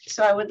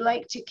 So I would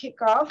like to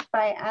kick off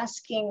by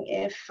asking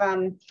if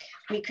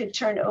we could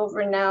turn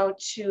over now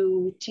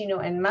to Tino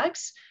and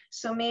Max.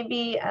 So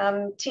maybe,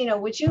 Tino,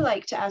 would you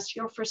like to ask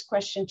your first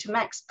question to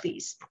Max,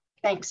 please?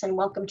 Thanks, and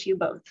welcome to you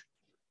both.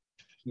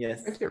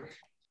 Yes. Thank you.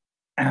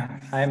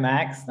 Hi,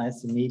 Max.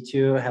 Nice to meet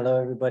you. Hello,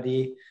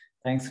 everybody.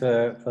 Thanks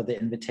for the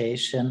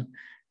invitation.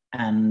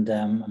 And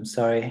I'm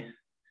sorry,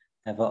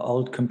 I have an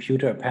old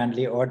computer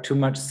apparently, or too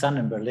much sun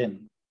in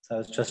Berlin. So I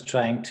was just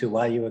trying to,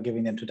 while you were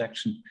giving the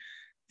introduction,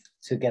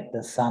 to get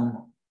the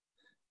sun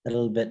a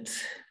little bit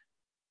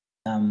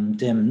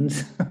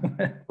dimmed.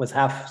 Was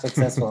half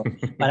successful,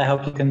 but I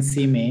hope you can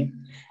see me.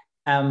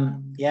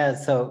 Yeah,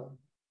 so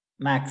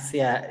Max,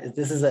 yeah,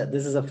 this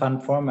is a fun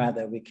format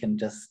that we can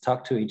just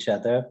talk to each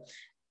other.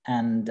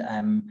 And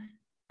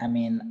I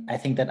mean, I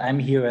think that I'm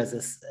here as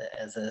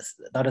a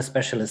not a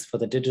specialist for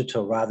the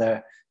digital,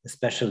 rather a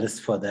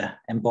specialist for the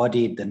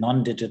embodied, the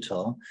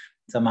non-digital.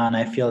 Somehow, and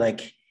I feel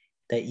like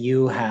that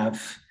you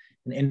have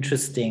an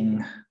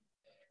interesting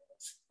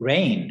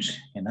range,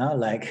 you know,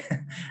 like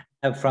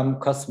from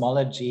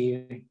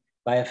cosmology,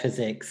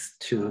 biophysics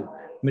to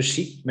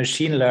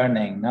machine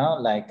learning, no,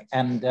 like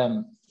and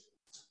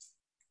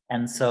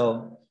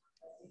so.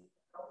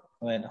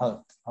 Wait,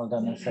 hold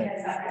on a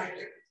sec.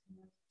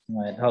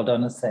 Wait, hold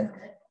on a sec.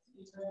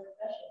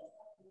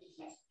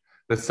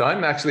 The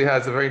sun actually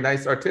has a very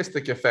nice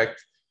artistic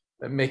effect,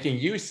 making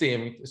you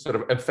seem sort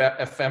of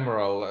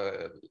ephemeral,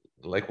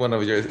 like one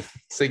of your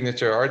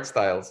signature art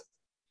styles.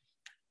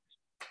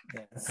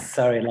 Yes,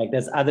 sorry, like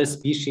there's other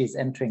species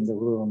entering the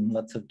room,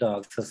 lots of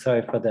dogs. So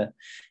sorry for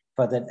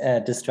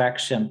the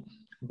distraction.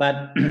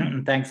 But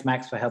thanks,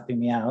 Max, for helping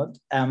me out.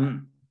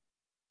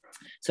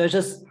 So it's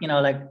just, you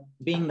know, like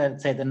being,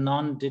 let's say, the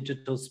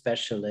non-digital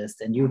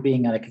specialist, and you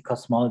being like a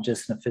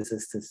cosmologist and a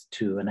physicist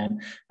too. And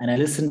I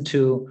listened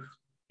to,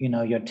 you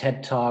know, your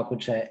TED talk,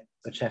 which I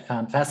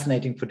found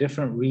fascinating for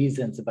different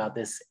reasons about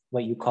this,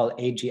 what you call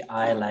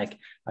AGI, like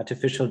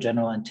artificial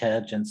general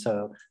intelligence.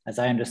 So as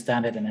I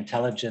understand it, an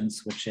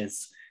intelligence which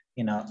is,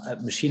 you know, a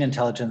machine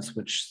intelligence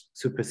which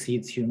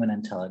supersedes human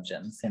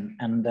intelligence.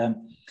 And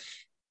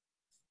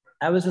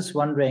I was just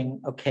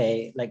wondering,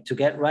 okay, like to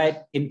get right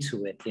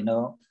into it, you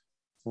know,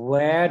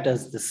 where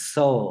does the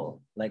soul,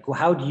 like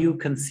how do you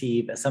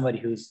conceive, as somebody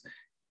who's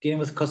dealing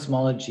with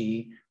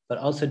cosmology, but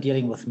also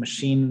dealing with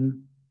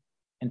machine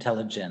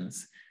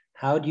intelligence,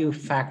 how do you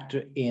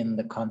factor in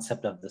the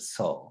concept of the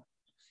soul?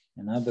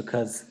 You know,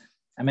 because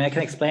I mean, I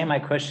can explain my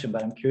question,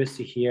 but I'm curious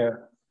to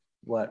hear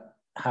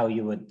how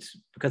you would,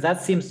 because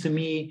that seems to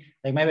me,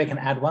 like maybe I can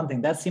add one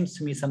thing, that seems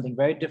to me something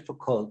very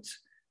difficult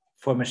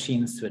for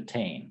machines to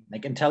attain?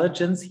 Like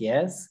intelligence,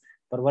 yes,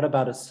 but what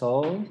about a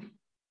soul?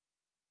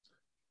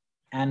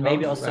 And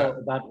maybe also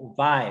about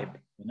vibe,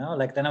 you know,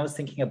 like then I was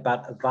thinking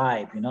about a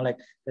vibe, you know, like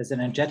there's an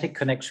energetic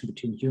connection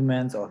between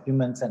humans or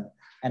humans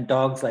and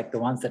dogs, like the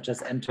ones that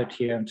just entered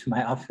here into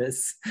my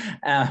office.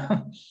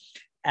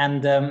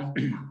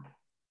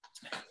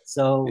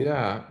 So.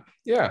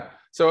 Yeah.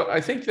 So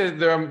I think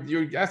that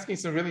you're asking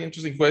some really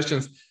interesting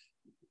questions.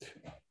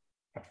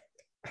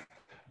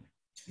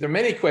 There are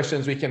many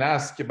questions we can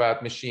ask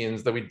about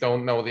machines that we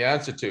don't know the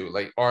answer to,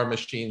 like, are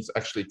machines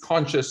actually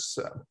conscious?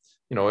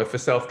 You know, if a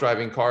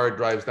self-driving car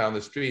drives down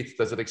the street,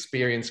 does it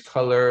experience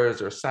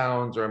colors or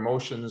sounds or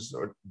emotions,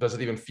 or does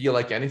it even feel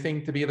like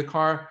anything to be the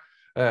car?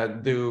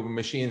 Do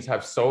machines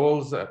have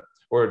souls,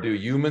 or do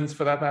humans,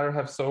 for that matter,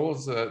 have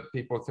souls?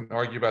 People can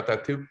argue about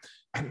that too.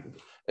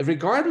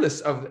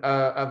 Regardless of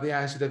the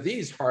answer to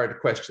these hard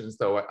questions,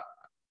 though,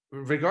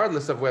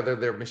 regardless of whether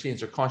their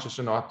machines are conscious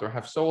or not, or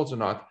have souls or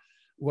not,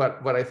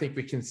 what I think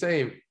we can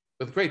say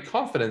with great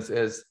confidence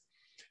is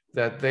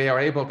that they are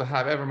able to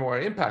have ever more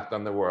impact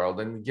on the world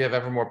and give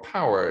ever more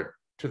power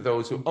to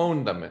those who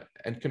own them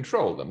and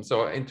control them.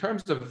 So in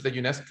terms of the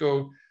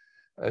UNESCO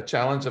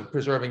challenge of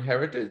preserving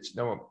heritage,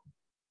 you know,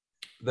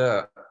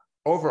 the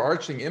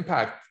overarching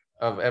impact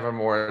of ever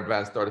more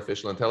advanced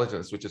artificial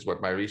intelligence, which is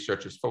what my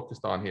research is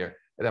focused on here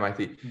at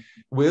MIT,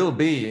 will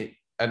be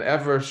an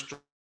ever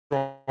stronger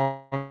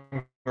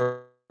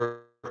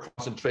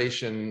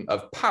concentration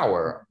of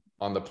power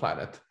on the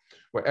planet,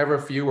 where ever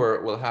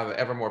fewer will have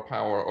ever more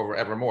power over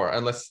ever more,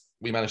 unless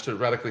we manage to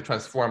radically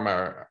transform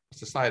our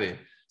society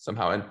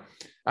somehow. And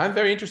I'm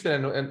very interested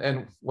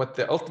in what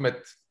the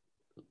ultimate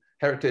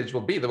heritage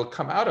will be that will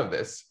come out of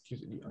this.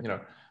 You know,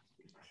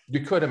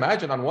 you could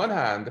imagine on one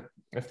hand,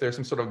 if there's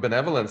some sort of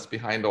benevolence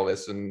behind all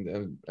this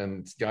and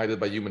guided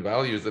by human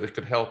values, that it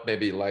could help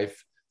maybe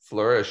life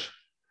flourish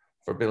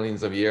for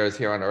billions of years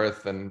here on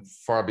Earth and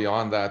far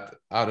beyond that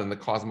out in the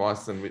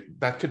cosmos. And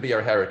that could be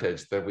our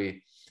heritage, that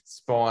we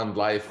spawned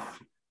life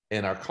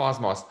in our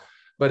cosmos.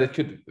 But it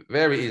could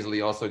very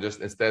easily also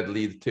just instead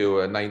lead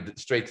to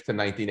straight to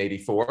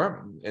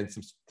 1984 and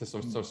some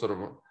sort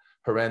of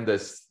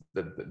horrendous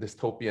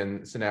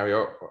dystopian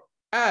scenario.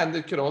 And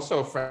it could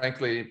also,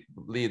 frankly,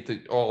 lead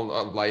to all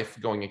of life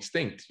going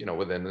extinct, you know,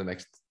 within the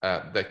next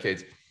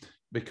decades,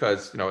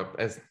 because, you know,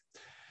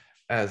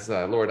 as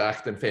Lord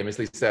Acton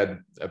famously said,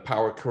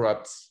 power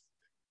corrupts,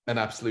 and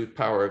absolute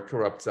power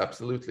corrupts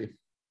absolutely.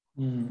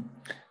 Mm.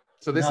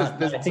 So this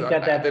I think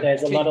that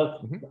there's a lot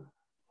of.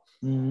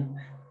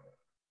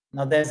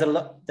 No, there's a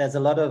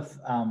lot of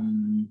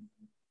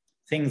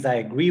things I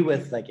agree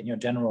with, like in your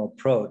general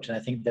approach, and I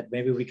think that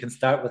maybe we can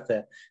start with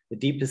the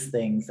deepest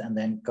things and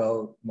then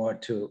go more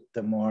to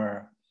the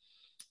more,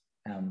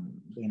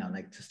 you know,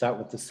 like to start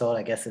with the soul,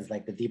 I guess, is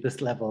like the deepest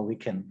level we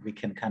can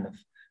kind of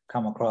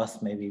come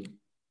across. Maybe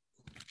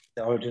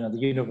the origin of the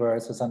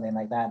universe or something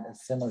like that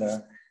is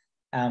similar,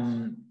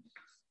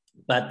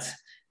 but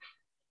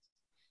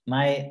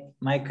my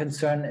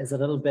concern is a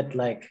little bit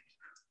like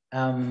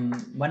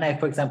when I,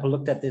 for example,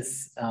 looked at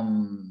this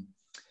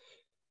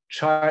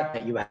chart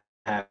that you have.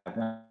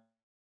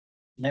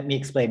 Let me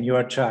explain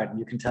your chart, and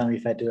you can tell me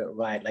if I do it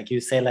right. Like you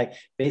say, like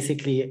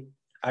basically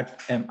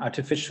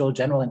artificial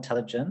general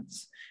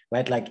intelligence,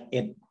 right? Like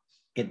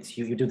it's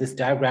you do this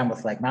diagram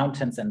with like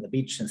mountains and the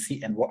beach and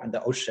sea and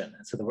the ocean,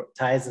 and so the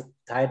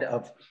tide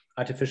of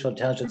artificial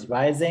intelligence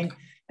rising.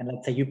 And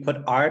let's say you put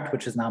art,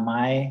 which is now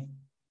my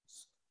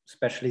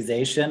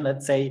specialization.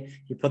 Let's say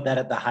you put that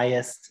at the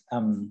highest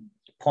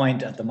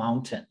point of the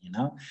mountain, you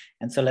know.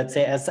 And so let's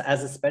say as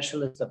a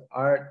specialist of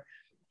art,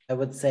 I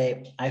would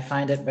say I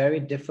find it very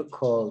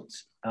difficult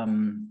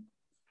to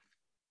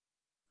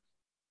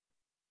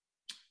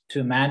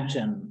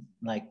imagine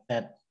like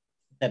that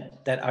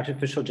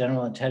artificial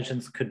general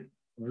intelligence could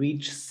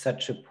reach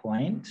such a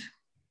point,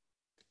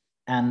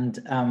 and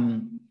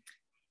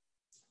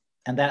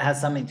that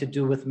has something to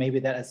do with maybe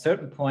that at a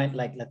certain point,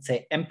 like let's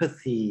say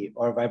empathy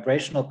or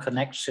vibrational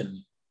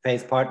connection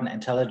plays part in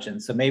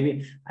intelligence. So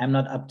maybe I'm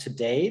not up to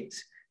date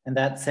in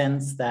that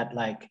sense that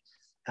like,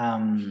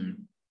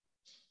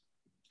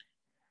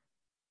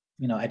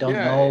 you know, I don't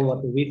know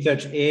what the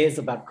research is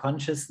about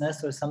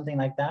consciousness or something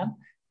like that.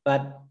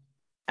 But,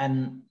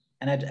 and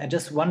I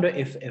just wonder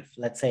if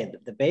let's say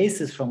the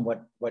basis from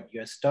what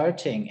you're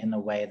starting in a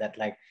way that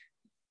like,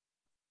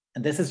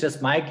 and this is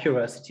just my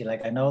curiosity,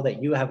 like I know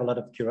that you have a lot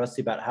of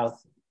curiosity about how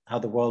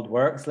the world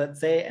works,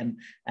 let's say, and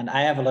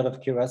I have a lot of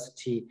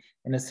curiosity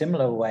in a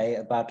similar way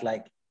about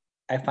like,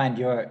 I find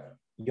your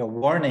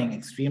warning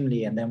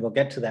extremely, and then we'll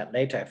get to that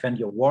later, I find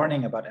your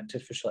warning about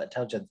artificial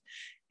intelligence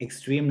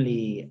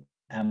extremely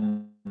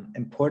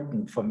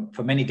important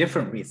for many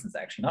different reasons,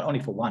 actually, not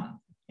only for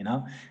one, you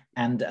know,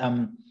 and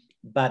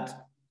but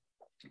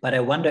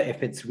I wonder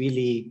if it's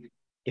really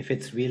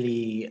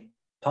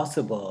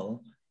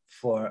possible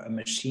for a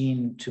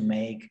machine to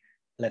make,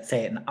 let's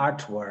say, an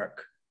artwork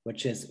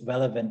which is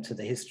relevant to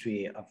the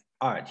history of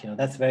art. You know,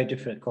 that's a very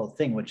difficult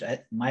thing, which in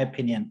my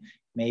opinion,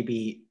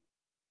 maybe,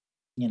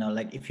 you know,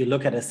 like if you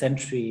look at a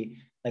century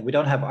like we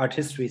don't have art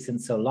history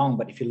since so long,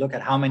 but if you look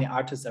at how many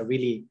artists are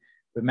really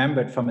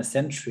remembered from a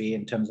century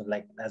in terms of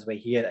like, as we're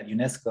here at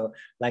UNESCO,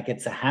 like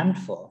it's a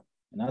handful,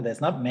 you know,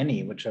 there's not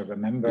many which are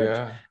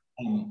remembered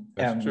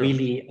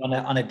really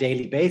on a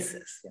daily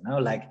basis, you know,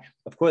 like,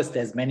 of course,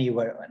 there's many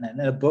where in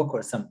a book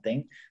or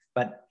something,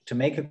 but to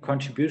make a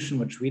contribution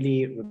which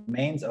really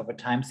remains over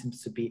time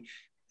seems to be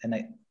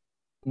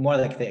more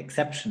like the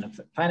exception. I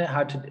find it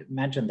hard to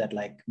imagine that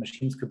like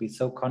machines could be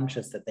so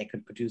conscious that they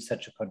could produce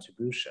such a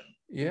contribution.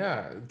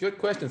 Yeah, good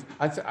questions.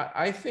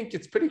 I think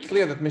it's pretty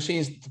clear that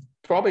machines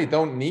probably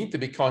don't need to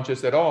be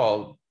conscious at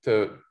all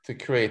to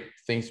create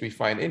things we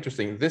find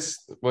interesting. This,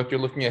 what you're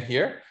looking at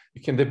here,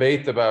 you can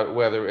debate about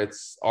whether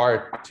it's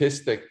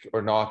artistic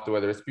or not,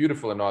 whether it's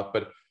beautiful or not,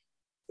 but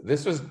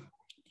this was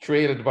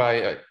created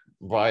by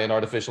an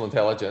artificial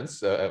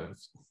intelligence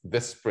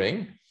this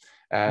spring.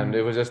 And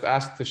it was just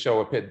asked to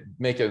show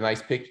make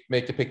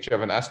a picture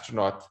of an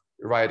astronaut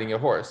riding a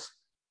horse.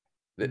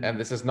 And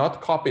this is not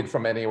copied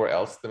from anywhere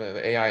else.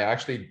 The AI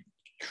actually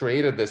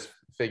created this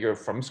figure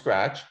from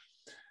scratch.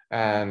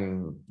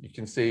 And you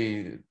can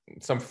see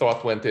some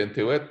thought went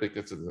into it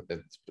because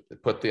it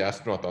put the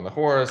astronaut on the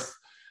horse,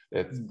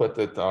 it put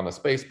it on a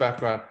space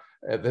background.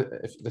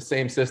 The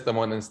same system,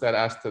 when instead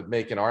asked to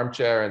make an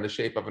armchair in the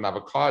shape of an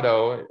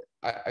avocado,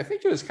 I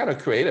think it was kind of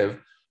creative.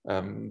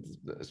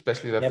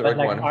 Especially the third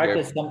like one. Art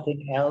is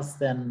something else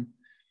than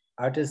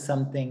art is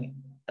something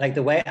like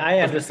the way I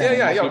understand.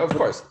 Yeah, of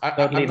course.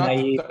 Totally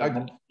naive,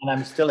 and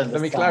I'm still in the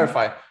Let me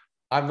clarify.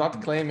 I'm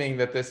not claiming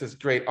that this is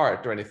great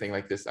art or anything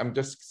like this. I'm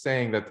just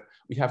saying that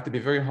we have to be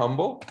very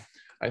humble.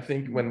 I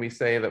think when we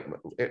say that,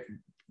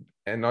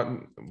 and not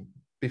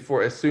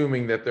before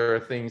assuming that there are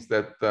things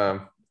that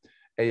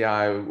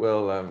AI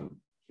will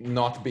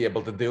not be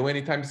able to do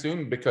anytime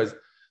soon, because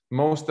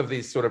most of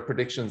these sort of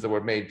predictions that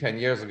were made 10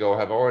 years ago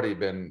have already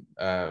been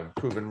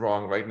proven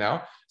wrong right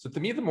now. So to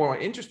me, the more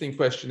interesting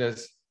question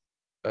is,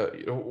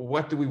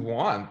 what do we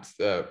want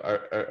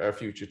our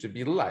future to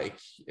be like?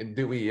 And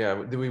do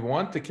we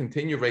want to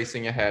continue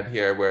racing ahead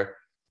here, where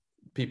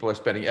people are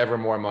spending ever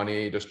more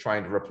money just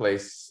trying to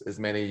replace as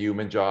many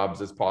human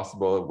jobs as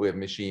possible with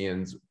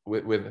machines,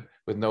 with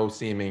no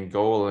seeming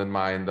goal in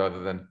mind other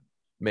than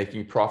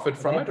making profit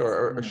from it,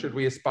 or should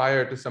we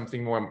aspire to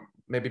something more,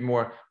 maybe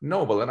more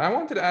noble? And I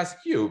wanted to ask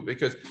you,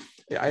 because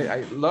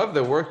I love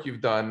the work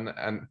you've done,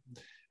 and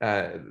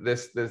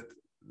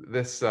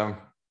this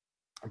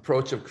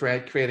approach of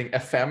creating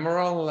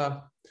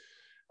ephemeral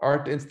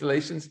art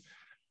installations.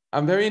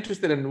 I'm very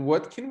interested in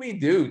what can we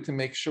do to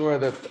make sure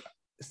that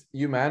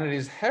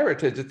humanity's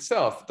heritage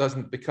itself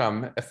doesn't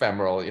become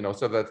ephemeral, you know,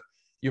 so that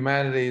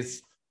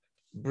humanity's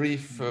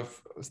brief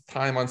of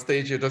time on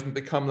stage here doesn't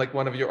become like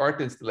one of your art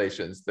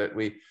installations that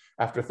we,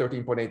 after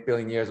 13.8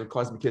 billion years of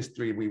cosmic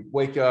history, we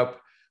wake up,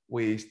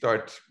 we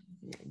start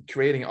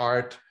creating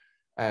art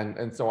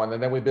and so on.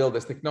 And then we build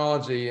this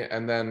technology,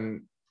 and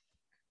then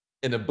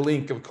in a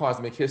blink of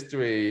cosmic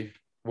history,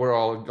 we're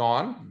all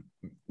gone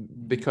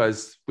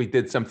because we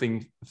did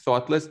something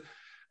thoughtless.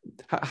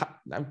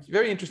 I'm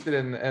very interested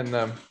in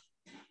I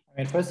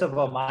mean, first of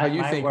all, how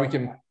you think we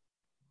can.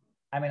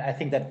 I mean, I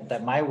think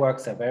that my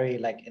works are very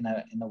like in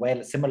a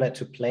way similar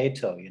to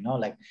Plato, you know,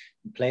 like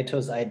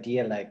Plato's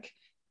idea, like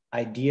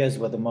ideas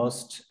were the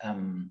most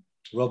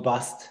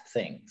robust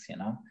things, you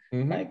know,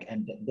 like,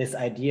 and this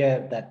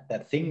idea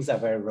that things are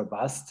very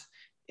robust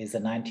is a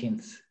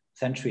 19th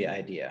century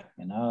idea,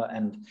 you know,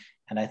 and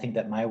I think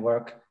that my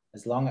work,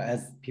 as long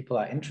as people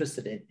are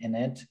interested in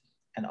it,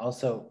 and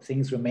also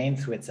things remain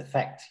through its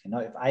effect, you know,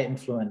 if I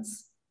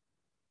influence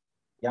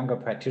younger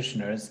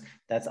practitioners,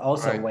 that's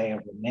also a way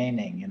of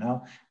remaining, you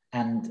know,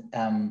 and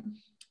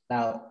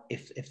now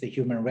if the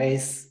human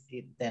race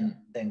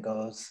then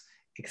goes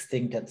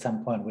extinct at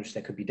some point, which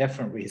there could be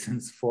different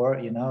reasons for,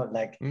 you know,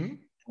 like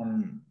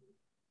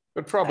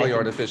but probably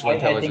artificial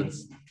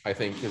intelligence, I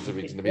think, is the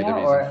reason to be the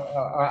reason.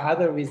 Or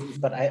other reasons,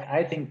 but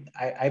I think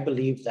I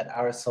believe that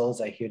our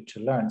souls are here to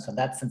learn. So in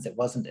that sense, it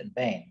wasn't in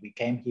vain. We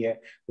came here,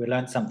 we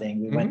learned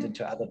something, we went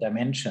into other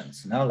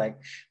dimensions, you know, like,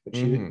 which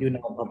you know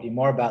probably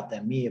more about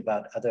than me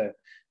about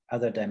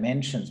other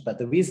dimensions. But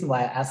the reason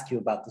why I ask you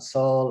about the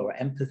soul or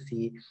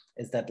empathy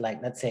is that,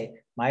 like, let's say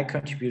my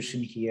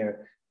contribution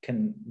here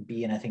can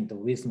be, and I think the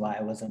reason why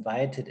I was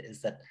invited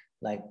is that,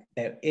 like,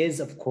 there is,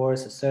 of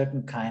course, a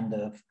certain kind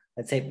of,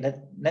 let's say,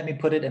 let me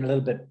put it in a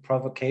little bit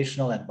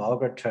provocational and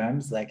vulgar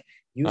terms, like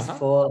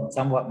youthful,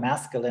 somewhat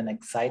masculine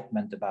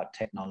excitement about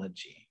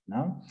technology, you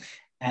know?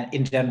 And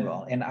in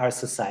general, in our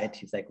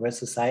societies, like we're a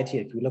society,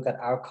 if we look at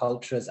our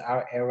cultures,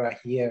 our era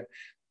here,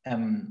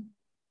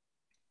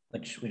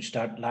 which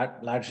started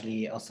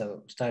largely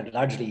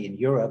in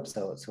Europe,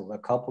 so we're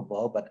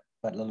culpable, but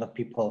a lot of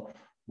people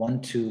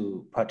want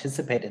to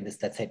participate in this,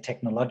 let's say,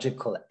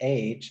 technological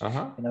age. You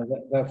know,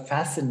 we're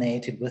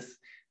fascinated with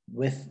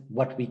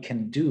what we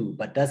can do,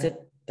 but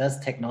does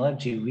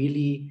technology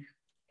really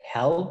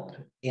help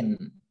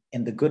in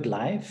the good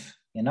life?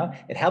 You know,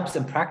 it helps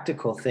in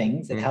practical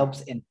things, it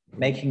helps in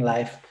making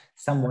life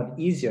somewhat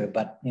easier,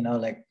 but, you know,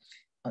 like,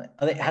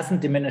 it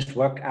hasn't diminished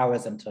work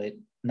hours until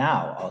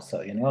now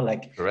also, you know,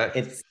 like correct.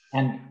 It's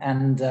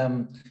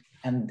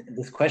and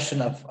this question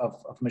of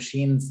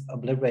machines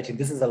obliterating,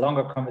 this is a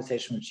longer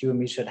conversation which you and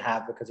me should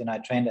have, because, you know, I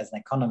trained as an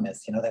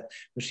economist, you know, that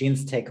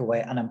machines take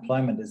away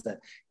unemployment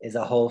is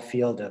a whole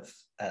field of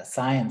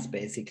science,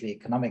 basically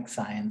economic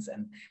science.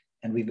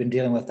 And we've been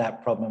dealing with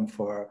that problem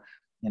for,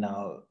 you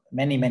know,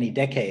 many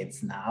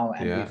decades now.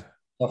 And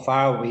so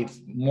far we've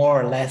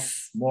more or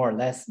less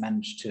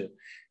managed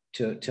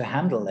to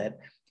handle it.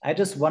 I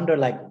just wonder,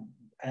 like,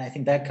 and I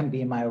think that can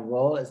be my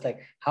role, is like,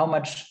 how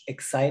much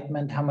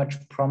excitement, how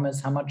much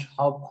promise, how much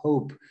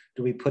hope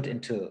do we put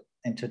into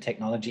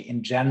technology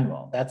in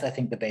general? That's, I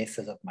think, the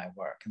basis of my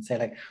work. And say,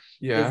 like,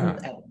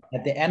 isn't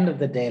at the end of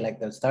the day, like,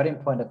 the starting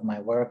point of my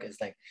work is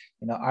like,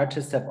 you know,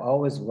 artists have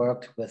always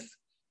worked with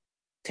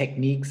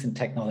techniques and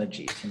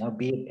technologies, you know,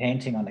 be it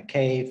painting on a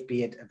cave,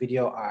 be it a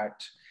video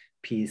art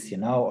piece, you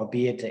know, or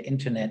be it an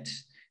internet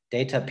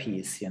data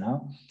piece, you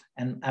know.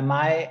 And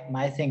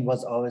my thing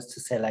was always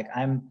to say, like,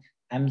 I'm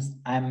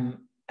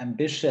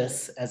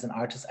ambitious as an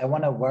artist. I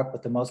want to work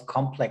with the most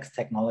complex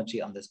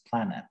technology on this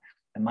planet.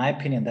 In my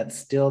opinion, that's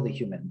still the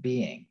human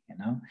being, you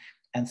know?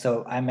 And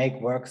so I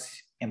make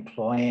works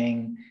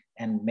employing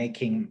and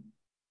making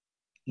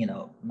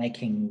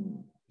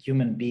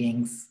human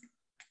beings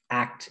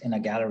act in a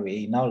gallery,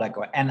 you know, like,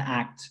 or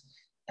enact,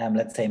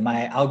 let's say,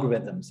 my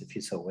algorithms, if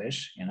you so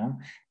wish, you know?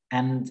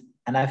 And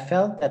I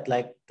felt that,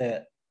 like,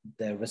 the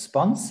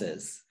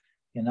responses,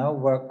 you know,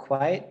 were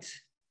quite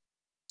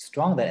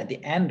strong, that at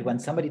the end, when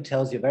somebody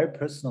tells you a very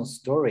personal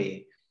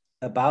story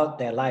about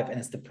their life, and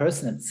it's the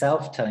person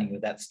itself telling you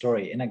that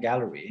story in a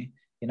gallery,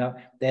 you know,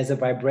 there's a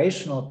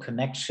vibrational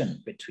connection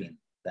between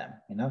them,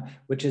 you know,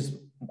 which is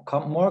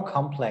more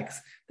complex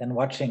than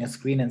watching a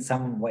screen in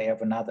some way or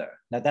another.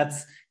 Now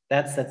that's,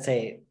 let's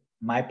say,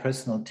 my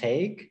personal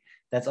take.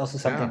 That's also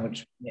something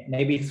which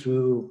maybe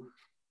through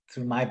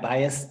my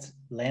biased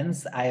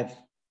lens, I've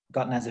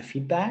gotten as a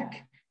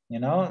feedback, you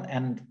know,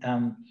 and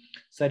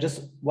so I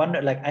just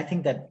wonder, like, I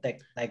think that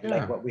like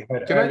what we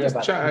heard earlier.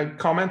 Can I just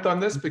comment on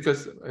this?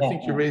 Because I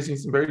think you're raising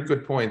some very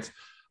good points.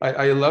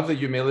 I love the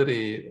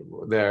humility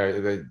there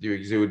that you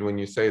exude when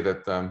you say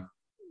that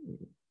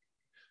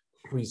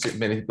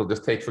many people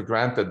just take for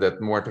granted that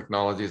more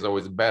technology is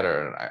always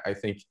better. I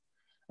think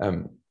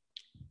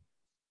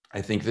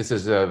this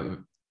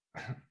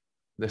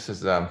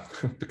has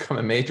become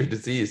a major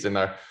disease in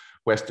our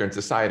Western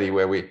society,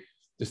 where we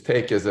just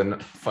take as a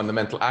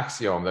fundamental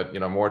axiom that, you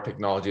know, more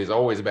technology is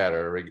always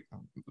better.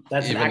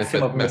 That's even if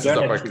it messes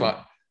up our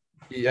climate.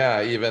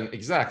 Yeah, even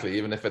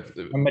if it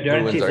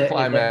ruins our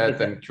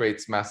climate and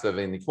creates massive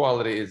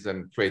inequalities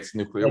and creates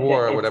nuclear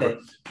war or whatever.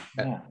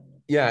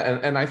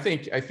 And I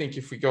think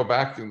if we go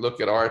back and look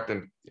at art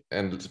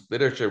and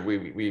literature,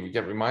 we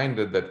get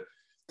reminded that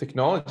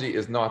technology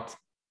is not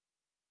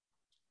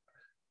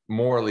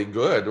morally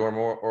good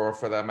or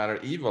for that matter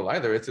evil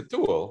either. It's a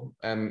tool,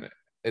 and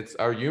it's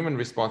our human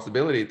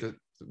responsibility to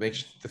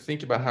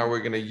think about how we're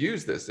going to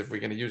use this, if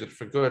we're going to use it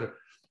for good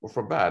or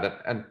for bad.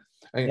 And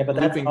yeah, but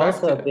that's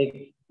also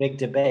a big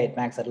debate,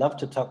 Max. I'd love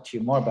to talk to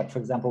you more, but for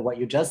example, what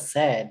you just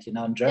said, you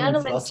know, in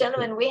German philosophy.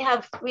 Gentlemen, we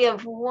have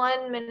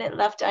 1 minute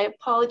left. I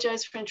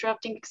apologize for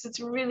interrupting, because it's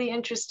really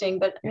interesting,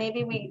 but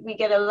maybe we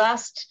get a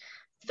last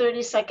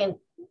 30-second.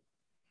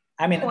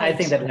 I mean, I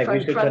think that, like,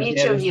 we should from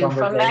each of you,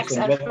 from Max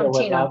and from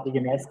Tino. The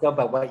UNESCO,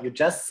 but what you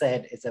just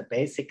said is a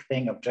basic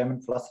thing of German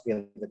philosophy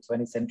of the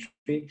 20th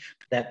century,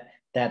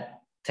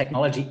 that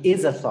technology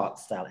is a thought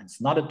style.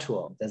 It's not a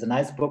tool. There's a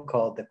nice book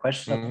called The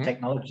Question of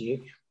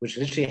Technology, which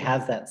literally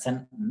has that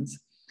sentence.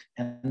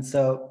 And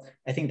so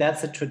I think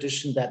that's a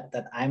tradition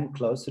that I'm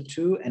closer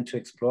to, and to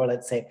explore,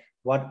 let's say,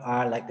 what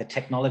are, like, the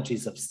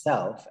technologies of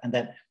self, and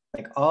that,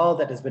 like, all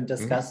that has been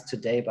discussed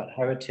today about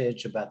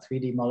heritage, about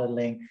 3D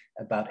modeling,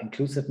 about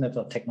inclusiveness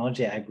of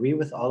technology, I agree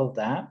with all of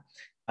that.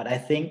 But I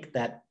think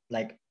that,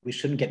 like, we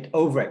shouldn't get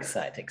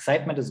overexcited.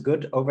 Excitement is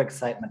good,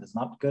 overexcitement is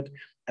not good.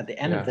 At the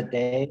end of the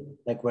day,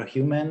 like, we're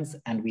humans,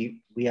 and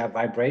we are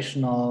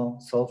vibrational,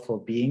 soulful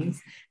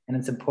beings. And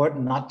it's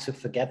important not to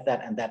forget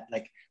that, and that,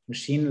 like,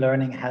 machine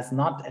learning has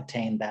not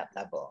attained that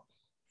level.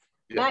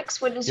 Max,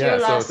 what is your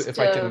last if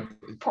I can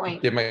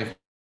point? Give my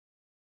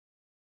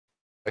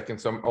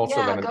second, so I'm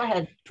also going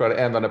to try to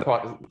end on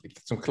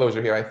some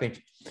closure here. I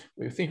think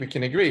we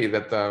can agree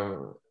that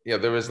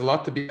there is a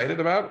lot to be excited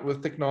about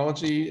with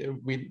technology.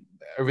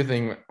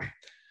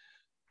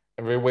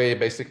 Every way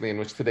basically in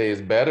which today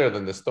is better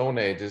than the Stone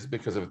Age is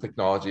because of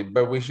technology,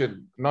 but we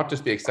should not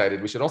just be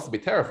excited, we should also be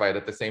terrified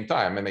at the same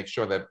time, and make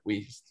sure that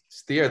we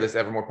steer this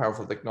ever more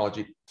powerful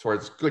technology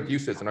towards good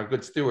uses and are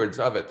good stewards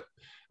of it.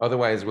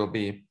 Otherwise we'll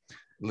be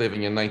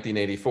living in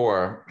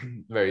 1984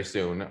 very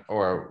soon,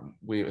 or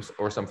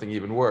something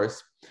even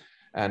worse.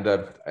 And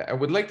I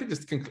would like to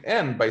just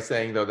end by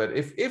saying, though, that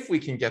if we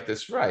can get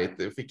this right,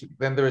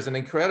 then there is an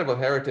incredible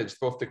heritage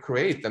both to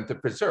create and to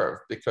preserve,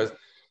 because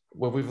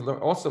what we've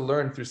also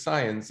learned through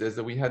science is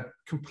that we had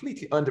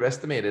completely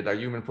underestimated our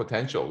human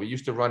potential. We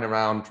used to run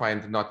around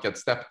trying to not get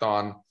stepped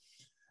on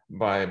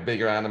by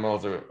bigger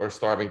animals or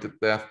starving to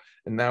death.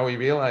 And now we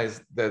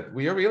realize that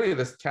we are really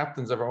the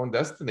captains of our own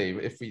destiny.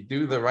 If we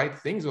do the right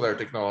things with our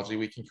technology,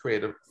 we can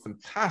create a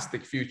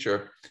fantastic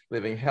future,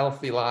 living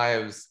healthy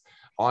lives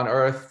on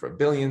Earth for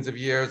billions of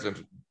years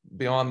and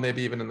beyond,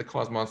 maybe even in the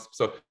cosmos.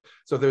 So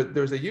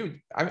there's a huge,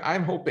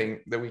 I'm hoping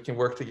that we can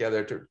work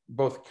together to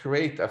both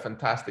create a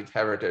fantastic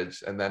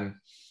heritage and then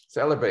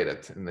celebrate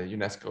it in the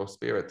UNESCO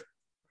spirit.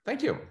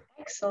 Thank you.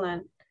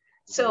 Excellent.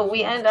 So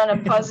we end on a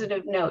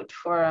positive note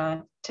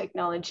for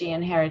technology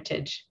and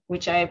heritage,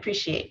 which I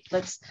appreciate.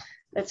 Let's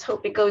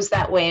hope it goes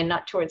that way and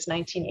not towards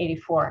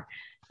 1984.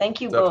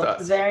 Thank you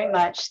both very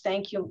much.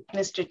 Thank you,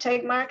 Mr.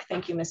 Tegmark.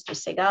 Thank you, Mr.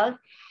 Sehgal.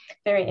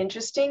 Very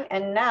interesting.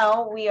 And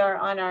now we are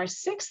on our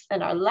 6th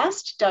and our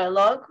last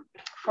dialogue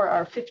for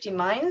our 50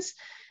 minds.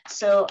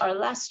 So our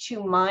last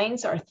 2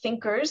 minds, our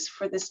thinkers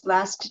for this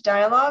last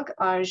dialogue,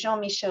 are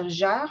Jean-Michel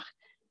Jarre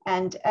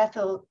and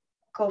Ethel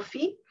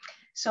Cofie.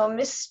 So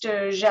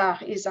Mr.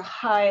 Jarre is a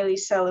highly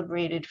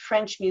celebrated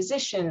French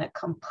musician, a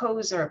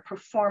composer,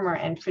 performer,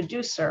 and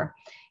producer.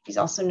 He's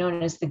also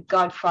known as the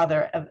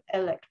godfather of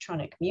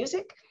electronic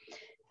music.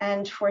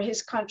 And for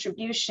his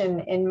contribution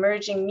in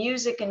merging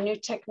music and new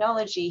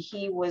technology,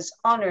 he was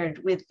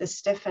honored with the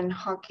Stephen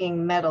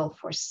Hawking Medal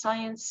for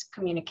Science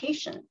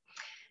Communication.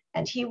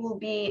 And he will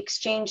be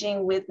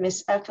exchanging with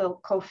Miss Ethel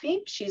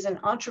Cofie. She's an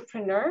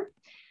entrepreneur.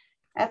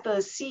 Ethel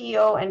is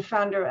CEO and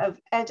founder of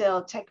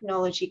Anadol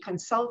Technology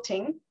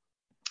Consulting.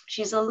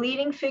 She's a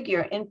leading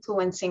figure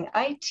influencing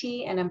IT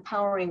and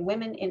empowering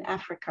women in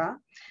Africa.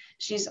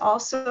 She's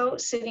also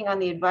sitting on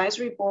the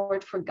advisory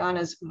board for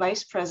Ghana's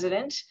vice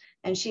president,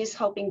 and she's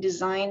helping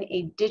design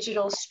a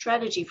digital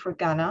strategy for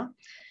Ghana.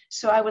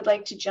 So I would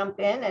like to jump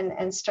in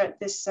and start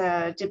this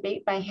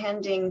debate by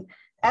handing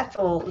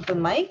Ethel the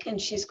mic,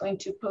 and she's going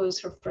to pose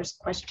her first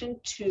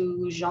question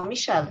to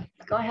Jean-Michel.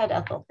 Go ahead,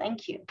 Ethel.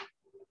 Thank you.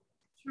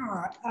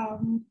 Sure.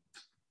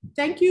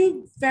 Thank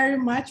you very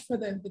much for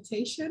the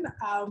invitation.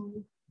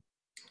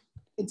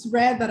 It's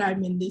rare that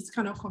I'm in this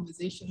kind of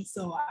conversation,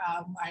 so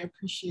I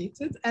appreciate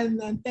it. And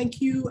then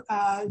thank you,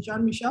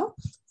 Jean-Michel,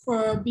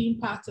 for being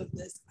part of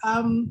this.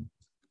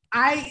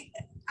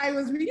 I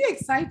was really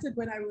excited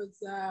when I was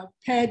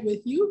paired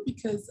with you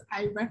because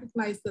I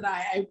recognized that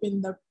I'm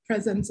in the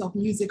presence of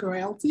music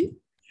royalty.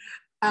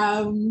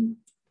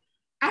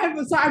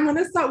 So I'm going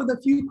to start with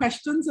a few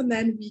questions and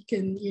then we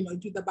can,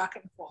 do the back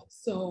and forth.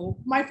 So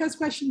my first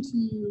question to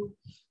you.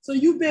 So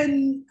you've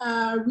been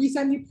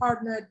recently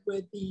partnered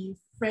with the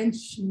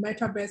French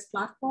Metaverse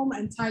platform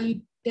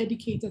entirely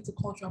dedicated to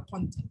cultural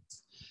content.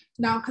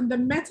 Now, can the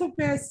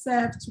Metaverse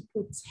serve to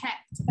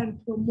protect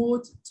and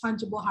promote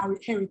tangible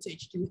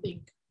heritage, do you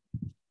think?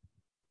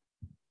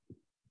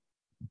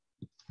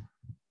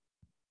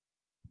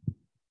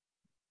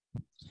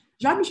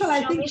 Jean-Michel,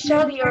 I think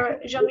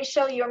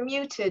Jean-Michel, you're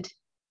muted.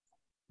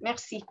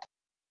 Merci.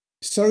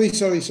 Sorry.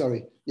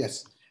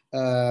 Yes.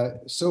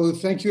 So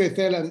thank you,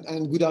 Ethel,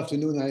 and good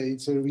afternoon.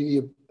 It's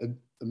really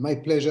my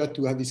pleasure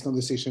to have this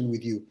conversation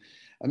with you.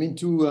 I mean,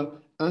 to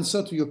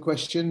answer to your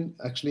question,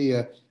 actually,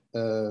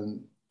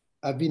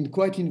 I've been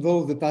quite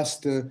involved the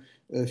past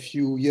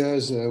few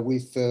years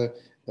with the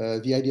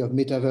idea of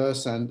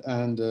metaverse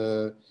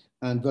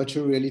and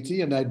virtual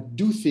reality, and I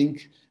do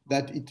think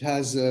that it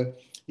has a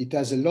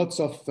lot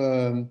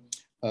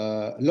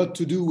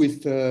to do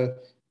with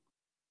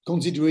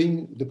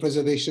considering the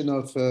preservation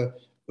of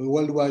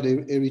worldwide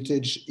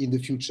heritage in the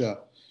future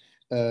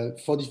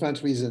for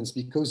different reasons,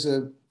 because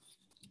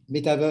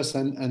metaverse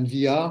and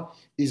VR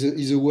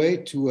is a way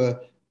to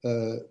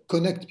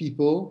connect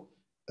people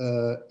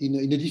in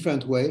a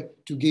different way,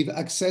 to give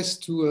access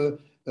to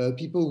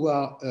people who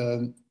are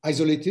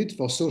isolated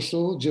for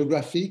social,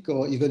 geographic,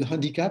 or even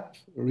handicap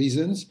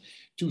reasons,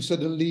 to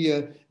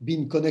suddenly be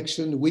in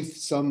connection with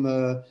some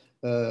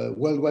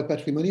worldwide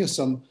patrimony or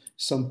some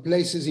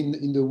places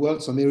in the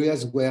world, some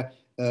areas where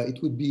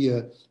it would be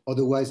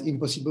otherwise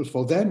impossible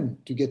for them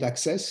to get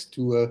access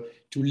to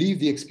live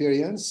the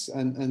experience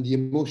and the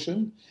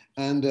emotion.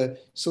 And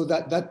so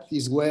that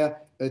is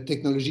where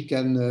technology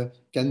can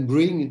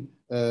bring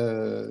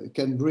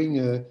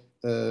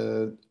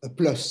a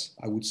plus,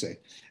 I would say.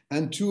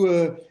 And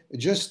to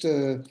just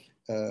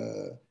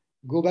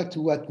go back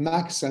to what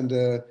Max and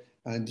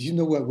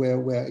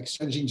we're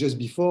exchanging just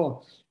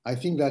before, I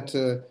think that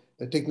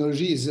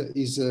technology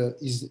is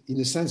in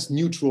a sense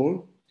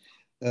neutral,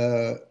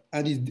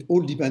 and it's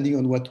all depending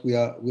on what we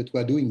are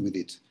doing with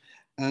it.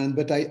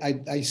 But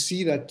I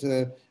see that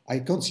I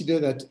consider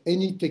that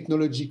any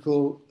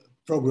technological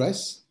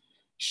progress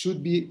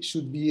should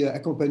be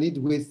accompanied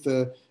with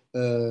a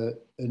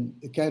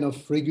kind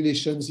of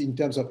regulations in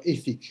terms of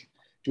ethic,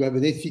 to have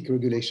an ethic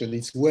regulation.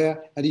 It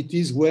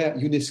is where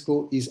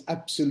UNESCO is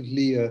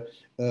absolutely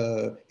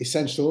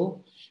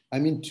essential. I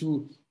mean,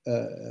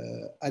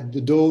 at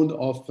the dawn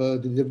of the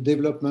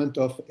development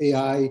of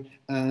AI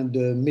and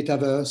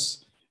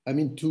metaverse, I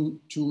mean,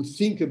 to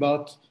think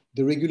about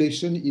the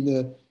regulation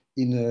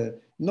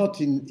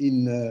not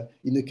in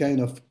a kind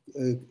of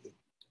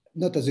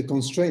not as a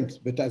constraint,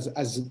 but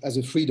as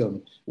a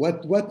freedom.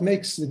 What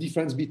makes the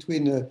difference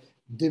between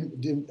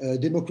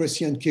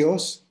democracy and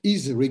chaos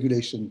is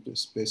regulation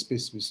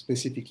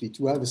specifically,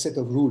 to have a set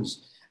of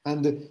rules.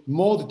 And the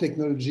more the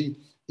technology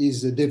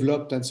is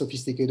developed and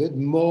sophisticated,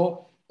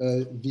 more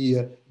a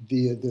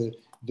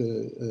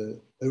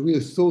real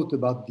thought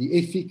about the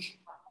ethic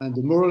and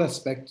the moral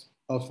aspect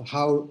of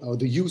how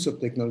the use of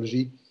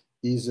technology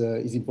is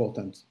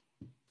important.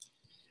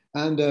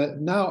 And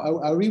now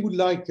I really would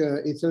like,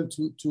 Ethel,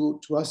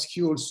 to ask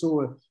you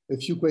also a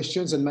few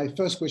questions. And my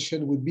first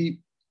question would be,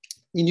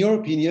 in your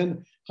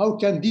opinion, how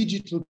can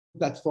digital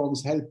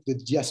platforms help the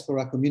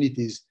diaspora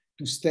communities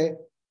to stay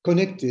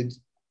connected,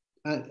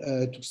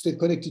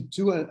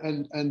 to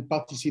and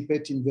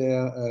participate in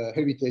their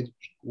heritage?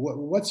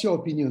 What's your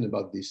opinion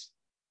about this?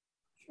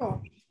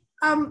 Sure.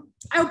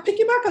 I'll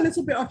piggyback a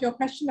little bit of your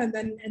question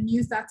and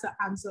use that to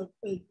answer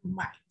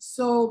mine.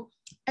 So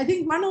I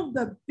think one of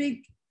the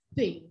big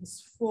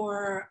things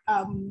for,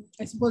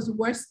 I suppose,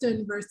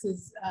 Western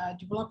versus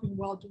developing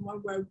world,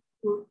 where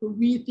we're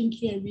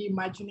rethinking and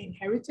reimagining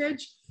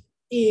heritage,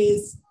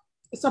 is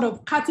sort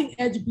of cutting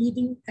edge,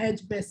 bleeding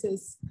edge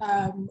versus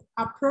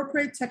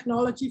appropriate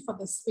technology for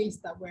the space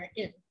that we're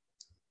in.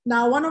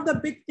 Now, one of the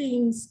big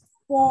things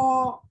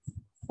for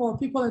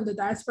people in the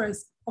diaspora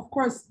is, of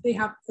course, they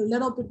have a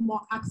little bit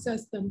more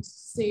access than,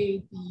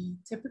 say, the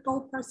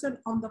typical person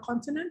on the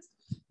continent.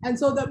 And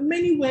so there are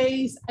many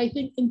ways, I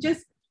think, in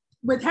just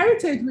with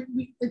heritage,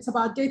 it's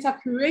about data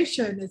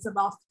curation, it's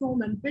about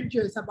film and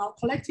video, it's about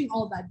collecting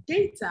all that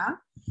data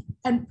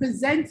and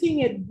presenting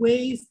it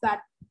ways that,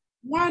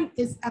 one,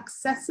 is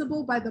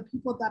accessible by the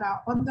people that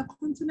are on the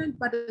continent,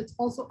 but it's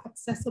also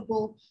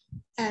accessible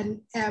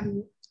and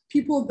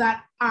people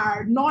that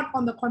are not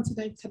on the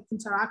continent can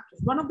interact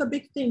with. One of the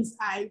big things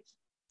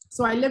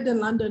so I lived in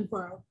London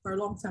for a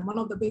long time. One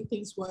of the big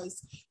things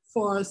was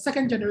for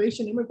second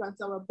generation immigrants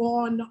that were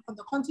born on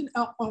the continent,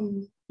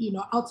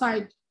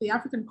 outside the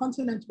African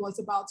continent, was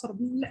about sort of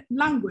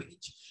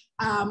language,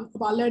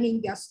 about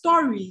learning their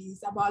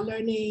stories, about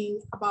learning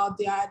about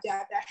their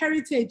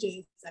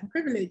heritages and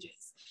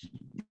privileges.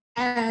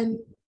 And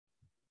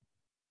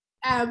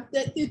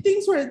the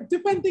things where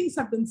different things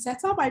have been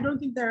set up. I don't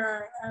think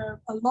there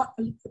are a lot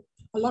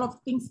of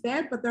things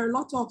there, but there are a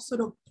lot of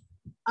sort of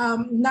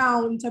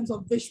now in terms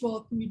of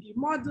visual 3D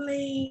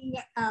modeling,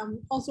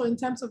 also in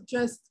terms of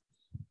just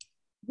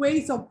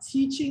ways of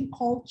teaching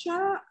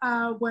culture,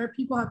 where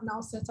people have now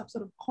set up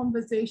sort of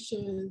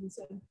conversations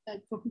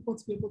and for people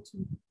to be able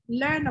to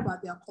learn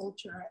about their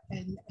culture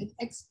and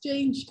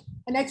exchange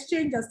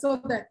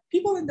so that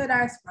people in the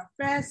diaspora,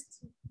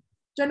 first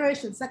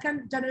generation,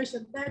 second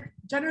generation, third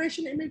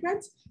generation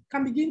immigrants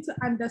can begin to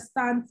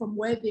understand from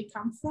where they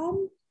come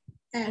from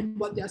and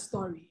what their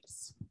story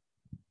is.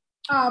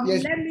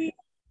 Yes.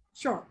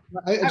 Sure.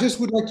 I just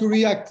would like to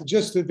react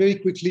just very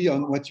quickly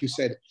on what you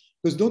said,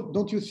 because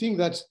don't you think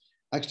that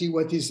actually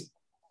what is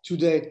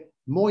today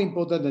more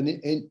important than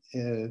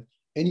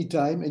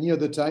any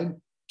other time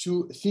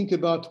to think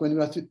about when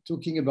we are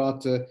talking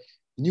about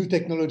new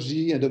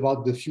technology and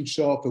about the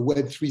future of a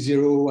Web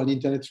 3.0 and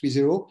Internet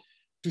 3.0,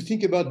 to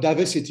think about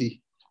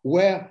diversity,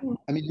 where,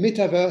 I mean,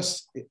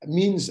 metaverse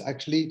means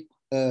actually,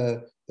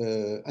 and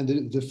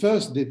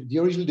the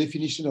original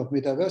definition of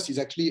metaverse is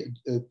actually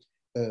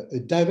a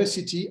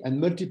diversity and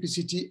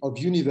multiplicity of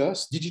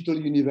universe, digital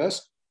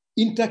universe,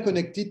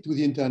 interconnected to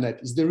the internet.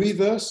 It's the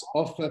reverse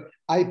of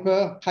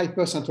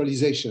hyper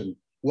centralization,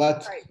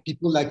 what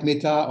people like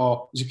Meta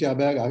or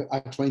Zuckerberg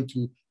are trying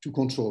to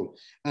control.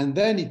 And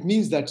then it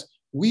means that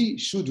we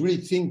should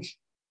really think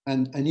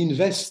and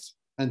invest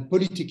and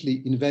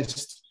politically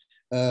invest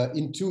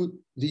into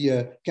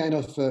the kind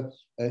of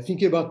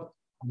thinking about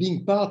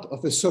being part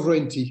of a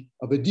sovereignty,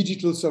 of a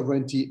digital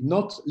sovereignty,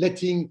 not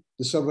letting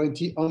the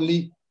sovereignty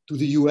only to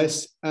the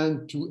US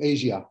and to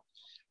Asia.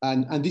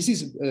 And this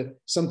is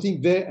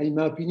something very, in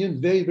my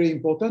opinion, very, very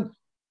important,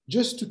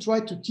 just to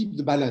try to keep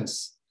the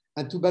balance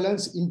and to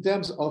balance in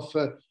terms of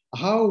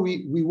how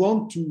we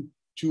want to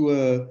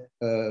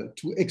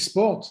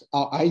export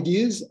our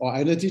ideas, our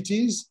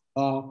identities,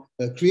 our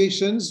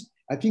creations.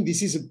 I think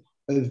this is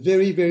a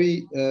very,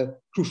 very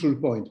crucial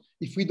point.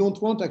 If we don't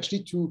want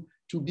actually to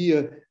be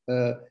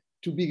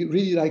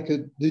really like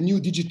the new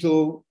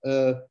digital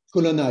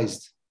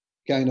colonized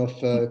kind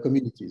of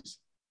communities.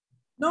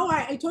 No,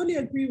 I totally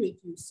agree with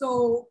you.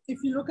 So if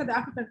you look at the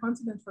African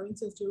continent, for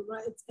instance,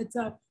 right, it's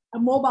a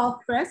mobile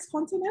first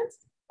continent.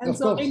 And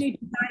so any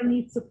design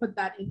needs to put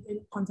that in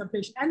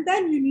contemplation. And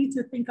then you need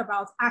to think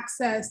about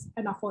access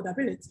and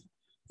affordability.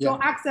 So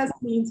access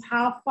means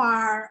how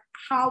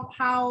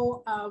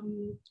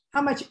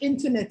much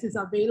internet is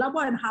available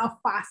and how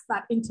fast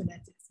that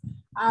internet is.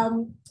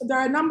 There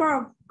are a number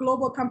of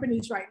global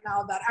companies right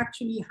now that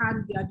actually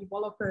hand their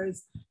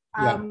developers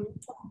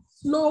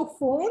slow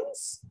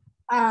phones,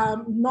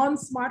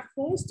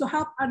 non-smartphones, to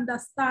help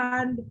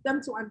understand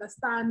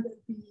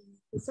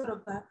the sort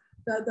of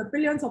the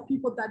billions of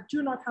people that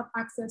do not have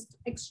access to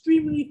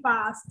extremely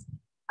fast,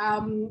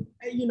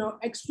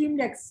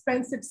 extremely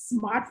expensive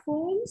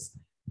smartphones.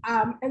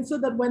 And so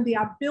that when they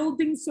are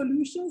building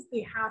solutions,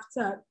 they have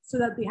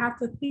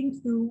to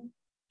think through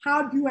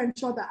how do you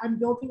ensure that I'm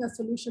building a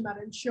solution that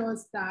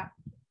ensures that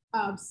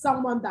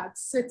someone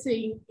that's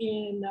sitting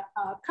in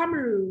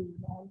Cameroon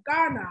or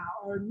Ghana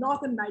or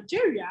Northern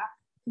Nigeria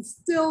can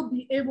still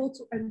be able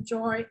to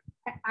enjoy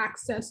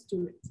access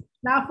to it.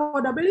 Now,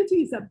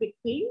 affordability is a big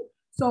thing.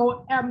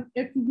 So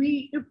if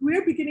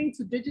we're beginning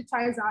to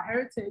digitize our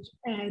heritage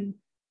and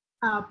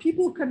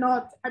people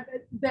cannot,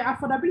 the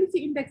affordability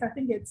index, I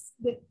think it's,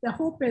 the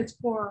hope is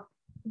for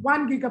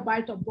 1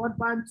 gigabyte of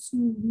broadband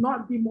to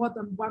not be more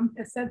than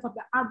 1% of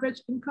the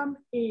average income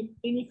in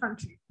any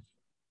country.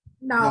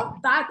 Now,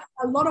 that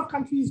a lot of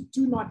countries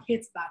do not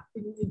hit that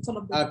in sort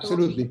of the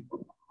absolutely.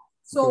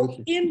 So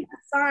absolutely. in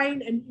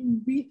design and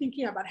in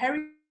rethinking about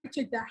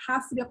heritage, there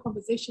has to be a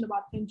conversation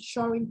about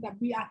ensuring that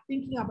we are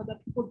thinking about the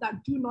people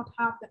that do not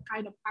have the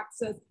kind of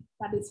access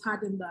that is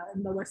had in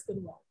the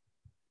Western world.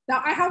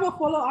 Now, I have a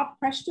follow-up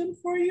question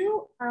for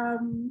you.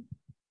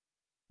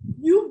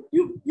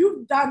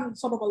 You've done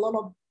sort of a lot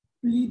of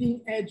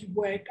bleeding edge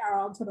work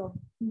around sort of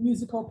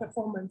musical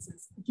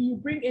performances. Do you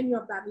bring any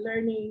of that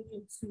learning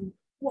into,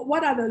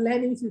 what are the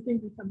learnings you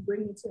think we can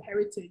bring into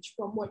heritage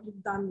from what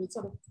you've done with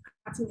sort of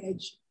cutting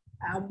edge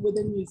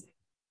within music?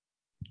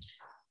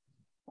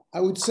 I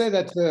would say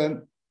that,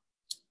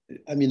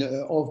 I mean,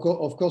 of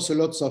course, a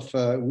lot of,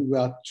 we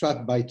are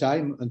trapped by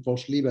time,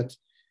 unfortunately, but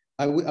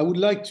I would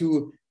like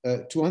to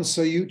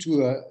answer you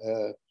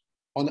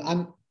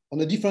on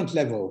a different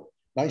level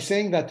by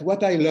saying that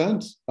what I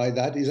learned by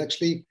that is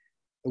actually,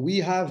 we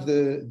have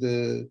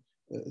there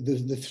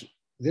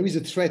is a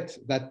threat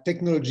that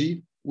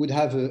technology would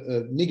have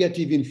a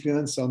negative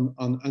influence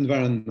on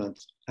environment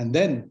and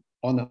then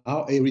on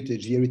our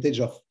heritage, the heritage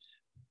of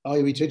our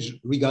heritage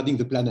regarding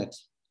the planet.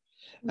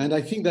 And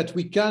I think that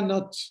we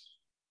cannot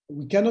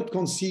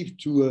conceive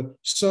to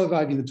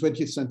survive in the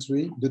 20th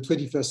century, the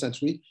 21st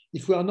century,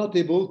 if we are not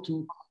able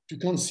to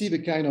conceive a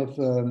kind of,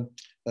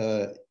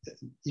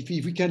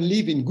 if we can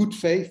live in good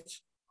faith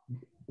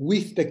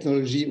with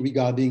technology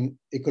regarding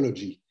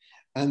ecology.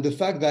 And the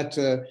fact that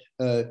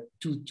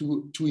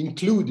to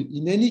include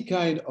in any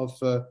kind of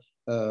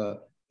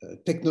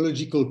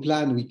technological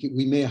plan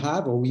we may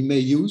have or we may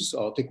use,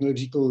 or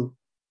technological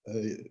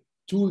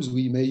tools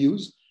we may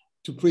use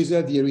to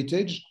preserve the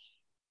heritage,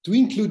 to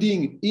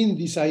including in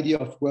this idea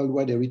of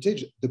worldwide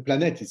heritage, the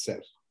planet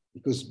itself,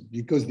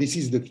 because this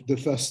is the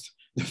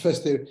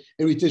first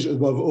heritage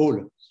above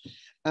all.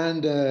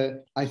 And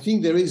I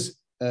think there is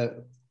a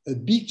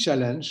big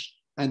challenge,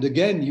 and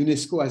again,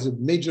 UNESCO has a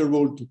major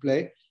role to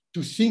play,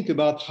 to think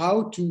about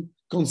how to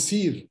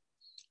conceive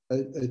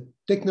a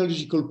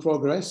technological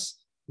progress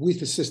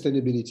with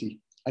sustainability.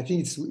 I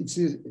think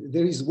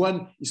there is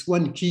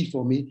one key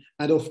for me.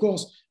 And of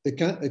course,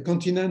 a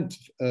continent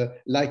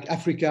like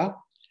Africa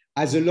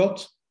has a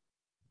lot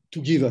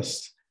to give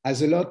us,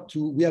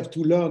 we have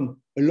to learn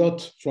a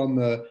lot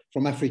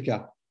from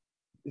Africa.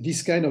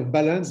 This kind of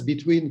balance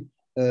between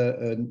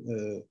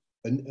an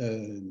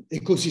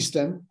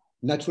ecosystem,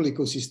 natural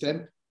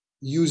ecosystem,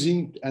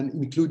 using and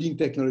including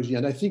technology.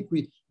 And I think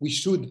we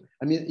should,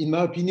 I mean, in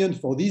my opinion,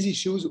 for these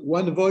issues,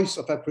 one voice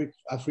of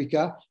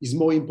Africa is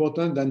more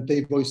important than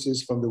 10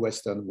 voices from the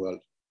Western world.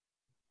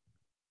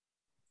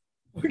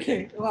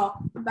 Okay, well,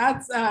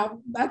 that's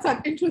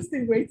an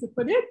interesting way to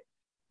put it.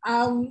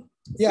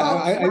 Yeah,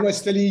 I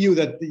was telling you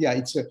that, yeah,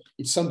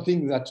 it's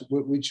something that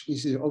which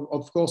is,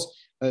 of course,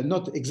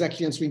 not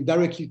exactly answering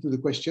directly to the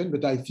question,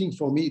 but I think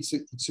for me it's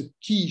a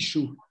key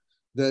issue,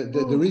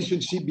 the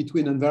relationship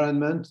between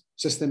environment,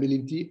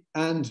 sustainability,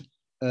 and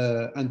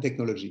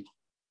technology.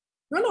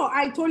 No,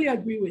 I totally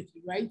agree with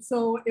you, right?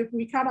 So if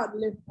we cannot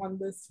live on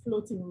this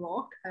floating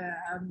rock,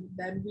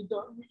 then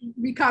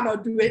we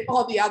cannot do it,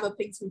 all the other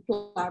things we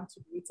plan to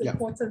do. It's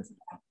important,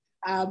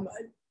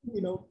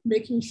 you know,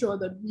 making sure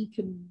that we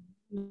can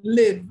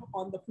live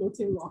on the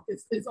floating rock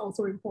is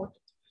also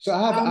important. So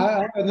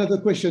I have another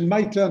question,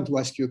 my turn to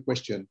ask you a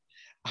question.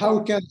 How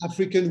can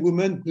African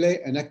women play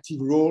an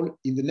active role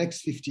in the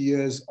next 50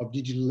 years of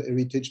digital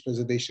heritage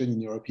preservation,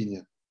 in your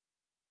opinion?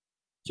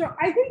 Sure,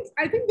 I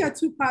think there are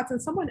two parts,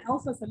 and someone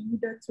else has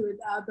alluded to it.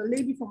 The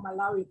lady from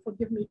Malawi,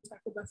 forgive me if I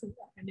forgot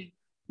her name.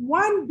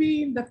 One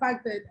being the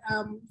fact that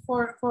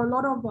for a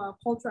lot of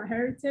cultural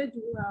heritage,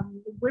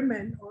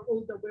 women or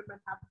older women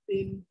have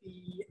been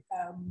the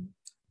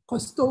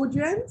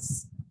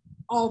custodians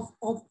of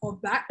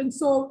that, and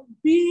so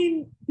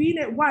being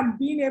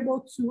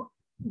able to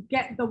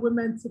get the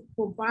women to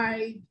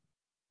provide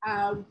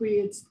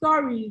with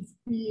stories,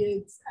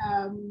 be it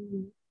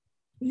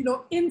you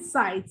know,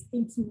 insights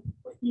into,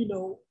 you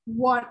know,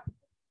 what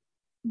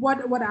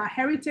our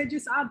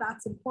heritages are,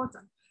 that's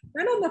important.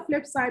 Then on the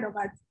flip side of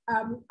it,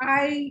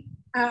 I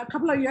a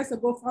couple of years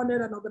ago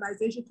founded an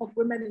organization called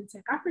Women in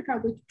Tech Africa,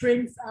 which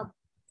brings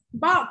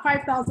about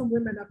 5,000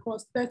 women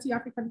across 30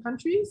 African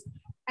countries.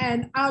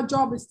 And our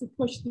job is to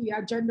push the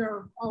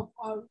agenda of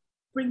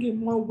bringing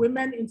more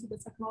women into the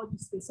technology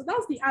space. So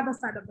that's the other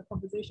side of the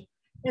conversation.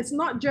 It's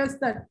not just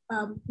that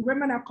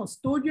women are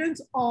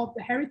custodians of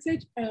the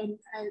heritage and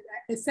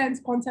a sense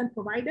content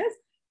providers,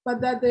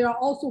 but that they are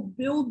also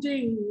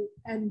building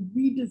and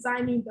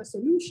redesigning the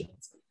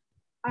solutions.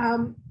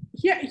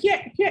 Here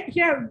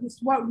is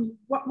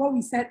what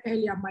we said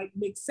earlier might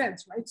make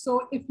sense, right?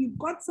 So if you've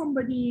got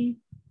somebody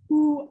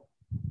who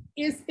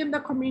is in the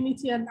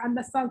community and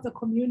understands the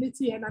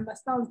community and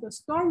understands the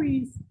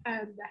stories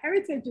and the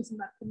heritages in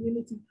that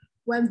community,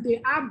 when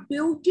they are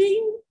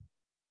building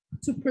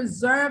to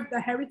preserve the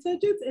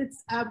heritages,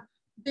 it's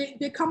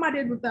they come at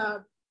it with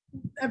a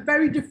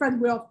very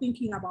different way of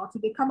thinking about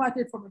it. They come at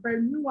it from a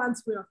very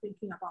nuanced way of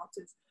thinking about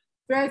it,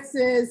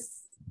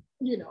 versus,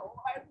 you know,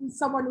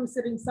 someone who's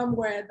sitting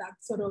somewhere that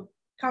sort of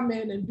come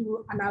in and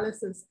do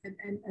analysis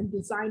and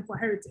design for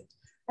heritage.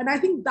 And I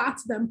think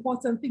that's the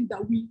important thing,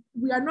 that we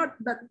are not,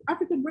 that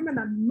African women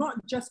are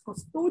not just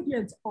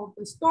custodians of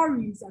the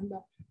stories and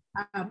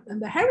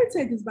the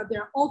heritages, but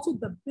they're also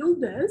the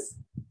builders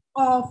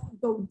of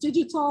the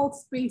digital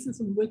spaces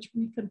in which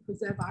we can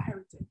preserve our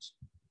heritage.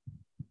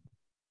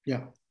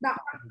 Yeah. Now,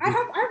 I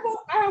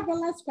have a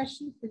last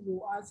question for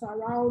you, as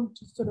around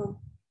sort of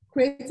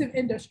creative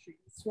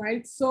industries,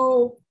 right?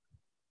 So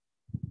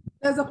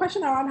there's a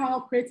question around how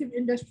creative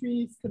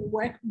industries can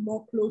work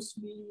more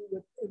closely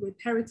with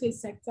heritage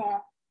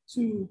sector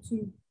in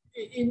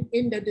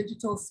the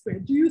digital sphere.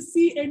 Do you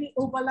see any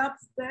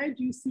overlaps there?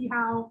 Do you see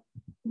how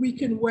we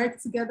can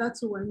work together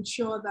to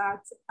ensure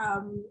that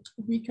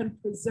we can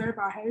preserve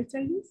our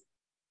heritages?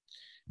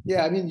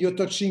 Yeah, I mean, you're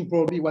touching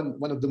probably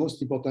one of the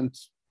most important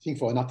thing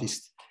for an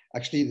artist.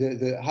 Actually,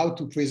 the how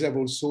to preserve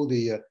also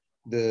the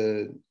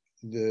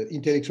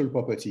intellectual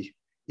property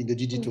in the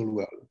digital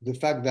world. The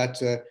fact that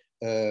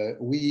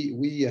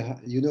we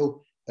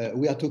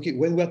are talking,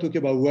 when we are talking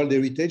about world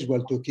heritage,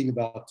 we're talking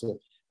about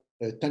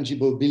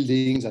tangible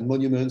buildings and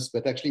monuments,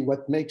 but actually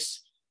what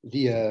makes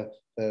the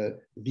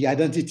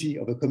identity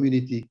of a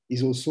community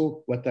is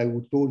also what I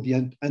would call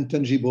the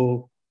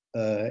intangible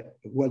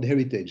world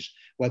heritage.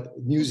 What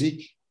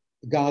music,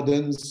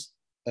 gardens,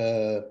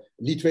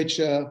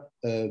 literature,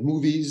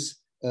 movies,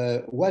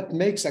 what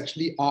makes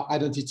actually our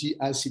identity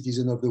as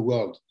citizen of the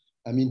world.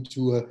 I mean,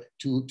 to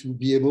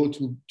be able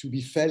to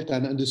be felt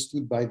and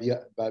understood by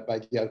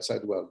the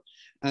outside world.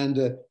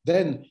 And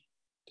then,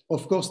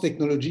 of course,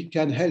 technology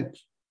can help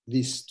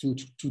this to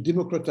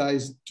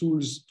democratize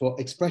tools for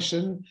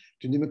expression,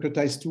 to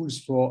democratize tools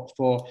for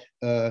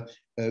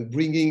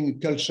bringing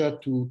culture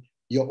to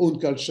your own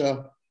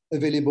culture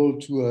available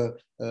to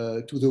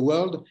the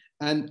world.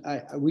 And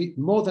we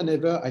more than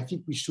ever, I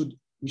think we should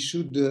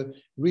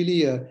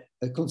really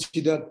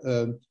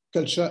consider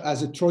culture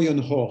as a Trojan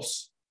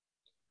horse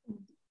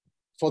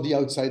for the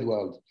outside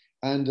world.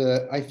 And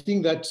I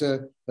think that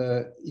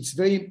it's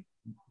very,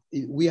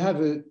 we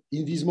have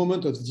in this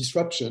moment of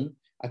disruption,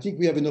 I think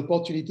we have an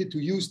opportunity to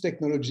use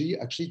technology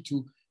actually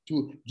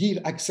to give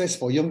access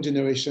for young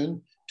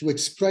generation to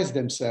express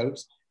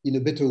themselves in a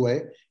better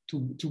way,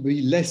 to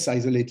be less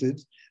isolated.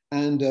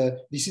 And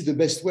this is the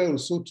best way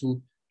also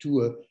to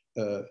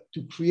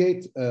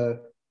create a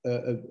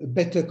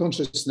better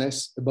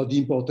consciousness about the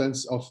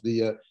importance of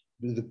the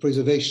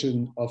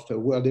preservation of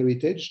world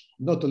heritage,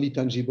 not only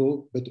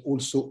tangible, but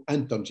also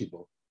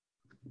intangible.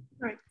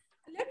 Right.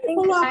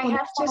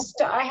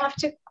 I have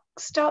to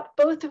stop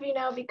both of you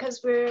now,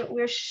 because we're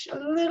a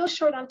little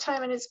short on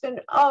time, and it's been,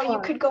 you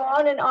could go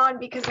on and on,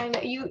 because I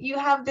know you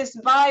have this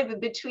vibe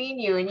between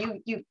you,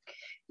 and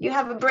you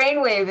have a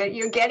brainwave that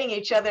you're getting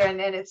each other, and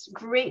it's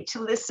great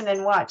to listen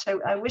and watch.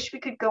 I wish we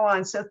could go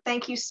on. So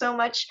thank you so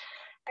much,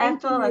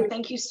 Ethel, and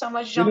thank you so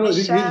much,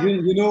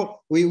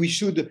 Jean-Michel. We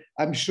should.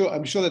 I'm sure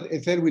that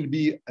Ethel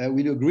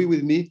will agree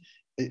with me.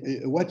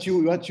 What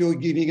you're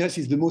giving us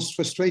is the most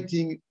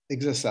frustrating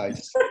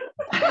exercise.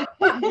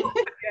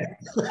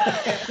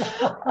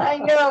 I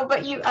know,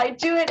 but I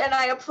do it, and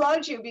I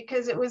applaud you,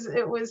 because it was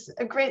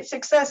a great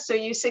success. So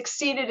you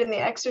succeeded in the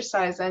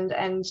exercise,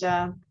 and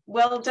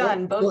well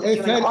done, both of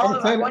you. And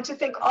I want to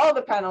thank all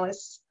the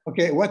panelists.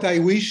 Okay,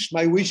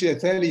 my wish,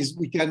 Ethel, is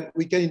we can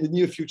in the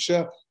near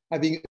future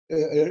having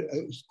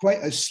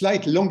quite a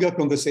slight longer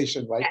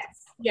conversation, right?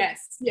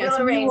 Yes.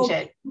 We'll arrange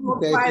it.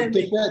 Okay,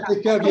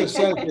 take care of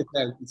yourself,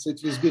 Ethel.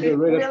 It's been a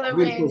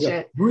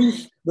real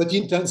brief but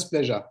intense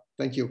pleasure.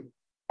 Thank you.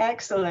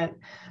 Excellent.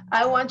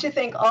 I want to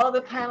thank all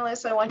the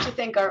panelists. I want to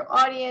thank our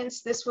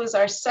audience. This was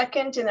our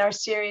second in our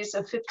series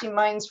of 50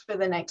 Minds for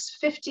the Next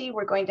 50.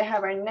 We're going to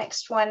have our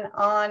next one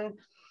on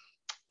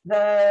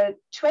the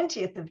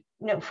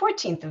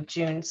 14th of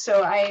June.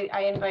 So I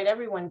invite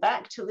everyone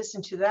back to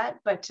listen to that.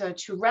 But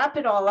to wrap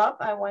it all up,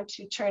 I want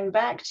to turn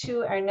back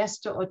to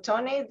Ernesto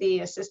Ottone,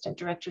 the Assistant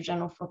Director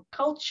General for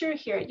Culture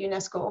here at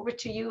UNESCO. Over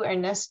to you,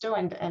 Ernesto,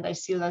 and I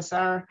see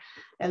Lazar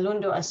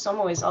Elundo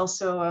Asomo is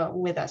also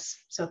with us.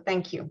 So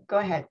thank you. Go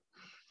ahead.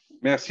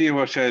 Merci,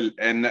 Rochelle.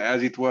 And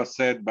as it was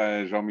said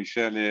by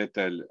Jean-Michel and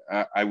Ethel,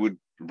 I would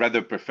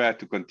rather prefer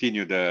to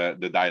continue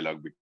the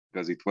dialogue,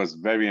 because it was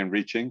very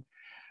enriching.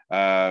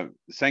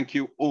 Thank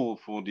you all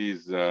for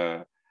this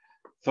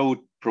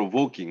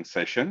thought-provoking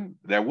session.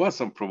 There was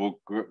some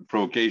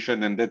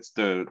provocation, and that's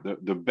the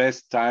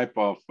best type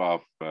of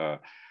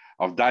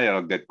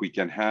dialogue that we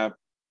can have.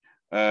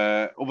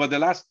 Over the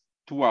last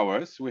 2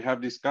 hours, we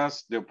have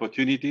discussed the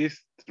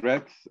opportunities,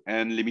 threats,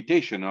 and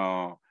limitation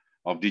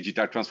of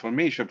digital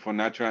transformation for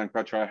natural and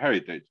cultural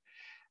heritage.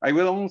 I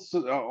will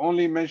also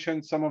only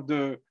mention some of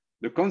the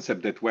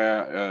concepts that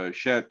were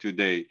shared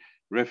today.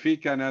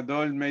 Refik and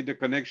Anadol made the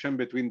connection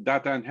between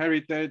data and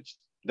heritage.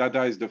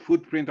 Data is the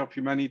footprint of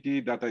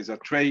humanity. Data is a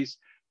trace,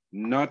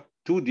 not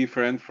too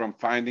different from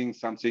finding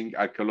something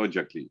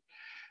archaeologically.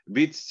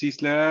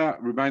 Šisler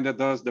reminded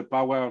us the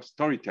power of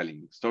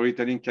storytelling.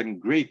 Storytelling can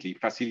greatly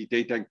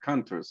facilitate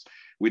encounters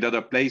with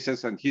other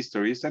places and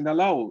histories and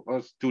allow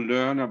us to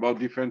learn about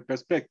different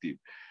perspectives.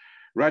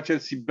 Rachel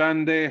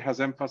Sibande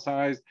has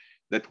emphasized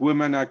that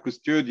women are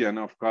custodian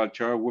of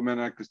culture, women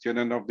are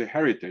custodian of the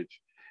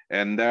heritage,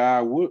 and there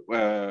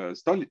are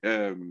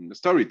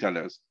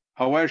storytellers.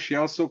 However, she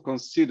also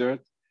considered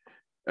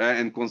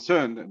and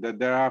concerned that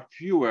there are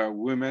fewer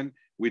women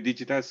with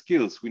digital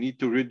skills. We need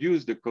to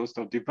reduce the cost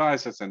of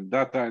devices and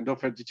data and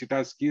offer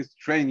digital skills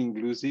training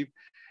inclusive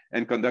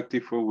and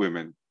conductive for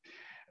women.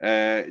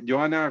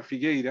 Johanna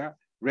Figueira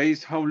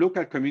raised how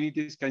local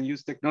communities can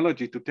use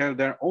technology to tell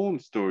their own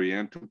story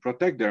and to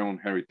protect their own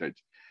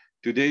heritage.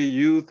 Today,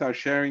 youth are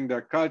sharing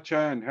their culture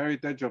and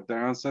heritage of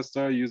their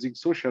ancestors using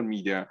social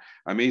media,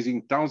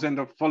 amazing thousands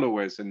of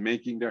followers and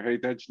making their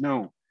heritage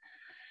known.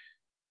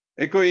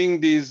 Echoing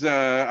this,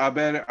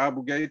 Abeer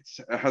Abu Ghaith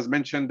has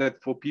mentioned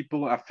that for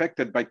people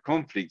affected by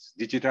conflicts,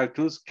 digital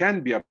tools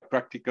can be a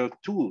practical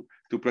tool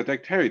to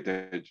protect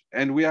heritage.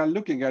 And we are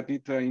looking at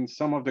it in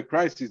some of the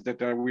crises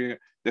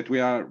that we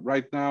are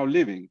right now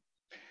living.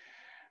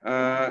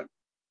 Kat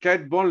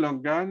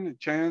Borlongan,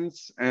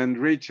 Chance, and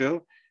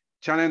Rachel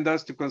challenged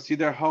us to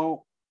consider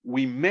how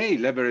we may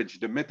leverage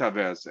the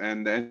metaverse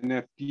and the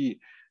NFT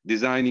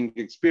designing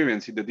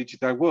experience in the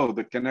digital world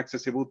that can be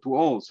accessible to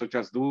all, such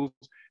as those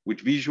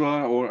with visual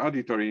or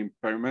auditory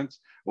impairments,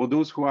 or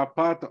those who are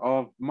part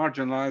of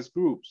marginalized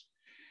groups.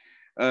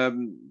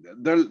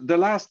 The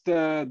last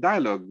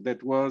dialogue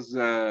that was,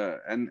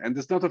 and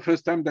it's not the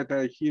first time that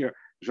I hear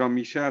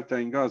Jean-Michel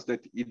telling us that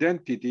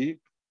identity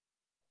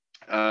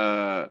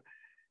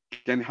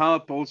can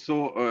help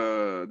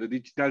also the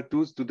digital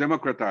tools to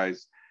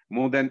democratize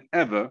more than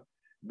ever,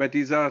 but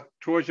is a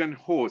Trojan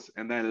horse,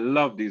 and I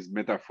love this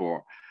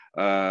metaphor.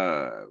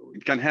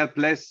 It can help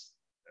less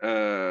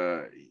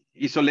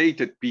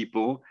isolated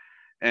people,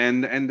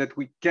 and that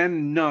we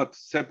cannot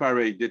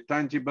separate the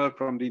tangible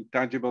from the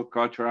intangible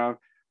cultural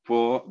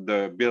for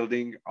the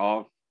building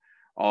of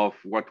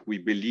what we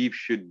believe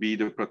should be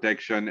the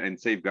protection and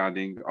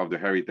safeguarding of the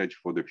heritage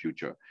for the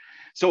future.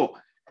 So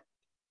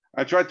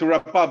I try to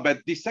wrap up,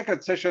 but the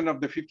second session of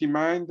the 50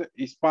 Mind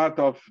is part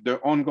of the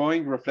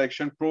ongoing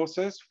reflection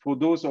process. For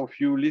those of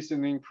you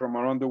listening from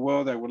around the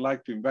world, I would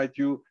like to invite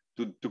you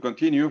to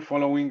continue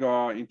following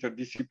our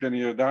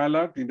interdisciplinary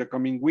dialogue in the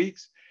coming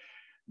weeks.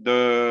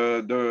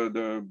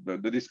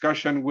 The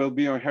discussion will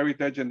be on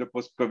heritage in the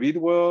post-COVID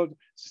world,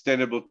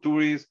 sustainable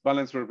tourism,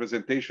 balanced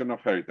representation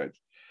of heritage.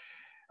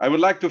 I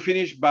would like to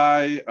finish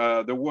by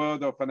the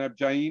word of Anab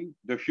Jain: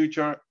 the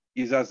future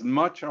is as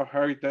much our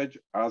heritage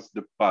as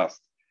the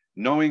past.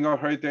 Knowing our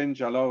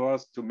heritage allows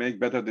us to make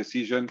better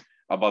decisions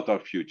about our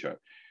future.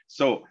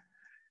 So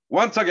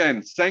once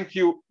again, thank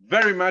you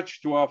very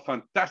much to our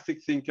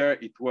fantastic thinker.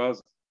 It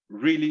was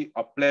really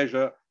a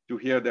pleasure to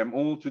hear them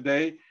all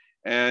today,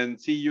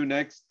 and see you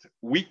next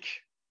week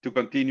to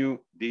continue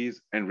this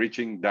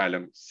enriching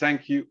dialogue.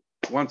 Thank you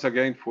once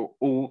again for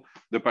all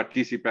the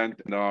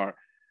participants and our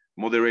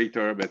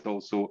moderator, but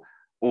also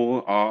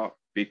all our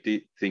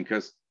 50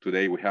 thinkers.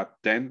 Today we have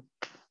 10.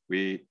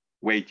 We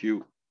wait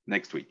you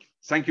next week.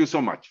 Thank you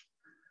so much.